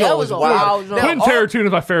 Yeah, That joint was a wild. joint. Quentin Tarantino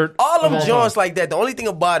is my favorite. All of them all joints time. like that. The only thing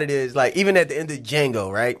about it is like even at the end of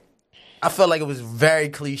Django, right? I felt like it was very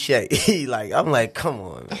cliche. Like I'm like, come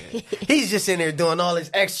on, man. He's just in there doing all this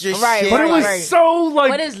extra Right, shit. But it was right. so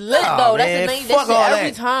like. But it's lit Nah, though. man, That's the thing. fuck That all shit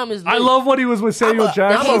every that. time is lit. I love when he was with Samuel the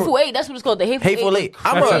Jackson. Hateful Eight. That's what it's called. The Hateful Eight.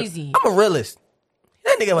 I'm was a crazy. realist.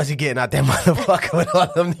 That nigga wasn't getting out that motherfucker with all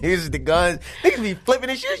them niggas with the guns. Niggas be flipping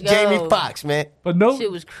his shit. Yo. Jamie Foxx, man. But no, Shit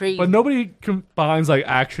was crazy. But nobody combines like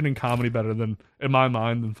action and comedy better than, in my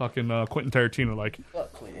mind, than fucking Quentin Tarantino.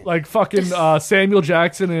 Like fucking Samuel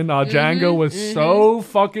Jackson and Django was so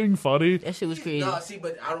fucking funny. That shit was crazy. No, see,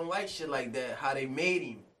 but I don't like shit like that. How they made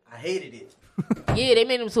him. I hated it. Yeah, they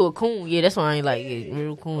made him to a coon. Yeah, that's why I ain't like it.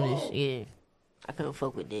 Real coonish. Yeah, I couldn't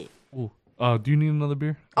fuck with that. Ooh. Do you need another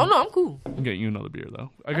beer? Oh no, I'm cool. I'll get you another beer though.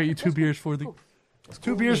 I got you 2 beers for the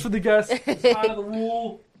 2 beers for the guests. It's kind of the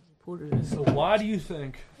rule. So why do you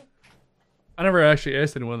think I never actually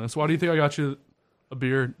asked anyone this. Why do you think I got you a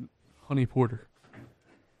beer, honey porter?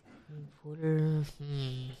 Porter.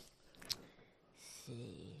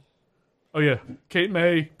 Oh yeah, Kate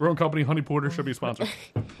May Brewing Company Honey Porter should be sponsored.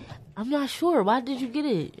 I'm not sure. Why did you get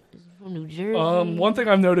it? Is it from New Jersey? One thing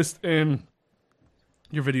I've noticed in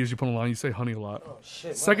your videos you put online, you say honey a lot. Oh,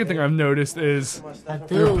 shit, second thing I've noticed is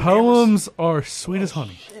your poems are sweet as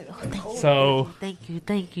honey. So thank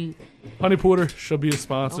you. Honey Porter should be a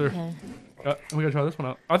sponsor. Okay. We gotta try this one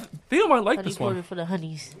out. I think I might like this one. Honey Porter for the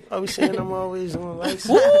honeys. I was saying I'm always on like.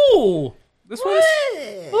 Ooh, this one's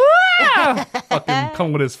fucking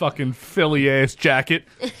come with his fucking Philly ass jacket.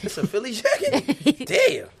 It's a Philly jacket.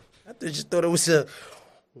 Damn, I just thought it was a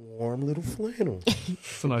warm little flannel.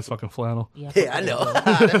 It's a nice fucking flannel. Yeah, I know.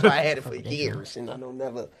 That's why I had it for years, and I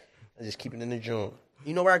just keep it in the joint.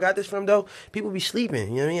 You know where I got this from, though? People be sleeping.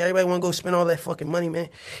 You know what I mean? Everybody want to go spend all that fucking money, man.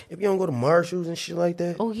 If you don't go to Marshalls and shit like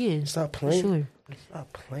that. Oh, yeah. Stop playing. Sure.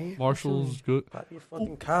 Stop playing. Marshalls good. Pop your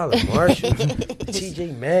fucking collar. Marshalls.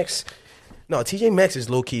 TJ Maxx. No, TJ Maxx is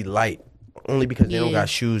low-key light. Only because they don't got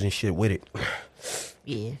shoes and shit with it.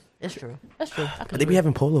 Yeah, that's true. That's true. But they be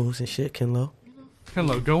having polos and shit, Kenlo.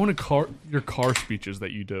 Kenlo, go into your car speeches that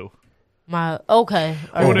you do. Okay.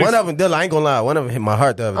 One of them, I ain't gonna lie, one of them hit my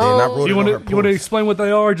heart the other day. And I wrote you want to explain what they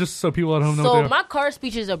are, just so people at home know? So my car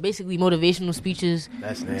speeches are basically motivational speeches.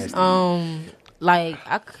 That's nasty.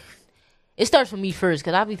 It starts from me first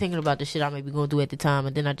because I be thinking about the shit I may be going through at the time,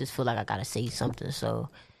 and then I just feel like I gotta say something. So,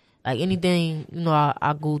 like anything,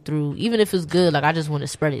 I go through, even if it's good, like I just want to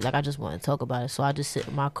spread it. Like I just want to talk about it. So I just sit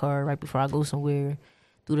in my car right before I go somewhere,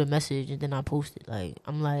 do the message, and then I post it. Like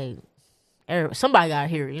I'm like, somebody got to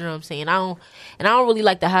hear it, you know what I'm saying? I don't really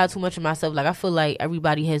like to hide too much of myself. Like I feel like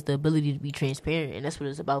everybody has the ability to be transparent, and that's what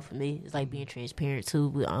it's about for me. It's like being transparent too,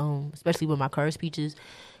 but, especially with my car speeches,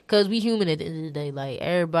 because we human at the end of the day. Like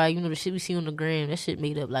everybody, the shit we see on the gram, that shit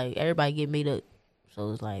made up. Like everybody get made up.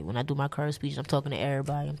 So it's like when I do my car speeches, I'm talking to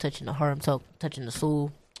everybody. I'm touching the heart. I'm touching the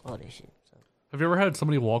soul. All that shit. So. Have you ever had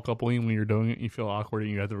somebody walk up on you when you're doing it and you feel awkward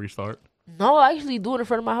and you have to restart? No, I actually do it in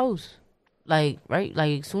front of my house. Like, right?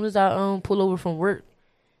 Like, as soon as I pull over from work,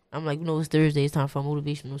 I'm like, it's Thursday. It's time for a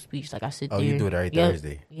motivational speech. Like, I sit there. Oh, you do it every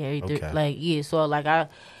Thursday? Yeah, every Thursday. Like, yeah. So, like,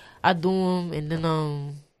 I do them, and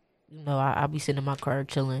then, I be sitting in my car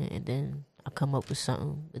chilling, and then I come up with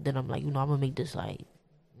something. But then I'm like, I'm going to make this, like,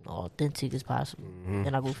 authentic as possible. Mm-hmm.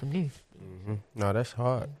 Then I go from there. Mm-hmm. No, that's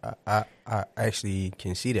hard. I actually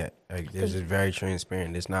can see that. Like, this is very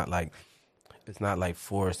transparent. It's not like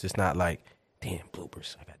forced. It's not like, damn,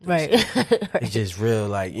 bloopers. I got this. Right. It's just real,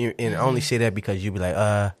 like, and I only say that because you be like,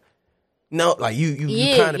 no, like you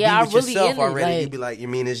kind of be with really yourself already. Like, you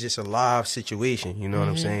be like, it's just a live situation. You know what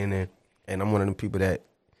I'm saying? And I'm one of them people that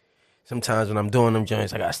sometimes when I'm doing them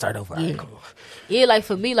joints, I gotta start over. Yeah. Yeah, like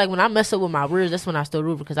for me, like when I mess up with my words, that's when I start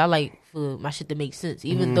over because I like for my shit to make sense.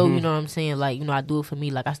 Even though, you know what I'm saying, like, I do it for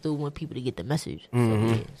me, like I still want people to get the message.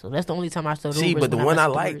 So that's the only time I start over. See, but the one I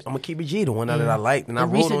like, I'm gonna keep it G, the one that I liked, and I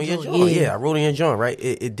wrote on your joint. Yeah, I wrote on your joint, right?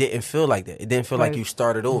 It didn't feel like that. It didn't feel like you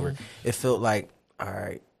started over. It felt like, all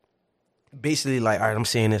right. Basically, like, all right, I'm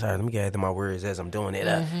saying this. All right, let me get into my words as I'm doing it.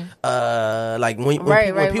 Like when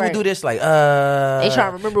people do this, like, they try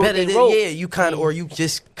to remember what they wrote. Yeah, you kind of, or you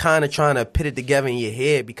just kind of trying to put it together in your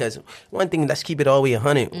head. Because one thing, let's keep it all the way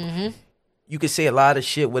 100. You could say a lot of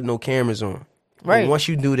shit with no cameras on. Right. And once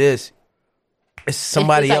you do this, it's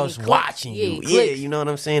somebody else watching you. Yeah, you know what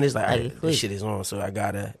I'm saying? It's like, all right, this shit is on, so I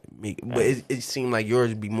gotta make. But it seemed like yours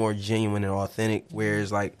would be more genuine and authentic,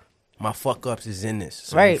 whereas like, my fuck ups is in this.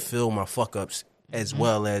 So you feel my fuck ups as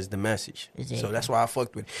well as the message. So that's why I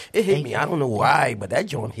fucked with it. It hit me. I don't know why, but that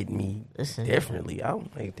joint hit me differently. I'm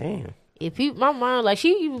like, damn. If my mom, like, she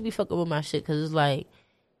even be fucking with my shit because it's like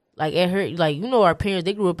at her, like, our parents,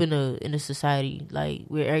 they grew up in a society like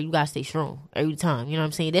where you gotta stay strong every time. You know what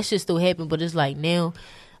I'm saying? That shit still happen, but it's like now,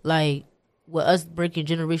 like, with us breaking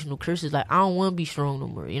generational curses, like, I don't want to be strong no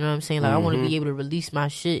more. You know what I'm saying? Like, I want to be able to release my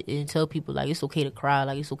shit and tell people, like, it's okay to cry.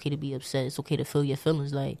 Like, it's okay to be upset. It's okay to feel your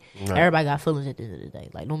feelings. Like, everybody got feelings at the end of the day.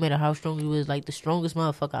 Like, no matter how strong you is, like, the strongest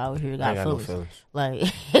motherfucker out here got feelings. No feelings. Like,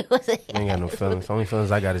 I ain't got no feelings. The only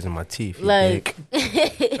feelings I got is in my teeth. Like,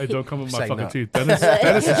 hey, don't come with my fucking teeth.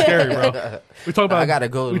 Dennis is scary, bro. We talked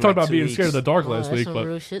about being scared of the dark last week,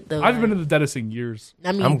 but shit, I haven't been to the dentist in years.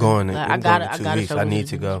 I mean, I'm going in. I got 2 weeks. I need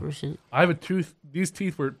to go. I have a tooth. These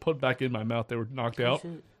teeth were put back in my mouth. They were knocked out.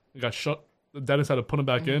 They got shut. The dentist had to put them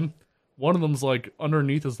back in. One of them's like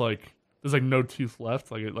underneath is like there's like no tooth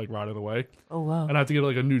left. Like it like rotted away. Oh wow! And I have to get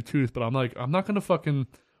like a new tooth. But I'm like, I'm not gonna fucking.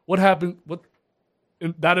 What happened? What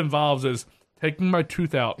that involves is taking my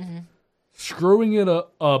tooth out, screwing in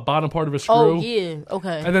a bottom part of a screw. Oh yeah,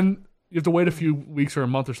 okay. And then you have to wait a few weeks or a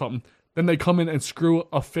month or something. Then they come in and screw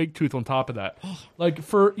a fake tooth on top of that. Like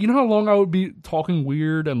for you know how long I would be talking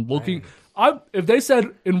weird and looking. If they said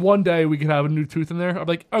in one day we could have a new tooth in there, I'm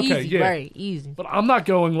like, okay, Easy, yeah, right, easy. But I'm not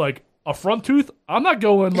going like a front tooth. I'm not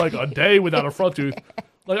going like a day without a front tooth.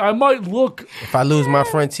 Like I might look. If I lose my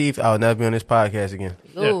front teeth, I'll never be on this podcast again.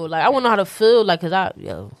 Like I want to know how to feel. Like, cause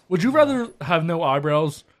Would you rather have no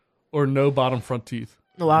eyebrows or no bottom front teeth?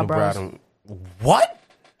 No eyebrows. What?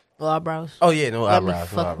 No eyebrows. Oh yeah, no Got me eyebrows.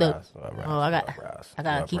 fucked up. Oh, I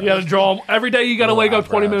gotta keep. You gotta draw them every day. You gotta No wake up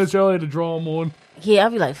 20 eyebrows. minutes early to draw them on. Yeah,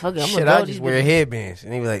 I'll be like, fuck it. I'm Shit, gonna I draw just these wear bitches. headbands,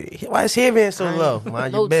 and they be like, "Why is headband so low?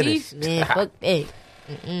 Mind your No business." teeth, man. Fuck that.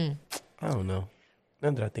 I don't know.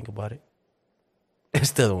 Now that I think about it, I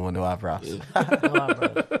still don't want no eyebrows.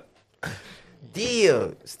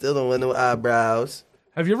 Deal. Still don't want no eyebrows.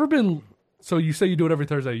 Have you ever been? So you say you do it every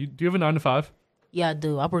Thursday. Do you have a 9 to 5? Yeah, I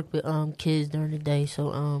do. I work with kids during the day, so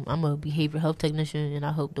I'm a behavioral health technician, and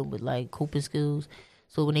I help them with like coping skills.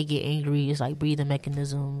 So when they get angry, it's like breathing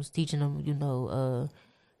mechanisms, teaching them,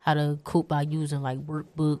 how to cope by using like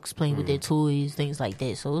workbooks, playing with their toys, things like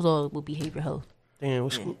that. So it's all with behavioral health. Damn,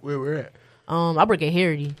 where we're at? I work at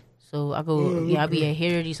Heritage, so I go. I be at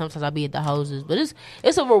Heritage. Sometimes I be at the houses, but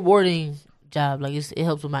it's a rewarding job. Like it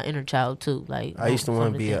helps with my inner child too. Like I used to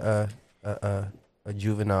want to be a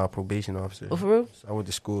juvenile probation officer. Oh, for real? So I went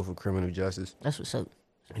to school for criminal justice. That's what's up.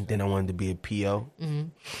 And then I wanted to be a PO. Mm-hmm.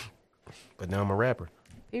 But now I'm a rapper.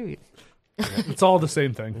 Period. It's all the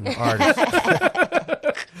same thing. I'm an artist.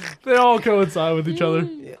 They all coincide with each other.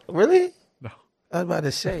 Yeah, really? No. I was about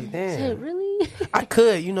to say, damn. Shit, really? I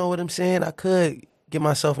could, you know what I'm saying? I could get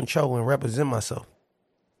myself in trouble and represent myself.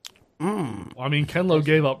 I mean, Ken Lo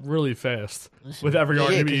gave up really fast with every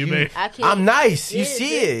argument you made. I'm nice. You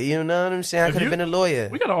see it. You know what I'm saying? I If could have you- been a lawyer.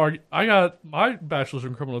 We got to argue. I got my bachelor's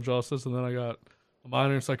in criminal justice, and then I got a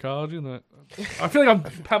minor in psychology. And then I feel like I'm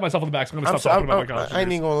patting myself on the back, so I'm going to stop talking about my college. I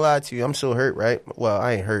ain't even gonna lie to you. I'm so hurt, right? Well,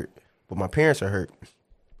 I ain't hurt, but my parents are hurt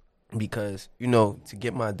because to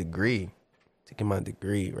get my degree,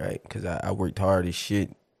 right? Because I worked hard as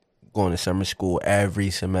shit, going to summer school every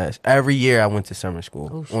semester. Every year I went to summer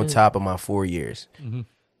school on top of my 4 years,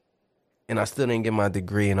 and I still didn't get my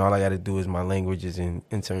degree. And all I got to do is my languages and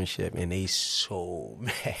internship, and they so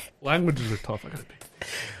mad. Languages are tough. I gotta be.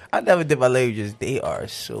 I never did my languages. They are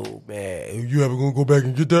so bad. You ever gonna go back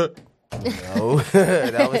and get that? No,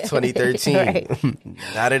 that was 2013. Right.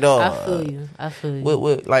 Not at all. I feel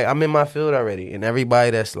you. Like I'm in my field already, and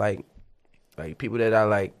everybody that's like people that I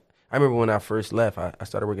like. I remember when I first left, I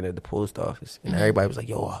started working at the post office, and everybody was like,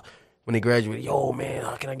 "Yo," when they graduated, "Yo, man,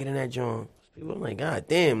 how can I get in that joint?" People were like, "God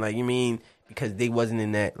damn!" Like you mean because they wasn't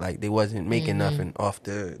in that, like they wasn't making nothing off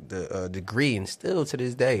the degree, and still to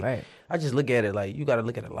this day, Right. I just look at it like you got to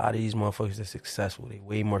look at a lot of these motherfuckers that's successful. They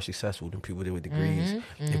way more successful than people that with degrees,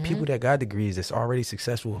 and people that got degrees that's already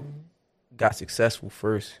successful got successful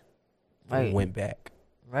first, and Right. went back.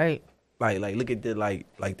 Right. Like look at the like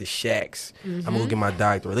the Shaqs. I'm gonna go get my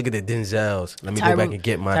doctorate. Look at the Denzels. Let me go Tyra- back and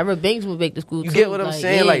get my. Tyra Banks went back to school. You too. get what I'm Like,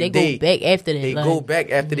 saying? yeah, Like they go back after that. They like, go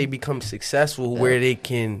back after they become successful, where they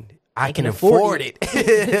can. I can afford afford it.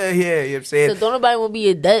 Yeah, you know what I'm saying. So don't nobody want to be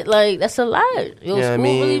in debt. Like that's a lot. Yo, Yeah, I school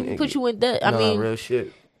mean, really put you in debt. I Nah, mean, real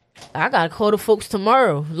shit. I gotta call the folks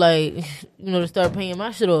tomorrow. Like to start paying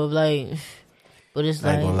my shit off. Like, but it's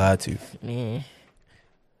I ain't like, gonna lie to you. man,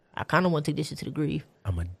 I kind of want to take this shit to the grave.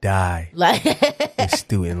 I'ma die Like, in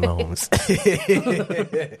student loans.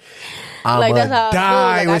 Like, I'ma that's how I feel.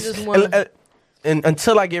 die Like, I with- just wanna- and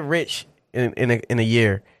until I get rich in a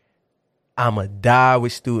year, I'ma die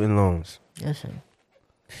with student loans. Yes, sir.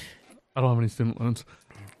 I don't have any student loans.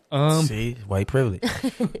 See, white privilege.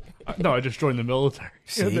 No, I just joined the military.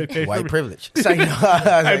 See, They pay for white me. privilege. Say no.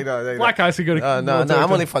 Black guys can go to No, military I'm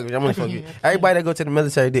too. only fucking. I'm only fucking. Everybody that go to the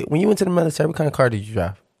military. When you went to the military, what kind of car did you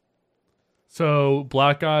drive? So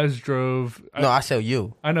black guys drove. No, I said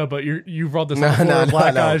you. I know, but you brought this No, up before. no,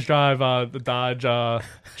 Black no. guys drive the Dodge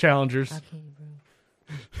Challengers.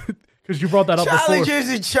 Because you brought that up before. Challengers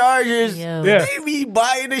and Chargers. Yeah. They be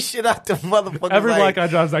buying this shit out the motherfucker. Every black guy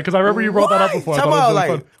drives that because I remember you brought that up before. I Talk thought it about was like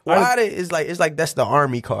really fun. why it's like that's the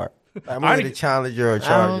army car. I'm either a Challenger or a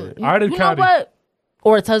Charger. You know what?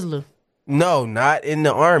 Or a Tesla. No, not in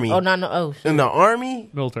the army. Oh, no. Oh, shit. In the army,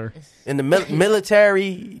 military. In the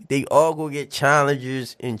military, they all go get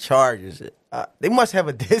Challengers and Chargers. They must have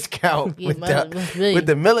a discount Yeah, with, must be. with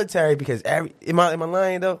the military because am I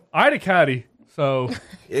lying though? I had a caddy, so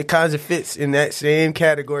it kind of fits in that same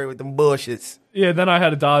category with them bullshits. yeah. Then I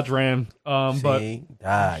had a Dodge Ram, but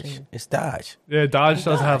Dodge. It's Dodge. yeah, Dodge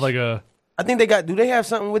doesn't have like a. I think they got. Do they have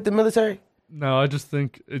something with the military? No, I just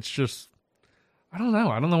think it's just. I don't know.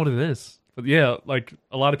 I don't know what it is. But yeah, like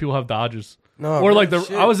a lot of people have Dodges. No, or like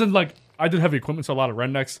shit. I was in like I did heavy equipment, so a lot of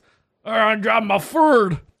rednecks. I got my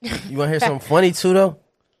Ford. You want to hear something funny too, though?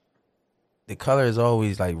 The color is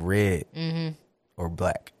always like red or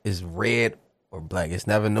black. It's red or black. It's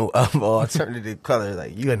never no other alternative color.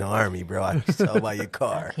 Like, you in the army, bro. I can tell by your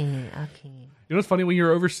car. I can't. You know what's funny? When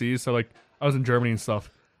you're overseas, so like I was in Germany and stuff,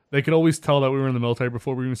 they could always tell that we were in the military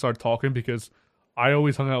before we even started talking because I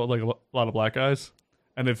always hung out with like a lot of black guys.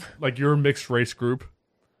 And if like you're a mixed race group,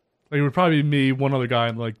 like it would probably be me, one other guy,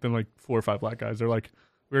 and like then like 4 or 5 black guys. They're like,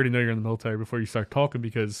 we already know you're in the military before you start talking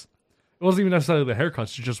because it wasn't even necessarily the haircuts.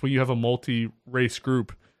 It's just when you have a multi-race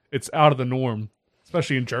group, it's out of the norm,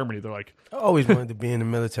 especially in Germany. They're like, I always wanted to be in the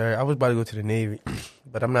military. I was about to go to the Navy,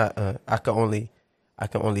 but I'm not. I can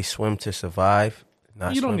only swim to survive.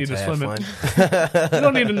 Not you don't need to have swim fun. it. You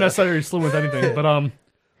don't need to necessarily swim with anything. But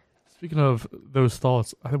speaking of those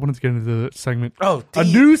thoughts, I wanted to get into the segment. Oh, a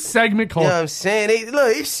new segment called. You know what I'm saying?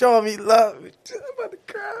 Look, he's showing me love. I'm about to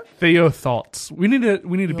cry. Theo thoughts. We need a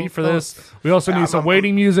beat for this. We also need some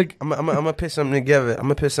waiting music. I'm gonna put something together. I'm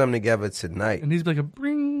gonna put something together tonight. And he's like,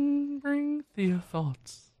 bring Theo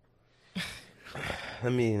thoughts.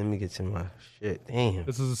 Let me get to my shit. Damn.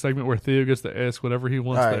 This is a segment where Theo gets to ask whatever he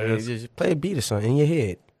wants to ask. Just play a beat or something in your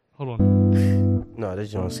head. Hold on. No,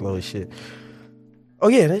 this joint slow as shit. Oh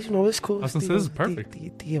yeah, that's it's cool. I was gonna say this is perfect.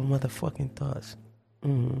 Theo motherfucking thoughts.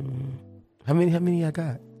 How many I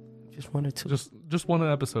got? Just 1 or 2. Just one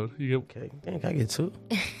episode. You get okay. Dang, I get 2.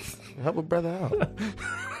 Help a brother out.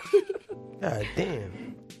 God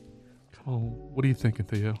damn. Come on, what are you thinking,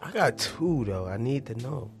 Theo? I got 2 though. I need to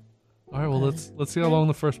know. All right, well let's see how long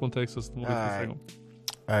the first one takes us. We'll All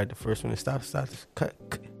right, the first one is stop. Cut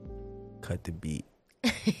the beat.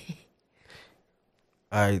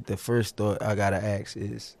 All right, the first thought I gotta ask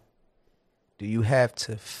is, do you have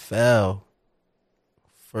to fail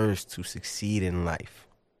first to succeed in life?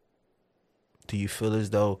 Do you feel as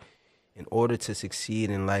though in order to succeed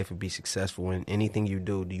in life and be successful in anything you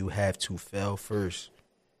do you have to fail first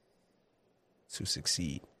to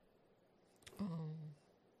succeed?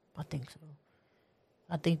 I think so.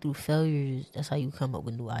 I think through failures, that's how you come up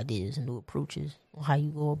with new ideas and new approaches on how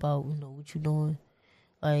you go about, what you're doing.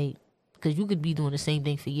 Like, because you could be doing the same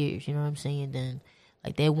thing for years, you know what I'm saying? Then,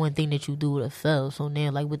 like, that one thing that you do would have failed. So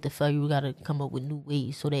now, like, with the failure, you got to come up with new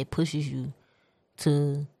ways. So that pushes you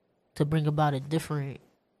to bring about a different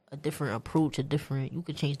approach, you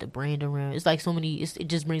could change the brand around. It's like so many, it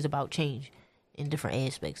just brings about change in different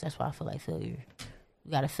aspects. That's why I feel like failure.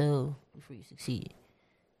 You got to fail before you succeed.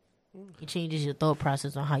 It changes your thought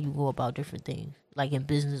process on how you go about different things, like in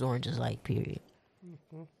business or in just like period.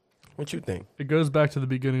 What you think? It goes back to the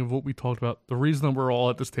beginning of what we talked about. The reason that we're all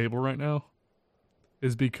at this table right now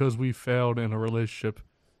is because we failed in a relationship,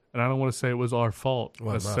 and I don't want to say it was our fault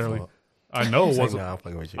necessarily. Fault. I know it wasn't.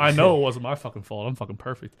 I know it wasn't my fucking fault. I'm fucking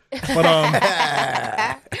perfect. But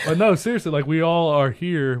but no, seriously, like we all are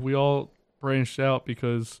here. We all branched out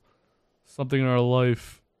because something in our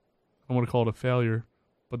life, I want to call it a failure,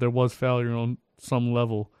 but there was failure on some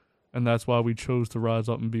level, and that's why we chose to rise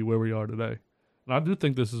up and be where we are today. And I do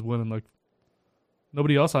think this is winning. Like,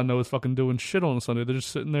 nobody else I know is fucking doing shit on Sunday. They're just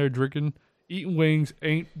sitting there drinking, eating wings,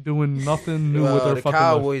 ain't doing nothing new with their the fucking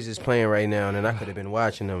Cowboys life. is playing right now, and I could have been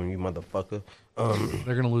watching them, you motherfucker.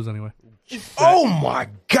 They're gonna lose anyway. Oh my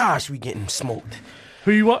gosh, we getting smoked.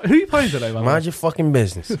 Who you playing today? Mind your fucking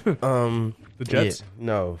business. The Jets? Yeah,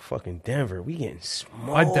 no, fucking Denver. We getting smoked.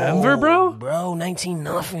 By Denver, bro? Bro,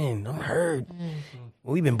 19-0. I'm hurt.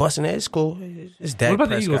 We've been busting at school. It's Dak What about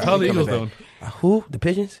the Prescott. Eagles? How are the He Eagles coming doing? back. Who? The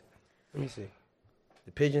Pigeons? Let me see.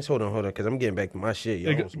 The Pigeons? Hold on, because I'm getting back to my shit.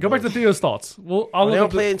 Hey, go back to Theo's thoughts. Well, they don't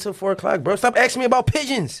play until 4 o'clock, bro. Stop asking me about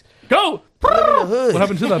pigeons. Go! I live in the hood. What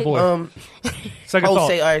happened to that boy? Second thought.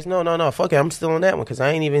 Say, all right, no. Fuck it. I'm still on that one because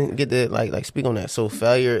I ain't even get to like speak on that. So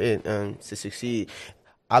failure and to succeed,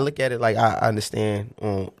 I look at it like I understand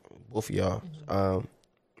on both of y'all.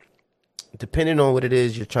 Depending on what it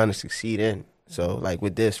is you're trying to succeed in. So like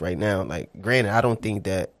with this right now, like granted, I don't think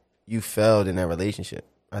that you failed in that relationship.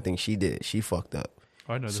 I think she did. She fucked up.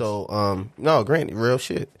 I know this. So no, granted, real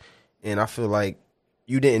shit. And I feel like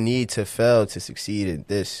you didn't need to fail to succeed at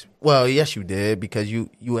this. Well, yes, you did because you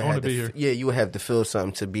would have to. Yeah, you would have to feel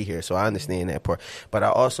something to be here. So I understand that part. But I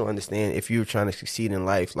also understand if you're trying to succeed in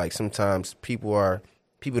life, like sometimes people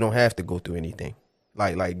don't have to go through anything.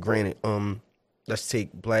 Like granted, let's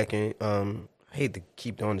take black and I hate to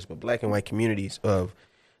keep doing this, but black and white communities of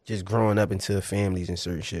just growing up into families and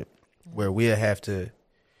certain shit where we'll have to.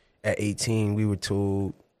 At 18, we were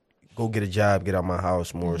told, go get a job, get out my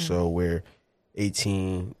house more so where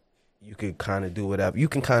 18, you could kind of do whatever. You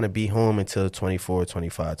can kind of be home until 24,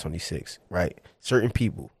 25, 26, right? Certain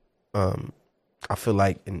people. I feel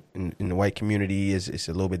like in the white community, it's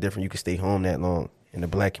a little bit different. You can stay home that long. In the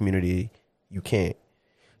black community, you can't.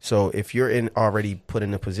 So if you're already put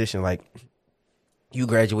in a position like you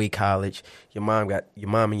graduate college, your mom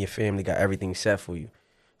and your family got everything set for you.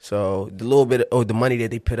 So the little bit of the money that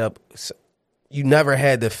they put up, you never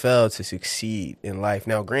had to fail to succeed in life.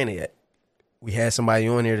 Now, granted, we had somebody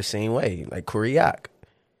on there the same way, like Kuriak.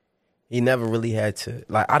 He never really had to,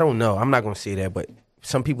 like, I don't know. I'm not going to say that, but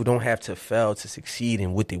some people don't have to fail to succeed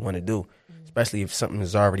in what they want to do, especially if something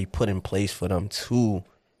is already put in place for them to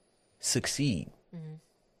succeed.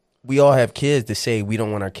 We all have kids to say we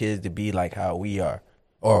don't want our kids to be like how we are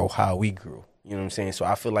or how we grew. You know what I'm saying? So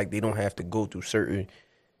I feel like they don't have to go through certain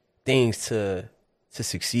things to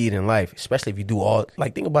succeed in life, especially if you do all,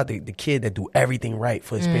 like, think about the kid that do everything right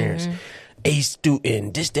for his parents. A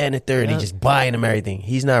student, this, that, and the third, and just buying him everything.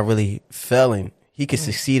 He's not really failing. He could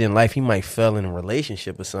succeed in life. He might fail in a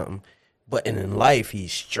relationship or something, but in life,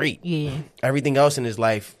 he's straight. Yeah. Everything else in his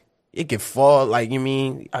life, it could fall, like, you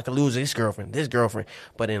mean, I could lose this girlfriend.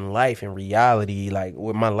 But in life, in reality, like,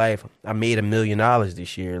 with my life, I made $1 million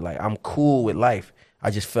this year. Like, I'm cool with life. I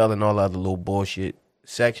just fell in all the other little bullshit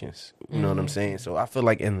sections. You know what I'm saying? So I feel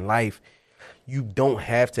like in life, you don't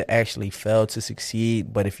have to actually fail to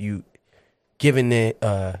succeed, but if you, given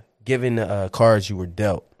the cards you were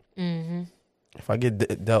dealt, if I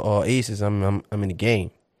get dealt all aces, I'm in the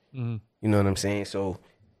game. You know what I'm saying? So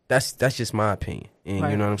that's just my opinion.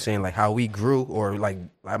 And you know what I'm saying? Like how we grew, or like,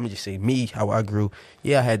 let me just say me, how I grew.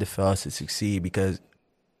 Yeah, I had to fail to succeed because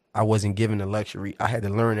I wasn't given the luxury. I had to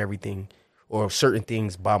learn everything or certain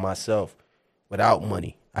things by myself without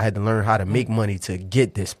money. I had to learn how to make money to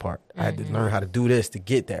get this part. I had to learn how to do this to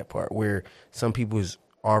get that part, where some people is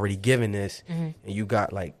already given this and you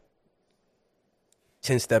got like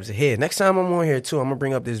 10 steps ahead. Next time I'm on here too, I'm going to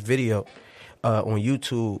bring up this video on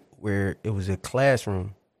YouTube where it was a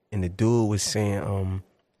classroom and the dude was saying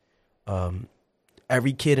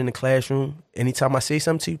every kid in the classroom, anytime I say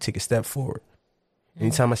something to you, take a step forward.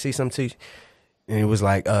 Anytime I say something to you, and it was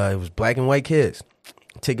like, it was black and white kids.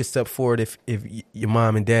 Take a step forward if your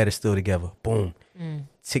mom and dad are still together. Boom.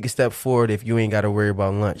 Take a step forward if you ain't got to worry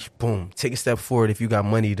about lunch. Boom. Take a step forward if you got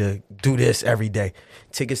money to do this every day.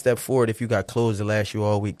 Take a step forward if you got clothes to last you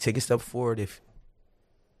all week. Take a step forward if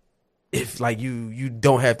like you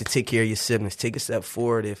don't have to take care of your siblings. Take a step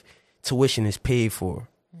forward if tuition is paid for.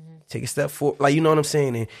 Take a step forward. Like, you know what I'm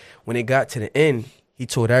saying? And when it got to the end, he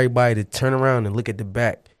told everybody to turn around and look at the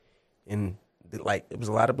back. And like, it was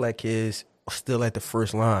a lot of black kids still at the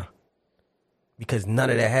first line because none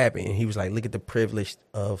of that happened. And he was like, look at the privilege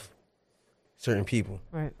of certain people.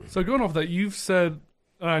 Right. So going off that, you've said,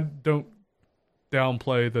 I don't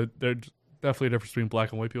downplay that there's definitely a difference between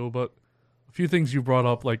black and white people, but a few things you brought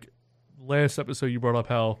up, like last episode you brought up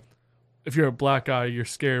how if you're a black guy, you're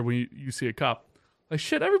scared when you see a cop. Like,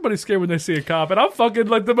 shit, everybody's scared when they see a cop, and I'm fucking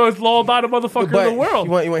like the most law-abiding motherfucker in the world.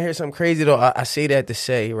 You want to hear something crazy, though? I say that to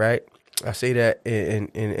say, right? I say that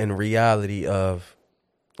in reality of,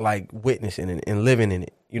 like, witnessing and living in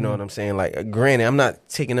it. You know what I'm saying? Like, granted, I'm not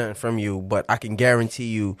taking nothing from you, but I can guarantee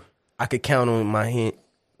you I could count on my hand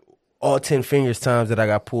all 10 fingers times that I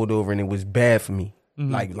got pulled over and it was bad for me.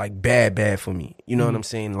 Like bad for me. You know what I'm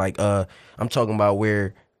saying? Like, I'm talking about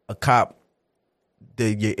where a cop,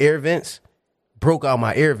 your air vents, broke out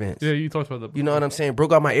my air vents. Yeah, you talked about that before. You know what I'm saying?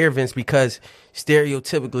 Broke out my air vents because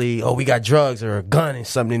stereotypically, we got drugs or a gun and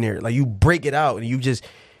something in there. Like, you break it out and you just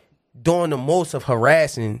doing the most of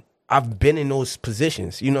harassing. I've been in those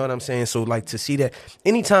positions. You know what I'm saying? So, like, to see that,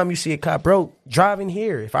 anytime you see a cop, bro, driving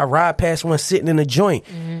here. If I ride past one sitting in a joint,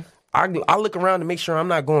 I look around to make sure I'm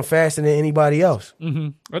not going faster than anybody else. I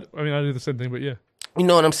mean, I do the same thing, but yeah. You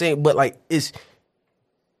know what I'm saying? But, like, it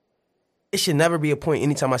should never be a point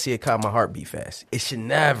anytime I see a cop, my heart beat fast. It should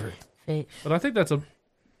never. But I think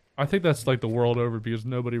that's like the world over because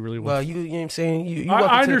nobody really wants. Well, you know what I'm saying? You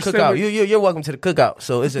welcome to the cookout. You're welcome to the cookout.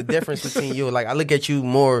 So it's a difference between you. Like, I look at you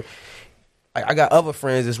more. I got other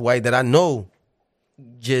friends that's white that I know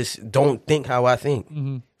just don't think how I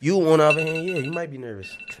think. You, on the other hand, yeah, you might be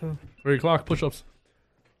nervous. 3 o'clock push-ups.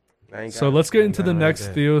 So let's get into the next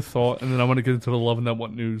Theo thought, and then I want to get into the Love and That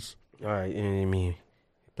What news. All right,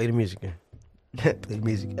 play the music again. Play the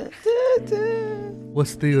music.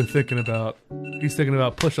 What's Theo thinking about? He's thinking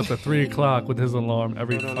about push-ups at 3 o'clock with his alarm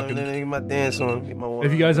every fucking... Get my dance on. Get my water.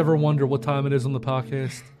 If you guys ever wonder what time it is on the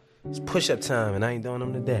podcast... It's push-up time, and I ain't doing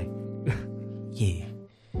them today. Yeah.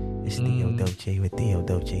 It's Theo Dolce with Theo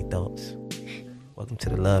Dolce Thoughts. Welcome to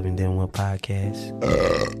the Love and Then What podcast.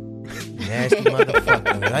 nasty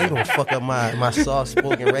motherfucker. How you gonna fuck up my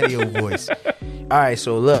soft-spoken radio voice? All right,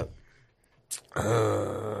 so look.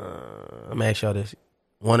 I'm gonna ask y'all this.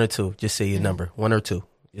 1 or 2. Just say your number. 1 or 2.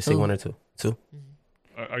 Just say 1 or 2. 2?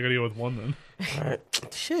 I gotta go with 1 then. All right.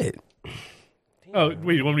 Shit. Oh,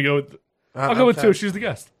 wait, you want me to go with... I'll go with 2. She's the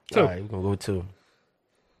guest. 2. All right, we're gonna go with 2.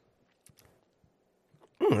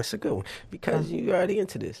 That's a good one. Because you already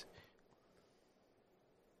into this.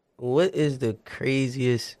 What is the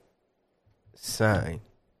craziest sign?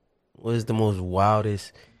 What is the most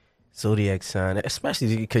wildest zodiac sign?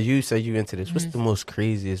 Especially because you said you into this. What's the most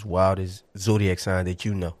craziest, wildest zodiac sign that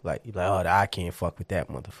you know? Like, you're like, oh, I can't fuck with that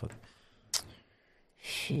motherfucker.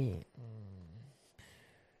 Shit.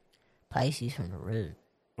 Pisces from the rib.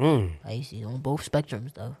 Pisces on both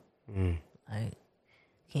spectrums though. Like,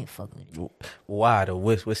 can't fuck with it. Why though?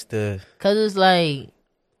 What's the? Cause it's like,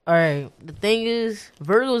 all right. The thing is,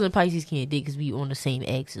 Virgos and Pisces can't date because we on the same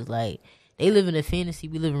axis. Like, they live in a fantasy,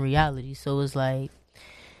 we live in reality. So it's like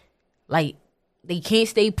they can't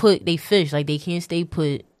stay put. They fish. Like, they can't stay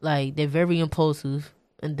put. Like, they're very impulsive,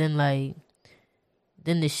 and then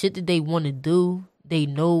the shit that they want to do, they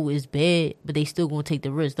know is bad, but they still gonna take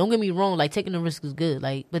the risk. Don't get me wrong, like, taking the risk is good.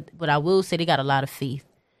 Like, but I will say they got a lot of faith.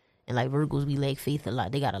 And like Virgos, we lack faith a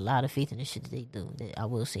lot. They got a lot of faith in the shit that they do. I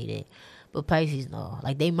will say that. But Pisces, no.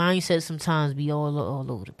 Like, they mindset sometimes be all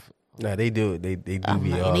over the place. Nah, they do. They do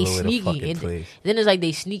be all they over sneaky. the fucking place. Then it's like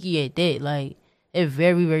they sneaky at that. Like, they're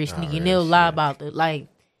very, very sneaky. And they'll lie about it. Like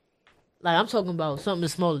I'm talking about something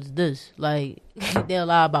as small as this. Like, they'll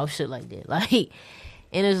lie about shit like that. Like,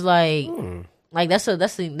 and it's like, like that's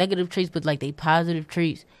the negative traits, but like they positive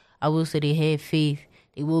traits, I will say they have faith.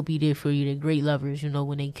 They will be there for you. They're great lovers,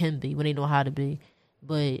 when they can be, when they know how to be.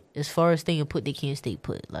 But as far as staying put, they can't stay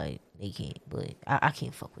put. Like, they can't. But I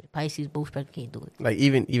can't fuck with it. Pisces, both spectrum can't do it. Like,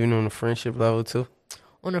 even on the friendship level, too?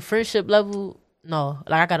 On the friendship level, no.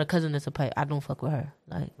 Like, I got a cousin that's a Pisces. I don't fuck with her.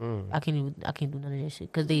 Like, I can't do none of that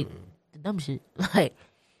shit. Because the dumb shit. Like,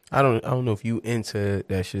 I don't know if you into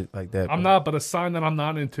that shit like that. I'm not, but a sign that I'm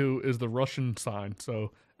not into is the Russian sign.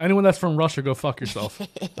 So, anyone that's from Russia, go fuck yourself.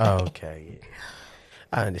 Okay, yeah.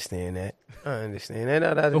 I understand that. No,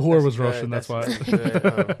 the whore was Russian. That's why.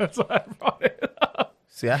 That's why I brought it up.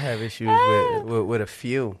 See, I have issues with a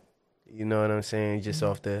few. You know what I'm saying? Just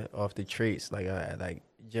off the traits. Like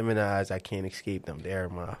Geminis, I can't escape them. They're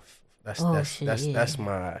my. That's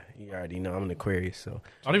my. You already know I'm an Aquarius, so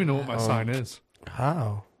I don't even know what my sign is.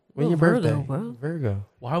 How? When your birthday? Bro. Virgo.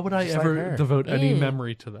 Why would I ever devote any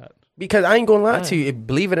memory to that? Because I ain't gonna lie to you,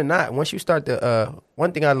 believe it or not, once you start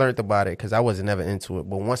one thing I learned about it, because I wasn't never into it,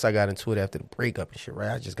 but once I got into it after the breakup and shit, right?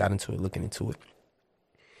 I just got into it, looking into it.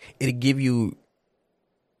 It'll give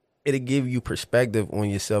you perspective on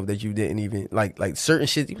yourself that you didn't even like certain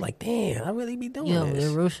shit. You're like, damn, I really be doing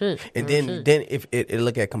this. Yeah, real shit. And then if it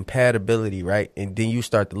look at compatibility, right? And then you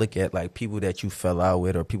start to look at like people that you fell out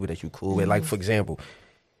with or people that you cool with. Like, for example,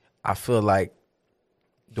 I feel like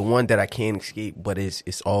the one that I can't escape, but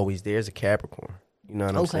it's always there, is a Capricorn. You know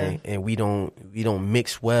what I'm saying? And we don't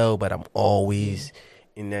mix well, but I'm always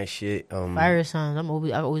in that shit. Fire signs. I've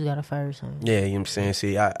always got a fire sign. Yeah, you know what I'm saying?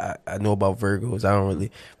 See, I know about Virgos. I don't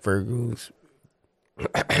really Virgos.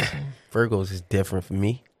 Virgos is different for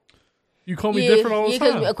me. You call me different all the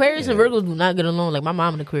time. Because Aquarius and Virgos do not get along. Like, my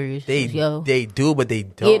mom and Aquarius. They do, but they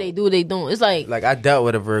don't. Yeah, they do, they don't. It's like I dealt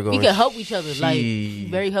with a Virgo. We can help each other. Like,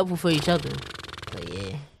 very helpful for each other. But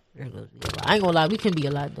yeah, Virgos. I ain't gonna lie, we can be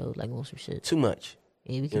a lot though. Like, on some shit. Too much.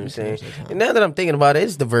 Yeah, we can. You know what I'm saying? And now that I'm thinking about it,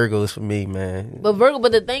 it's the Virgos for me, man. But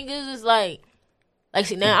the thing is like,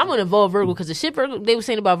 see, now I'm gonna involve Virgo because the shit Virgo they were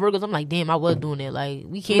saying about Virgos, I'm like, damn, I was doing that. Like,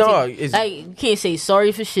 we can't. You can't say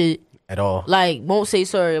sorry for shit. At all. Like, won't say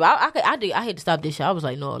sorry. I had to stop this shit. I was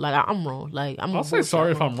like, no, like, I'm wrong. Like, I'll say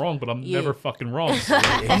sorry if I'm wrong, but I'm never fucking wrong.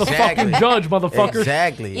 I'm the fucking judge, motherfucker.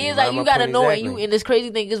 Exactly. Yeah, it's like, you gotta know it. And this crazy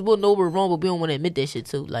thing is, we'll know we're wrong, but we don't want to admit that shit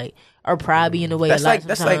too. Like, our pride be in the way. That's like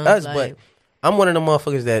us, but I'm one of the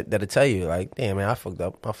motherfuckers that'll tell you, like, damn, man, I fucked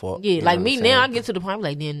up. My fault. Yeah, like me now, I get to the point, I'm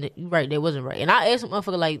like, damn, you right, that wasn't right. And I ask some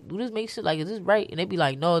motherfucker, like, do this make shit, like, is this right? And they be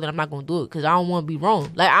like, no, then I'm not gonna do it, because I don't want to be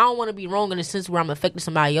wrong. Like, I don't want to be wrong in the sense where I'm affecting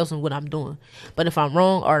somebody else and what I'm doing. But if I'm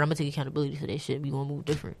wrong, all right, I'm gonna take accountability for that shit. We gonna move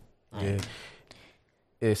different. Like,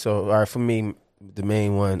 yeah. So, all right, for me, the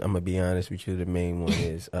main one, I'm gonna be honest with you, the main one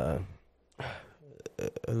is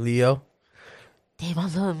Leo. Damn, I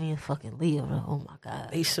love me a fucking Leo, though. Oh my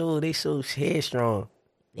god. They so headstrong.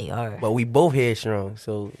 They are. But we both headstrong,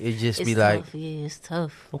 so it just be tough. like, Yeah, it's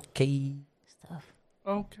tough. Okay. It's tough.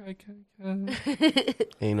 Okay.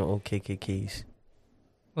 Ain't no OKKKs.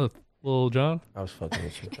 Look, Lil John. I was fucking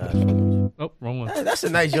with you. Oh, wrong one. That's a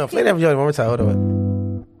nice jump. Play that jump one more time. Hold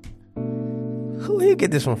on. Who you get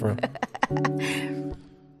this one from?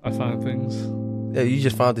 I find things. Yeah, you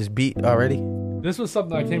just found this beat already? This was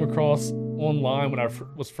something I came across online when I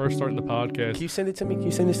was first starting the podcast. Can you send it to me? Can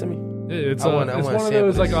you send this to me? Yeah, it's I one wanna of those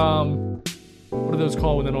sample like what are those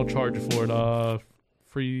called when they don't charge you for it?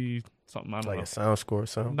 Free something. I don't know. Like a sound score or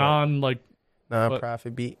something.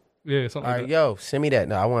 Non-profit beat. Yeah, something. All like right, that. yo, send me that.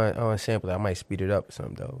 No, I want to sample it. I might speed it up or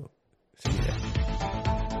something though. Send me that.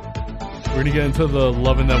 We're gonna get into the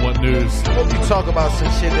Love and Then What news. I hope you talk about some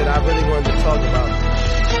shit that I really wanted to talk about.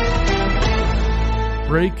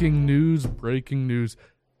 Breaking news.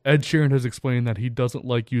 Ed Sheeran has explained that he doesn't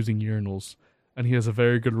like using urinals, and he has a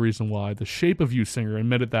very good reason why. The Shape of You singer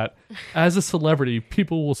admitted that as a celebrity,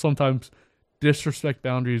 people will sometimes disrespect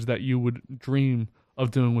boundaries that you would dream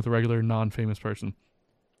of doing with a regular non-famous person.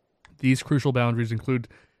 These crucial boundaries include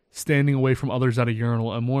standing away from others at a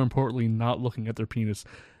urinal and, more importantly, not looking at their penis.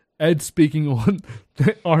 Ed, speaking on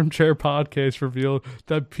the Armchair podcast, revealed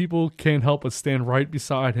that people can't help but stand right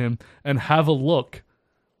beside him and have a look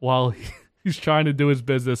while he's trying to do his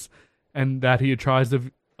business, and that he tries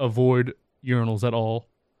to avoid urinals at all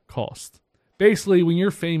costs. Basically, when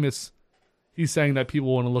you're famous, he's saying that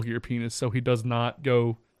people want to look at your penis, so he does not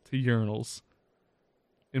go to urinals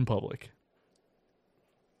in public.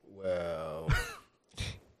 Well,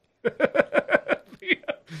 you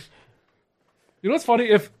know what's funny?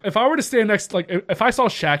 If I were to stand next, like if I saw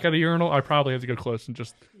Shaq at a urinal, I'd probably have to go close and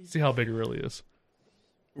just see how big it really is.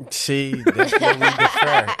 See, that's where we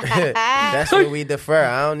defer. That's where we defer.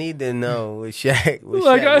 I don't need to know what Shaq. What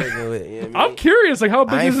Like, Shaq working with, you know what I mean? I'm curious, like how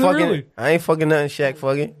big is it really? I ain't fucking nothing Shaq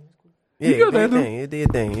fucking. Yeah, You you go did there, your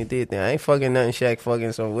thing. You did your thing. I ain't fucking nothing Shaq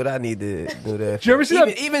fucking. So what I need to do that? Did you ever see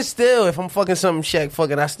that? Even still, if I'm fucking something Shaq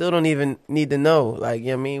fucking, I still don't even need to know. Like, you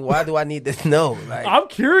know what I mean? Why do I need to know? Like, I'm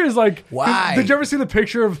curious, like why? Did you ever see the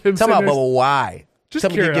picture of him? Tell me sitting about there- why. Just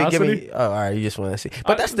Tell me, curiosity. oh, all right, you just want to see.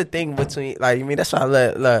 But that's the thing between, like, I mean, that's why I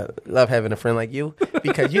love having a friend like you,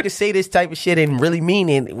 because you can say this type of shit and really mean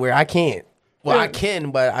it where I can't. Well, Yeah. I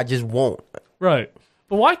can, but I just won't. Right.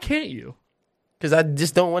 But why can't you? Because I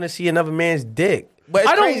just don't want to see another man's dick. But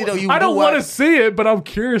it's I don't. crazy though. I don't want to see it, but I'm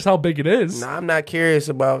curious how big it is. Nah, I'm not curious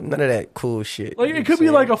about none of that cool shit. Like You know it could what be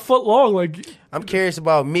I'm like a foot long. Like I'm curious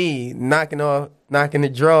about me knocking the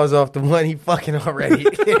drawers off the one he fucking already.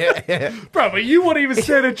 bro, but you wouldn't even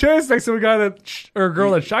stand a chance next to a guy or a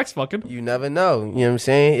girl that Shaq's fucking. You never know. You know what I'm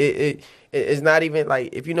saying? It's not even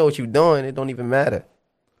like, if you know what you're doing, it don't even matter.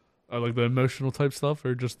 Or like the emotional type stuff,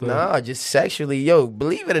 or just the Nah, just sexually. Yo,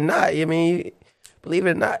 believe it or not, I mean, believe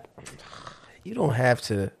it or not, you don't have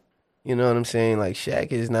to. You know what I'm saying? Like,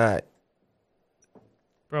 Shaq is not.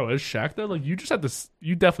 Bro, is Shaq there? Like you just have to.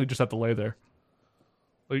 You definitely just have to lay there.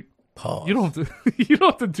 Like Pause. you don't have to. You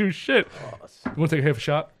don't have to do shit. Pause. You want to take a half a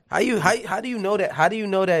shot? How do you know that? How do you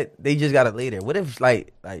know that they just gotta lay there? What if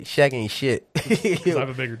like Shaq ain't shit? Because I have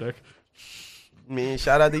a bigger dick. Man,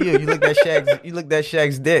 shout out to you. You looked at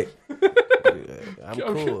Shaq's dick. I'm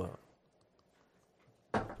cool.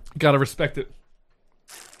 Gotta respect it.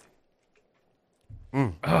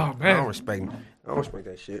 Oh man, I don't respect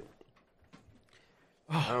that shit.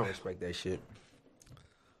 I don't respect that shit.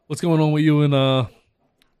 What's going on with you and the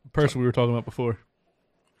person we were talking about before?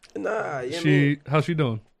 Nah, yeah, how's she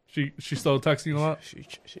doing? She still texting you a lot? She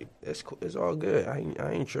that's cool. It's all good.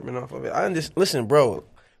 I ain't tripping off of it. Listen, bro.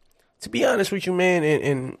 To be honest with you, man,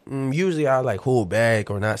 and usually I like hold back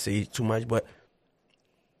or not say too much, but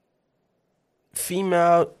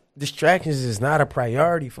female distractions is not a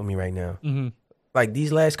priority for me right now. Mm-hmm. Like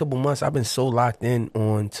these last couple months, I've been so locked in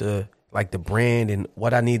on to like the brand and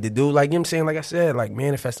what I need to do. Like, you know what I'm saying? Like I said, like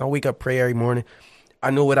manifest. I wake up, pray every morning. I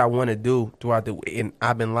know what I want to do throughout the week, and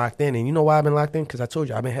I've been locked in. And you know why I've been locked in? Because I told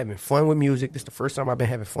you I've been having fun with music. This is the first time I've been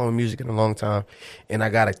having fun with music in a long time, and I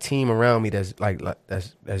got a team around me that's like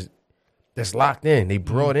that's locked in. They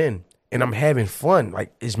brought in, and I'm having fun.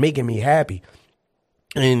 Like, it's making me happy,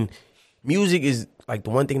 and music is like the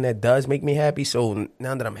one thing that does make me happy. So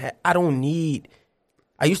now that I don't need.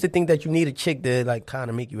 I used to think that you need a chick to like kind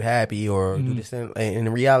of make you happy or do this thing. And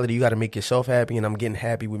in reality, you got to make yourself happy. And I'm getting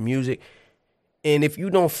happy with music. And if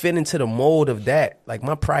you don't fit into the mold of that, like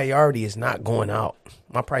my priority is not going out.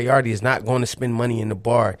 My priority is not going to spend money in the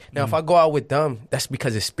bar. Now, if I go out with them, that's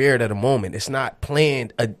because it's spirit of the moment. It's not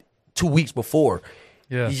planned 2 weeks before.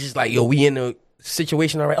 Yeah. He's just like, yo, we in a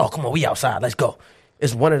situation, all right? Oh, come on, we outside. Let's go.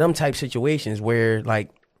 It's one of them type situations where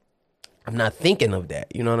like, I'm not thinking of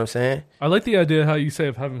that. You know what I'm saying? I like the idea how you say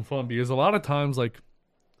of having fun, because a lot of times, like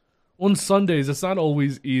on Sundays, it's not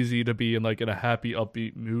always easy to be in like in a happy,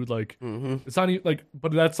 upbeat mood. Like it's not like,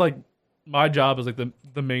 but that's like my job as like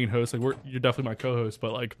the main host. Like you're definitely my co-host,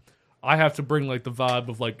 but like I have to bring like the vibe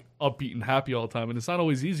of like upbeat and happy all the time, and it's not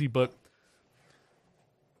always easy. But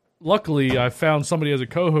luckily, I found somebody as a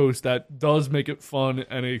co-host that does make it fun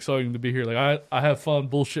and exciting to be here. Like I have fun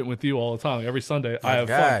bullshitting with you all the time. Like, every Sunday, I have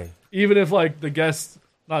fun, even if like the guests.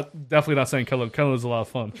 Definitely not saying Kellen. Kellen is a lot of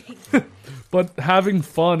fun, but having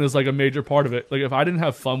fun is like a major part of it. Like if I didn't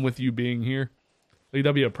have fun with you being here, like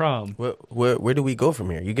that'd be a problem. Where do we go from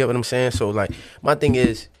here? You get what I'm saying? So like my thing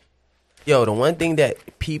is, the one thing that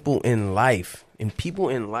people in life,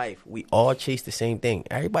 we all chase the same thing.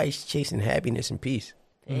 Everybody's chasing happiness and peace.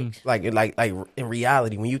 Like in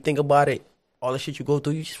reality, when you think about it, all the shit you go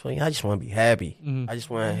through, you just like, I just want to be happy. I just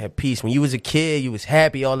want to have peace. When you was a kid, you was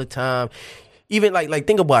happy all the time. Even like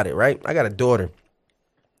think about it, right? I got a daughter.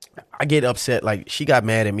 I get upset. Like she got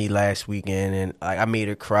mad at me last weekend, and like I made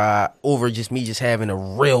her cry over just me just having a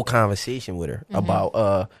real conversation with her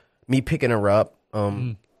about me picking her up.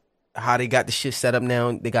 How they got the shit set up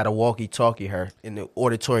now. They got a walkie-talkie her in the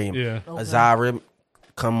auditorium. Yeah, Azara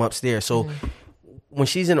come upstairs. So when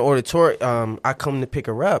she's in the auditorium, I come to pick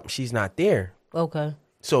her up. She's not there. Okay.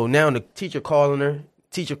 So now the teacher calling her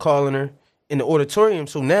in the auditorium.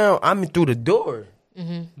 So now I'm through the door.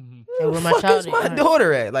 Where the fuck is my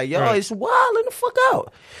daughter at? Like, y'all, it's wilding the fuck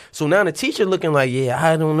out. So now the teacher looking like,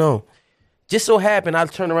 I don't know. Just so happened, I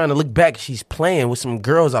turn around and look back. She's playing with some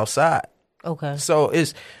girls outside. Okay. So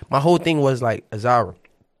my whole thing was like, Azara,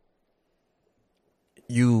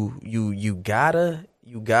 you gotta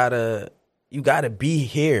be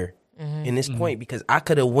here in this point, because I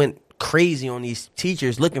could have went crazy on these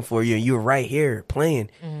teachers looking for you, and you're right here playing,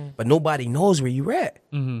 but nobody knows where you're at.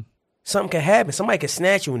 Something could happen. Somebody could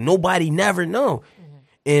snatch you, and nobody never know.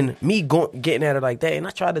 And me getting at her like that, and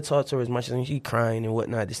I tried to talk to her as much as she crying and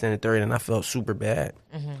whatnot, this and the third, and I felt super bad.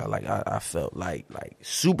 I felt like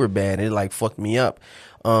super bad. It like fucked me up.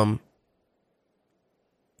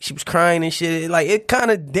 She was crying and shit. Like, it kind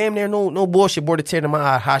of damn near no bullshit brought a tear to my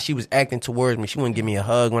eye how she was acting towards me. She wouldn't give me a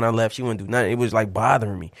hug when I left. She wouldn't do nothing. It was like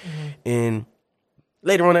bothering me. And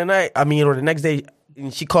later on that night, or the next day,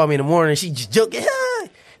 she called me in the morning and she just joking.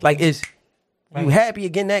 Like, you happy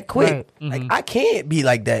again that quick? Like, I can't be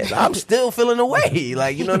like that. I'm still feeling away.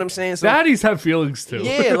 Like, you know what I'm saying? So, daddies have feelings too.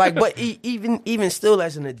 Yeah, like, but even still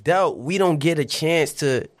as an adult, we don't get a chance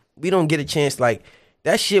like,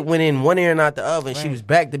 that shit went in one ear and out the other, and she was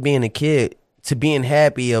back to being a kid, to being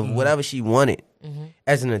happy of whatever she wanted.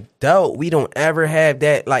 As an adult, we don't ever have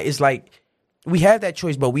that. Like, it's like we have that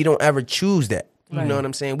choice, but we don't ever choose that. You know what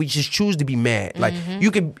I'm saying? We just choose to be mad. Like,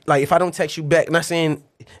 you could, like, if I don't text you back, not saying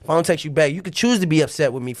if I don't text you back, you could choose to be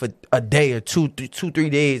upset with me for a day or 3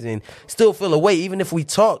 days and still feel away. Even if we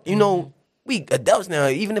talk, you know, we adults now,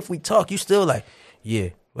 even if we talk, you still like, yeah,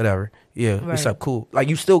 whatever. Yeah, what's up? Cool. Like,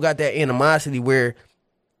 you still got that animosity where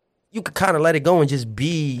you could kind of let it go and just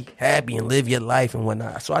be happy and live your life and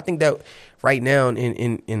whatnot. So I think that right now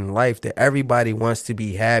in life, that everybody wants to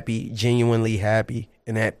be happy, genuinely happy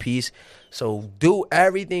and at peace. So do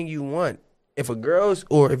everything you want. If a girl's,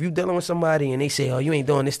 or if you're dealing with somebody and they say, oh, you ain't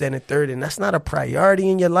doing this, that, and the third, and that's not a priority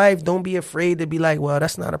in your life, don't be afraid to be like, well,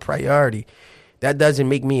 that's not a priority. That doesn't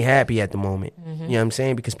make me happy at the moment. You know what I'm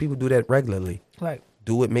saying? Because people do that regularly. Right.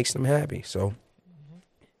 Do what makes them happy. So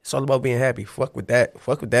it's all about being happy. Fuck what that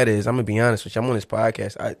is. I'm going to be honest with you. I'm on this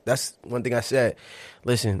podcast. That's one thing I said.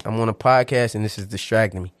 Listen, I'm on a podcast and this is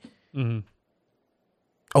distracting me.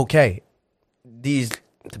 Okay. The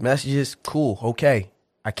messages, cool. Okay.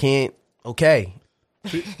 I can't. Okay.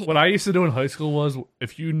 What I used to do in high school was,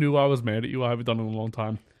 if you knew I was mad at you, I haven't done it in a long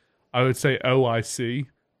time, I would say OIC,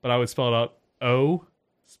 but I would spell it out O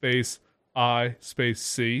space I space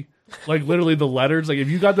C. Like, literally the letters. Like, if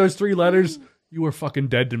you got those 3 letters, you were fucking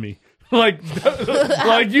dead to me. Like,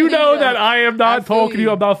 you know that I am not talking to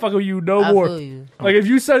you. I'm not fucking with you no more. Like,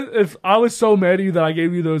 if I was so mad at you that I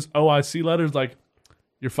gave you those OIC letters, like,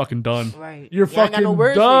 you're fucking done. Right. You're fucking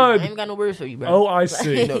done. I ain't got no words for you, bro.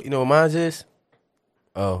 OIC. You know what mine is?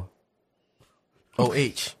 OH.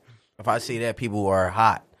 If I say that, people are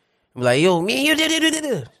hot. I'm like, yo, me, you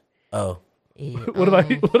did. Oh. Yeah, what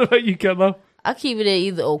about you, Kevin? I keep it at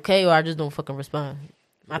either okay or I just don't fucking respond.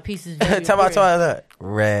 My piece is very Tell that.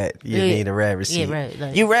 Rad. You need a rad receipt. Yeah, right.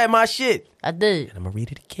 Like, you read my shit. I did. And I'm going to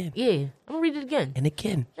read it again. Yeah. I'm going to read it again. And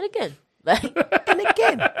again. And again. Like, and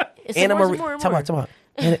again. And I'm going to read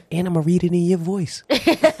and I'm going to read it in your voice.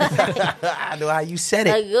 I know how you said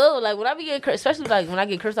it. Like, yo, like when I be getting cursed, especially like when I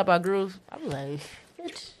get cursed out by girls, I'm like,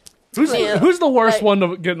 bitch. Who's the worst one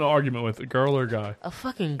to get in an argument with, a girl or a guy? A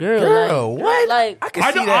fucking girl. Girl, like, what? Like, I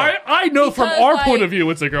can see that. I know because, from our point of view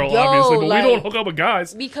it's a girl, obviously, but like, we don't hook up with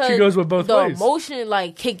guys. Because she goes with both the ways. emotion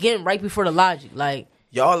like kick in right before the logic. Like,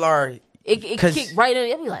 y'all are it kicked right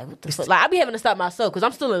in. I'd be like, what the fuck? Like, I be having to stop myself because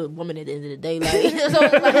I'm still a woman at the end of the day. Like, so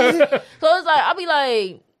it's like I'll be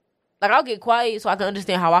like I'll get quiet so I can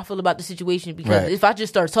understand how I feel about the situation because if I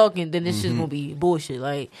just start talking, then it's just gonna be bullshit.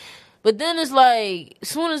 Like, but then it's like as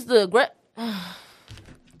soon as the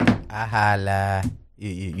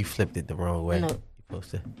you flipped it the wrong way. No. You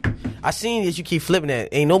supposed to. I seen that you keep flipping that.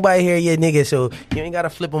 Ain't nobody here yet, nigga, so you ain't gotta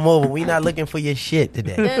flip them over. We not looking for your shit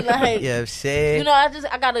today. Like, you know what I'm saying? You know,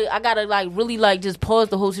 I gotta like really like just pause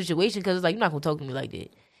the whole situation because it's like you're not gonna talk to me like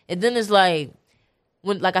that. And then it's like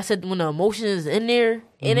when, like I said, when the emotion is in there,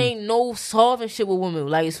 it ain't no solving shit with women.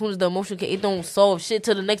 Like as soon as the emotion came, it don't solve shit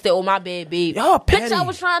till the next day. Oh my bad, babe. Y'all petty. Bitch, I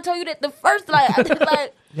was trying to tell you that the first like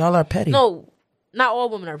y'all are petty. No. Not all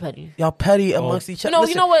women are petty. Y'all petty amongst each other.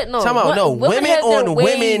 You know what? No. Time out. No, women on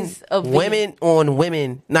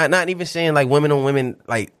women. Not even saying like women on women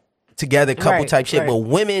like together couple type shit, but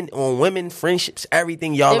women on women friendships,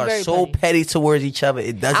 everything. Y'all are so petty towards each other.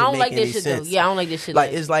 It doesn't make any sense. Yeah, I don't like this shit.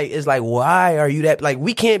 Like it's like why are you that? Like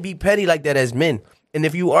we can't be petty like that as men. And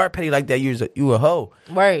if you are petty like that, you a hoe.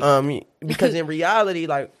 Right. Because in reality,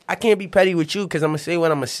 like I can't be petty with you because I'm gonna say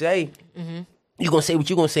what I'm gonna say. Mm-hmm. You gonna say what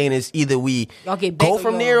you gonna say, and it's either we go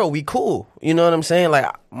from there or we cool. You know what I'm saying?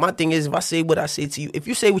 Like my thing is, if I say what I say to you, if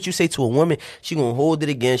you say what you say to a woman, she gonna hold it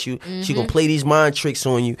against you. Mm-hmm. She gonna play these mind tricks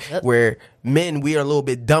on you. Yep. Where men, we are a little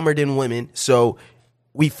bit dumber than women, so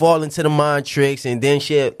we fall into the mind tricks, and then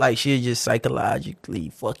she'll just psychologically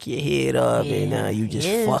fuck your head up, and you just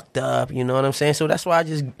fucked up. You know what I'm saying? So that's why I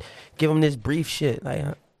just give them this brief shit. Like,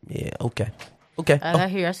 okay.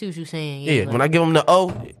 I see what you're saying. Yeah, like, when I give them the O.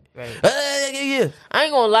 Right. I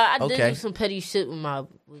ain't gonna lie. I did do some petty shit with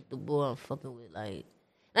the boy I'm fucking with. Like,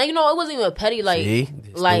 now you know it wasn't even petty. Like,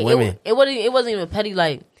 like it wasn't even petty.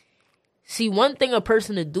 Like, see, one thing a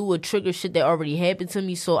person to do would trigger shit that already happened to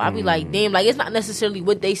me. So I be like, damn. Like, it's not necessarily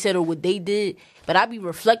what they said or what they did, but I be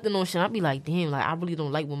reflecting on shit. I be like, damn. Like, I really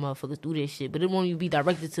don't like when motherfuckers do that shit, but it won't even be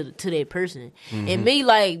directed to that person. Mm-hmm. And me,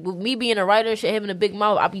 like, with me being a writer and shit, having a big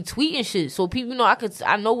mouth, I be tweeting shit. So people, you know,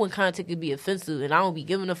 I know when content could be offensive, and I don't be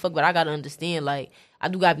giving a fuck, but I gotta understand, like, I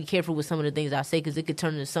do gotta be careful with some of the things I say because it could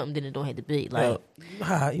turn into something that it don't have to be. Like,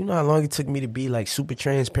 you know how long it took me to be like super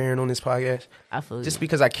transparent on this podcast? I feel just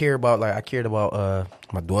because I cared about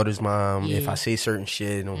my daughter's mom. If I say certain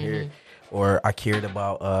shit on here, or I cared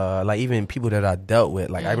about like even people that I dealt with.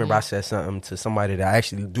 Like I remember I said something to somebody that I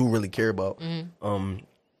actually do really care about,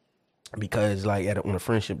 because like on a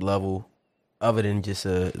friendship level, other than just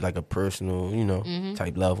a personal, you know,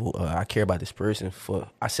 type level, I care about this person.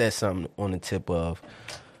 I said something on the tip of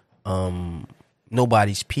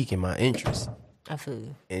nobody's piquing my interest. I feel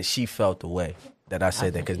you. And she felt the way that I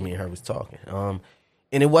said that because me and her was talking.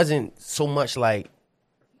 And it wasn't so much like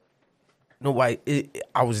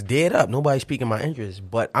I was dead up. Nobody's piquing my interest,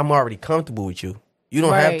 but I'm already comfortable with you. You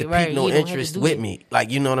don't have to pique no interest with me.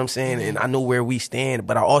 Like, you know what I'm saying? Mm-hmm. And I know where we stand,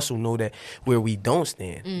 but I also know that where we don't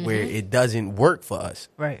stand, where it doesn't work for us.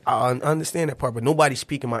 Right. I understand that part, but nobody's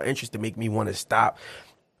piquing my interest to make me want to stop.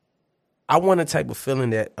 I want a type of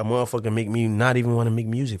feeling that a motherfucker make me not even want to make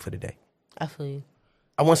music for the day. I feel you.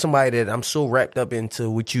 I want somebody that I'm so wrapped up into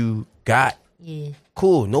what you got. Yeah.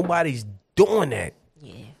 Cool. Nobody's doing that.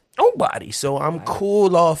 Yeah. Nobody. So I'm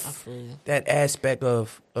cool off that aspect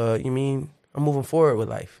of, you mean, I'm moving forward with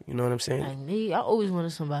life. You know what I'm saying? Like me, I always wanted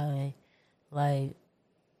somebody like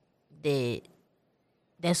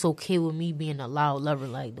that's okay with me being a loud lover.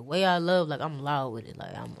 Like the way I love, like I'm loud with it.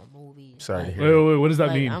 Like I'm a movie. Sorry like, to hear. Wait, what does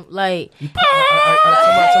that mean? I'm like,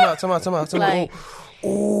 Time out.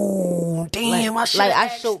 Ooh, damn! like I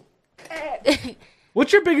show.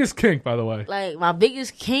 What's your biggest kink, by the way? Like my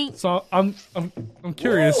biggest kink. So I'm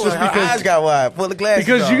curious, Ooh, just because her eyes got wide. Pull the glasses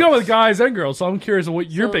because off. you go with guys and girls. So I'm curious what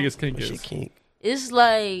your biggest kink is. Your kink? It's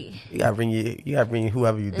like you gotta bring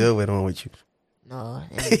whoever you deal with on with you. No,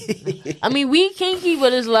 I mean we kinky,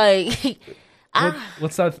 but it's like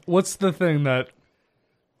what's that? What's the thing that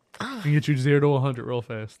can get you 0 to 100 real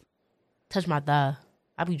fast? Touch my thigh.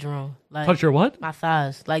 I be drunk. Like, touch your what? My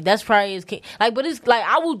thighs. Like that's probably his kink. Like, but it's like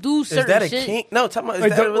I will do certain shit. Is that a kink? No, talk about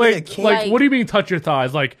is that really a kink? Like, what do you mean touch your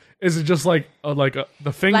thighs? Like, is it just like the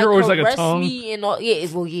finger, like, or is it like a tongue? Me and all, yeah,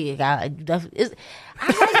 well, yeah. I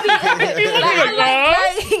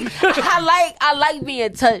like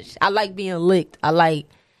being touched. I like being licked. I like.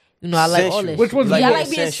 You know, I like sensual. all that. Which one's I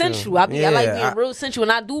like being sensual. I like being real sensual,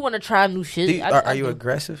 and I do want to try new shit. Are you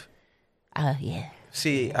aggressive? Yeah.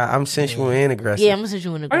 See, I'm sensual and aggressive. Yeah, I'm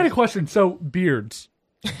sensual and aggressive. I got a question. So, beards.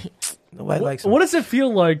 Nobody likes them. What does it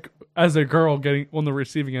feel like as a girl getting on the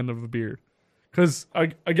receiving end of a beard? Because,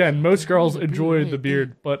 again, most girls enjoy the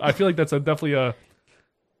beard, but I feel like that's definitely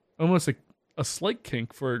almost a a slight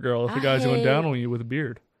kink for a girl if a guy's going down on you with a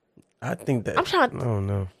beard. I think that. I'm trying. I don't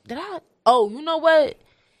know. Did I? Oh, you know what?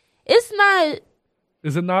 It's not.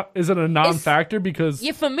 Is it not? Is it a non-factor? Because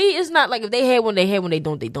for me, it's not like if they had one, they had one. They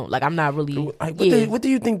don't. Like I'm not really. Like, what do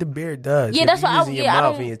you think the beard does? Yeah, that's what using your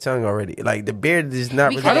mouth and your tongue already. Like the beard is not.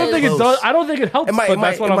 Really I don't think it does. I don't think it helps. It might. But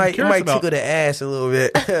that's what I'm curious might about. tickle the ass a little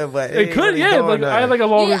bit. But it could. Yeah. Like I had like a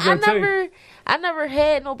longer I never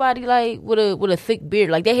had nobody like with a thick beard.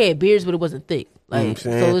 Like they had beards, but it wasn't thick. Like so,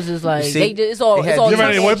 it's just like it's all. You ever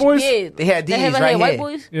had any white boys? Yeah, they had these right had here. White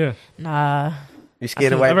boys? Yeah. Nah. You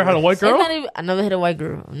scared of white? Never had a white girl? I never had a white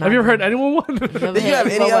girl. Have you ever heard anyone one? Did you have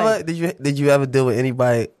any other? Did you ever deal with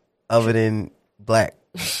anybody other than black?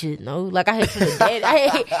 Shit, no. Like I had Trinidad. I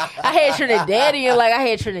had Trinidadian. Like I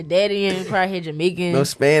had Trinidadian. Probably had Jamaican. No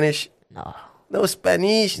Spanish. No. No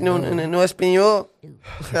Spanish. No Espanol.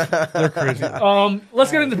 They're crazy.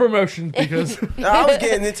 Let's get into promotions because I was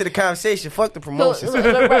getting into the conversation. Fuck the promotions.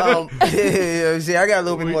 See, I got a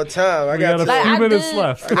little bit more time. I got a few minutes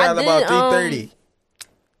left. I got about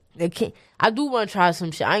 3:30. I do want to try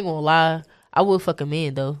some shit. I ain't gonna lie. I would fuck a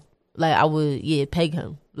man though. Like I would, peg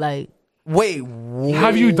him. Like. Wait,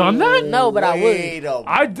 have you done that? No, but I would.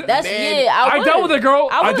 I dealt with a girl.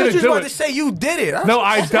 I didn't just do about it. to say you did it.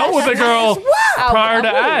 I dealt with a girl prior to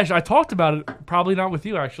Ash. I talked about it. Probably not with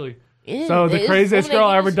you, actually. Yeah, so the craziest girl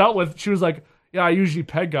I ever dealt with, she was like, "Yeah, I usually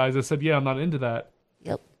peg guys." I said, "Yeah, I'm not into that."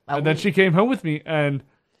 Yep. And then she came home with me, and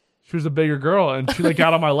she was a bigger girl, and she like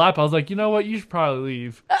got on my lap. I was like, "You know what? You should probably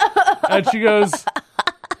leave." And she goes,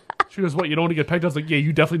 "What? You don't want to get pegged?" I was like, "Yeah,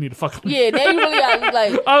 you definitely need to fuck me." Yeah, now you really got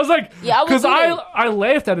like. I was like, yeah, because I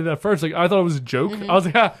laughed at it at first. Like I thought it was a joke. I was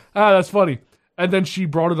like, that's funny. And then she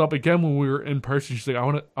brought it up again when we were in person. She's like, I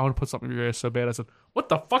want to put something in your ass so bad. I said, what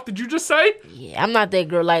the fuck did you just say? Yeah, I'm not that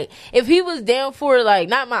girl. Like if he was down for it, like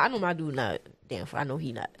I know my dude not down for. I know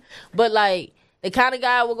he not. But like the kind of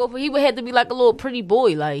guy I would go for, he would have to be like a little pretty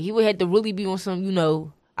boy. Like he would have to really be on some.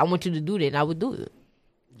 I want you to do that, and I would do it.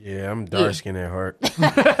 Yeah, I'm dark skinned at heart.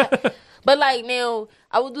 But like now,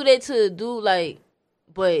 I would do that to a dude. Like,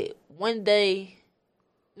 but one day,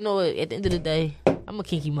 at the end of the day, I'm a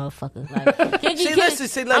kinky motherfucker. Like, kinky, I'm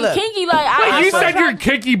kinky. Like, you said you're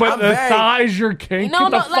kinky, but the thighs you're kinky. No,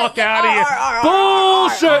 Get the fuck out of here!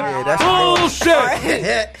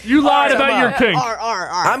 Bullshit! You lied about your kink.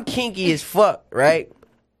 I'm kinky as fuck, right?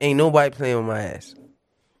 Ain't nobody playing with my ass.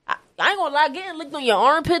 I ain't gonna lie, getting licked on your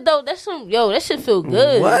armpit though, that shit feel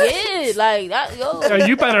good. What? Yeah, like that, yo. Yeah,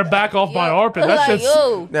 you better back off my armpit. That shit's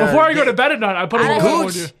before I go to bed at night, I put a little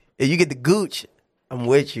on you. If you get the gooch, I'm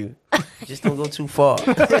with you. Just don't go too far.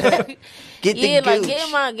 Get the gooch. Like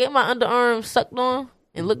get my underarm sucked on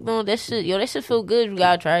and looked on. That shit, that shit feel good. You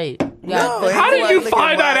gotta try it. How did you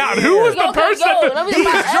find that out? Who was the person?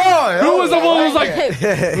 Who was the one who was like?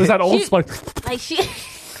 Was that Old Spice? Like she.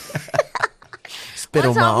 Spit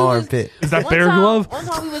on my armpit. Is that Bear Glove? One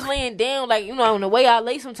time we was laying down, like, on the way I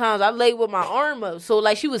lay sometimes, I lay with my arm up. So,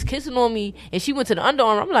 like, she was kissing on me, and she went to the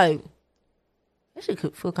underarm. I'm like, that shit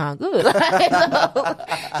could feel kind of good. Like, so,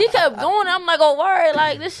 she kept going. I'm like, oh, word,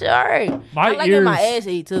 like, this shit all right. I like getting my ass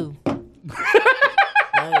ate, too. I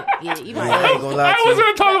was going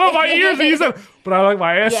to talk about my ears, and you said, but I like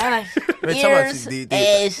my ass. Yeah, I like ears,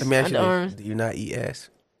 ass, underarms. Do you not eat ass?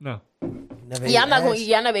 No. I'm not going to eat.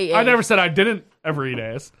 Yeah, I never ate ass. I never said I didn't ever eat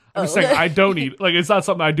ass. I'm just saying I don't eat. Like, it's not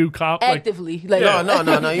something I do actively. Like, no.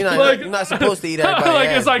 You're not, you're not supposed to eat everybody's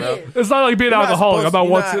ass. It's like, bro. It's not like being alcoholic.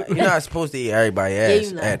 You're not supposed to eat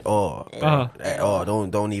everybody's ass at all. At all.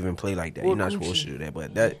 Don't even play like that. You're not supposed to do that.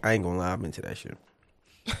 But that I ain't gonna lie, I'm into that shit.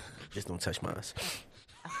 Just don't touch mine.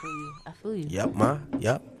 I feel you. Yep, ma.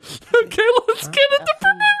 Yep. Okay, let's get into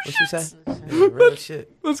promotions. What you say? Real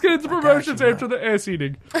shit. Let's get into promotions after the ass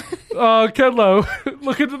eating. Kenlo,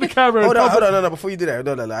 look into the camera. Hold on. No. Before you do that,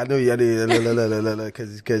 no. I know you.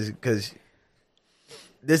 Because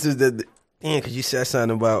this is the thing. Because you said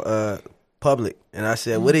something about public, and I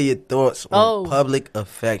said, what are your thoughts on public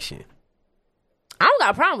affection? I don't got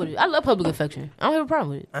a problem with it. I love public affection. I don't have a problem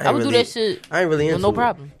with it. I would do that shit. I ain't really into no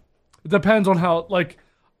problem. It depends on how, like,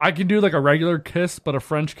 I can do like a regular kiss, but a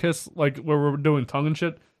French kiss, like where we're doing tongue and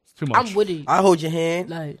shit, it's too much. I'm with you. I hold your hand.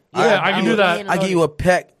 Like, I can do that. I give you a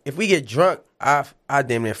peck. If we get drunk, I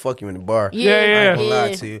damn near fuck you in the bar. Yeah. I ain't gonna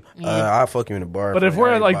lie to you. I'll fuck you in the bar. But if we're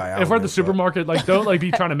at the supermarket, like don't like be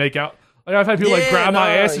trying to make out. Like I've had people like grab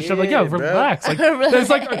my ass and shit. Like relax. Like there's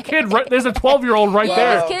like a kid. There's a 12-year-old right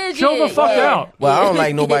there. Chill the fuck out. Well, I don't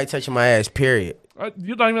like nobody touching my ass. Period.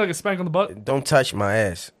 You're not even like a spank on the butt. Don't touch my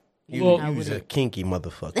ass. You's a kinky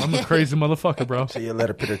motherfucker. I'm a crazy motherfucker, bro. So you let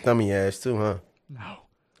her put her thumb in your ass too, huh? No.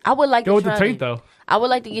 I would like Go to with the try taint it. though. I would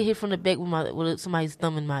like to get hit from the back with somebody's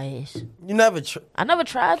thumb in my ass. You never. I never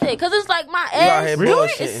tried that because it's like my You out ass. here Really?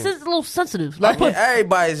 bullshitting. It's just a little sensitive. I put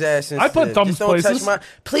everybody's ass in. I put thumbs Just don't touch places. my.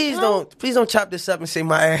 Please don't chop this up and say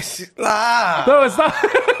my ass. Ah. No, it's not.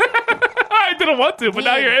 I didn't want to, but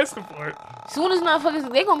now you're asking for it. As soon as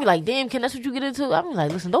motherfuckers, they gonna be like, "Damn, Ken, that's what you get into." I'm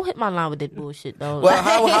like, "Listen, don't hit my line with that bullshit, though." Well,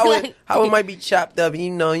 how it might be chopped up, it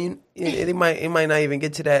might not even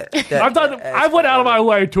get to that. I went out of my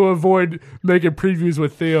way to avoid making previews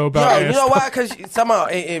with Theo about. Yo, you know why? Because somehow,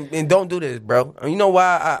 and don't do this, bro. You know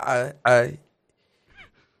why?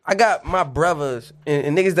 I got my brothers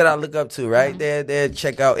and niggas that I look up to, right? They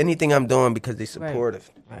check out anything I'm doing because they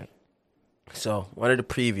supportive. Right. So one of the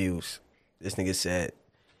previews, this nigga said.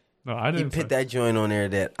 No, I didn't. He put that joint on there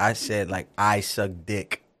that I said like I suck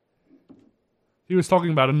dick. He was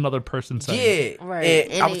talking about another person saying. Yeah, right.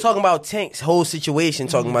 And I was talking about Tank's whole situation,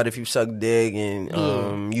 talking about if you suck dick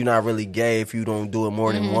and you're not really gay if you don't do it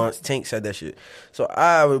more than once. Tank said that shit. So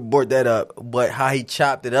I brought that up, but how he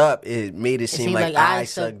chopped it up, it made it seem like I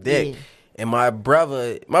suck dick. And my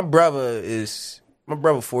brother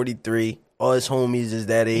 43. All his homies is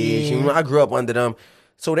that age. Yeah. You know, I grew up under them.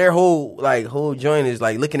 So their whole joint is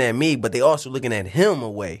like looking at me, but they also looking at him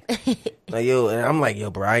away. Like, yo, and I'm like,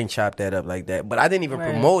 yo, bro, I ain't chopped that up like that. But I didn't even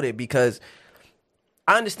promote it because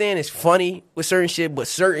I understand it's funny with certain shit, but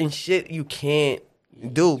certain shit you can't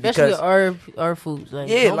do because especially our foods. Like,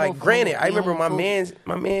 yeah, like granted, I remember my man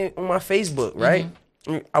on my Facebook, right?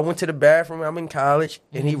 I went to the bathroom. I'm in college,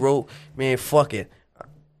 and he wrote, "Man, fuck it,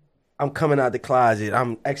 I'm coming out the closet.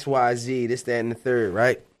 I'm XYZ, this, that, and the third,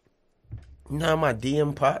 right?" You know how my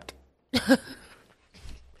DM popped?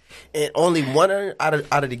 And only one out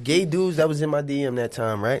of the gay dudes that was in my DM that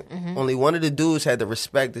time, right? Only one of the dudes had the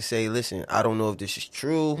respect to say, listen, I don't know if this is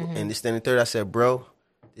true. And this, that, and the third, I said, bro,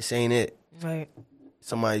 this ain't it. Right.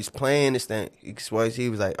 Somebody's playing this thing. He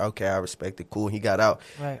was like, okay, I respect it. Cool. He got out.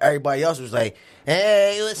 Right. Everybody else was like,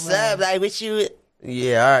 hey, what's up? Like, what you...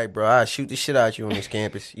 Yeah, all right, bro. I'll shoot the shit out you on this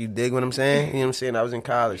campus. You dig what I'm saying? You know what I'm saying? I was in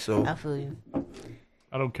college, so... I feel you.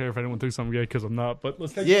 I don't care if anyone thinks I'm gay because I'm not. But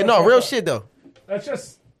let's take real shit though. That's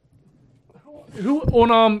just who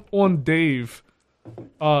on Dave.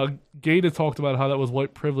 Gator talked about how that was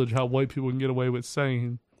white privilege, how white people can get away with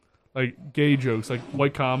saying like gay jokes, like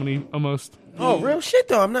white comedy almost. Oh, real shit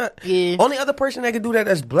though. I'm not. Yeah. Only other person that can do that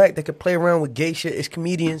that's black that can play around with gay shit is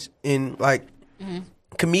comedians and like.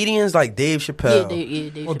 Comedians like Dave Chappelle.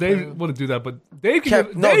 Dave well, Chappelle. Dave wouldn't do that, but Dave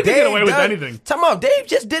can get away with anything. Talking about Dave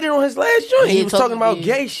just did it on his last joint. He was talking about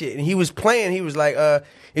gay shit, and he was playing. He was like,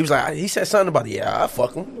 he said something about I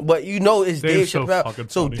fuck him, but you know it's Dave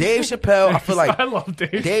Chappelle. So Dave Chappelle, I feel like I love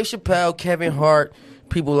Dave. Dave Chappelle, Kevin Hart,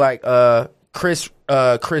 people like Chris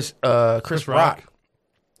Rock,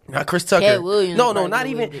 not Chris Tucker. Cat Williams, no, not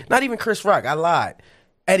even Chris Rock. I lied.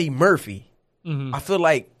 Eddie Murphy. I feel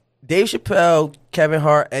like Dave Chappelle, Kevin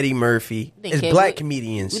Hart, Eddie Murphy is black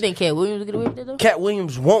comedians. You think Cat Williams will get away with that though? Cat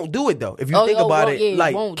Williams won't do it though. If you think about it,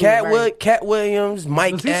 like Cat Williams,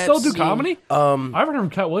 Mike. Does he still do comedy? I haven't heard from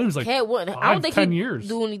Cat Williams like I don't think 10 he years.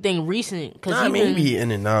 do anything recent because I mean, he be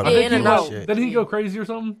in and out. Didn't he go crazy or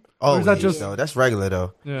something? Oh, or is that just no, that's regular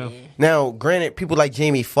though. Yeah. Now, granted, people like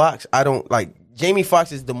Jamie Foxx, I don't like. Jamie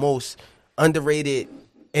Foxx is the most underrated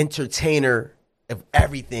entertainer of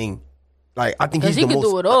everything. Like I think he's the most. He can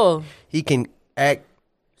do it all. He can act,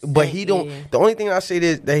 but he don't. Yeah. The only thing I say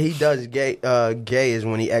that he does gay is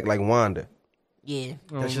when he act like Wanda. Yeah,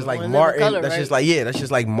 that's just like Martin. That's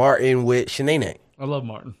just like Martin with Shanae. I love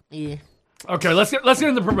Martin. Yeah. Okay, let's get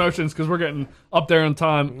into promotions because we're getting up there in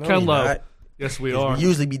time. No, Ken you're Lowe. not. Yes, we are. We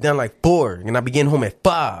usually be done like 4, and I be getting home at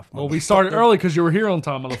 5. Well, we started early because you were here on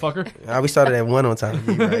time, motherfucker. We started at 1 on time.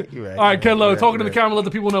 You're right. All right, Ken Lowe, talking to the camera, let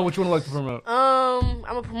the people know what you want to promote. I'm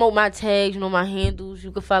gonna promote my tags, my handles.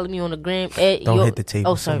 You can follow me on the gram Don't hit the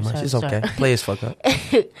table so much. Sorry, it's okay. Play as fuck up.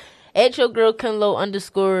 At your girl Ken Lowe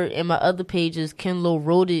 _, and my other page is Ken Lowe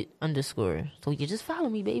Wrote It _. So you just follow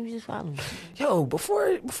me, baby. Just follow me. Yo,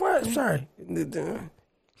 before I'm sorry.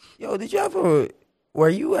 Yo, did you ever? Were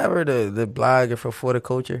you ever the blogger for the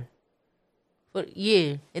culture? But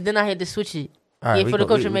yeah, and then I had to switch it. Right, for the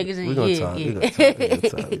culture magazine. We gonna talk.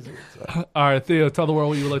 All right, Theo, tell the world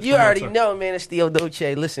what you would like to You already know, man. It's Theo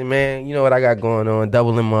Dolce. Listen, man, you know what I got going on.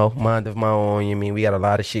 Double MO, mind of my own. You mean we got a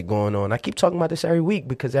lot of shit going on. I keep talking about this every week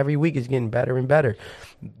because every week is getting better and better.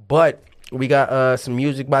 But we got some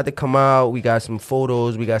music about to come out. We got some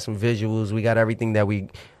photos. We got some visuals. We got everything that we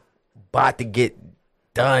about to get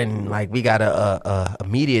done. Like we got a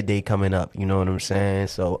media day coming up. You know what I'm saying?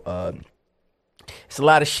 So it's a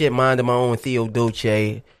lot of shit. Mind of my own. Theo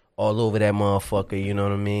Dolce all over that motherfucker. You know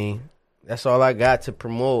what I mean? That's all I got to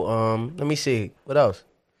promote. Let me see. What else?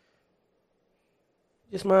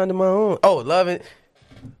 Just minding my own. Oh, loving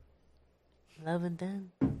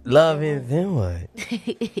them. Loving them what?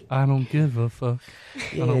 I don't give a fuck.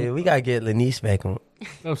 Yeah, we gotta get Lanice back on.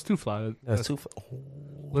 That was too fly. That's too.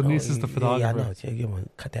 Lanice is the photographer. Yeah, I know. Yeah,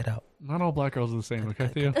 cut that out. Not all black girls are the same, okay,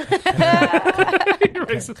 Theo? Cut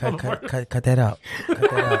that out.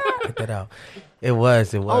 Cut that out. It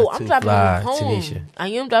was Oh, I'm too dropping fly, a new poem. Tanisha. I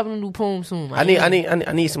am dropping a new poem soon. I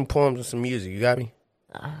need some poems and some music. You got me?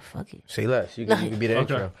 Fuck it. Say less. You can be the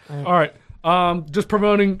intro. All right. Just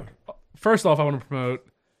promoting. First off, I want to promote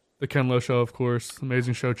the Ken Lo Show, of course.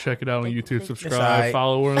 Amazing show. Check it out on YouTube. Subscribe. right.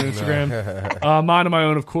 Follow her on Instagram. Mine and my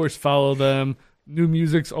own, of course. Follow them. New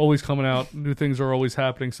music's always coming out. New things are always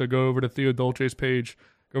happening. So go over to Theo Dolce's page.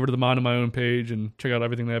 Go over to the Mine and My Own page and check out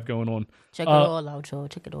everything they have going on. Check it all out, Joe.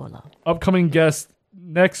 Check it all out. Upcoming guest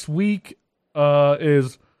next week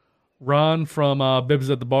is Ron from Bibbs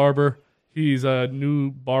at the Barber. He's a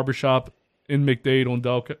new barbershop in McDade on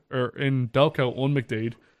Delco on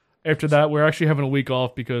McDade. After that, we're actually having a week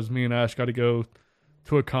off because me and Ash got to go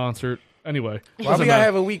to a concert. Anyway, why we gotta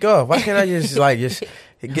have a week off? Why can't I just get?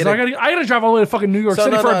 I gotta drive all the way to fucking New York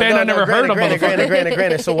City for a band I never heard of.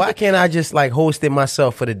 Granted. So why can't I just host it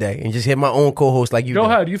myself for the day and just hit my own co-host like you? Go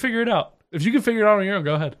ahead, you figure it out. If you can figure it out on your own,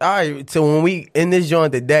 go ahead. All right. So when we in this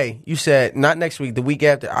joint today, you said not next week, the week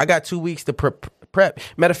after. I got 2 weeks to prep.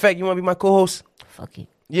 Matter of fact, you want to be my co-host? Fuck it.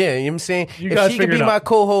 Yeah, you know what I'm saying. If she can be my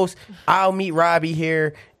co-host, I'll meet Robbie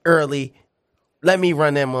here early. Let me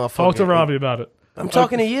run that motherfucker. Talk to Robbie about it. I'm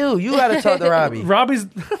talking to you. You got to talk to Robbie. Robbie's.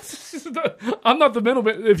 I'm not the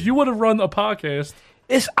middleman. If you would have run a podcast,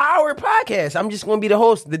 it's our podcast. I'm just going to be the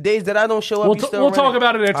host. The days that I don't show up, we'll talk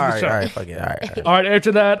about it after the show. All right, fuck it. All right. All right.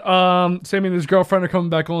 After that, Sammy and his girlfriend are coming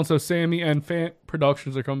back on. So Sammy and Fant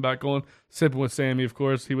Productions are coming back on. Sipping with Sammy, of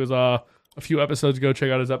course. He was a few episodes ago.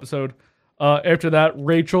 Check out his episode. After that,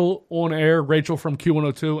 Rachel on air. Rachel from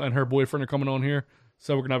Q102 and her boyfriend are coming on here.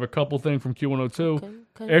 So we're going to have a couple things from Q102.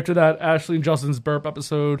 Okay. After that, Ashley and Justin's Burp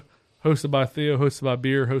episode, hosted by Theo, hosted by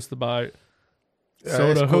Beer, hosted by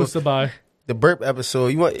Soda, cool. Hosted by... The Burp episode.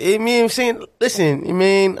 You want? I mean, I'm saying, listen. I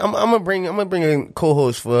mean, I'm gonna bring a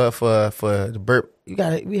co-host for the Burp.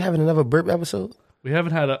 We having another Burp episode? We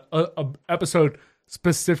haven't had a episode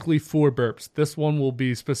specifically for burps. This one will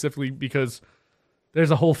be specifically because there's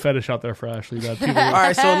a whole fetish out there for Ashley. That people, all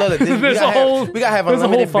right, so look, we gotta have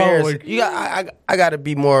unlimited beers. I gotta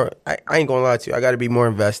be more. I ain't gonna lie to you. I gotta be more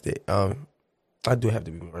invested. I do have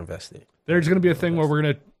to be more invested. There's gonna be a thing where we're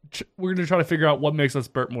gonna try to figure out what makes us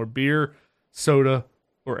burp more: beer, soda,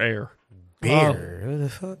 or air. Beer? What the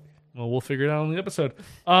fuck? Well, we'll figure it out on the episode.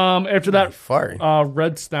 After that,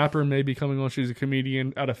 Red Snapper may be coming on. She's a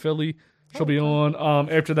comedian out of Philly. She'll be on.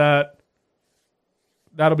 After that,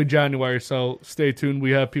 that'll be January. So stay tuned.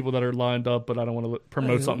 We have people that are lined up, but I don't want to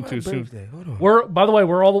promote something too soon. By the way,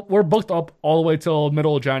 we're booked up all the way till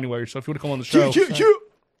middle of January. So if you want to come on the show.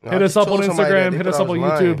 Hit us up on Instagram, hit us up on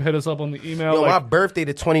YouTube, hit us up on the email. Yo, my birthday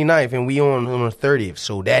the 29th, and we on the 30th.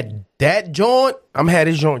 So that joint, I'm had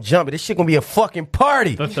this joint jumping. This shit gonna be a fucking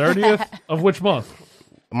party. The 30th of which month?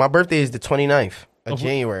 My birthday is the 29th of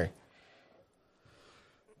January.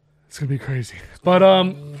 It's gonna be crazy. But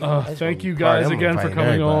thank you guys again for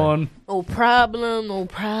coming on. No problem.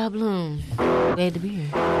 Glad to be here.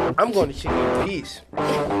 I'm going to Chicken and Peace.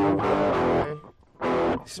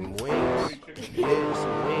 Some wings. Yeah,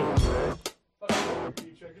 some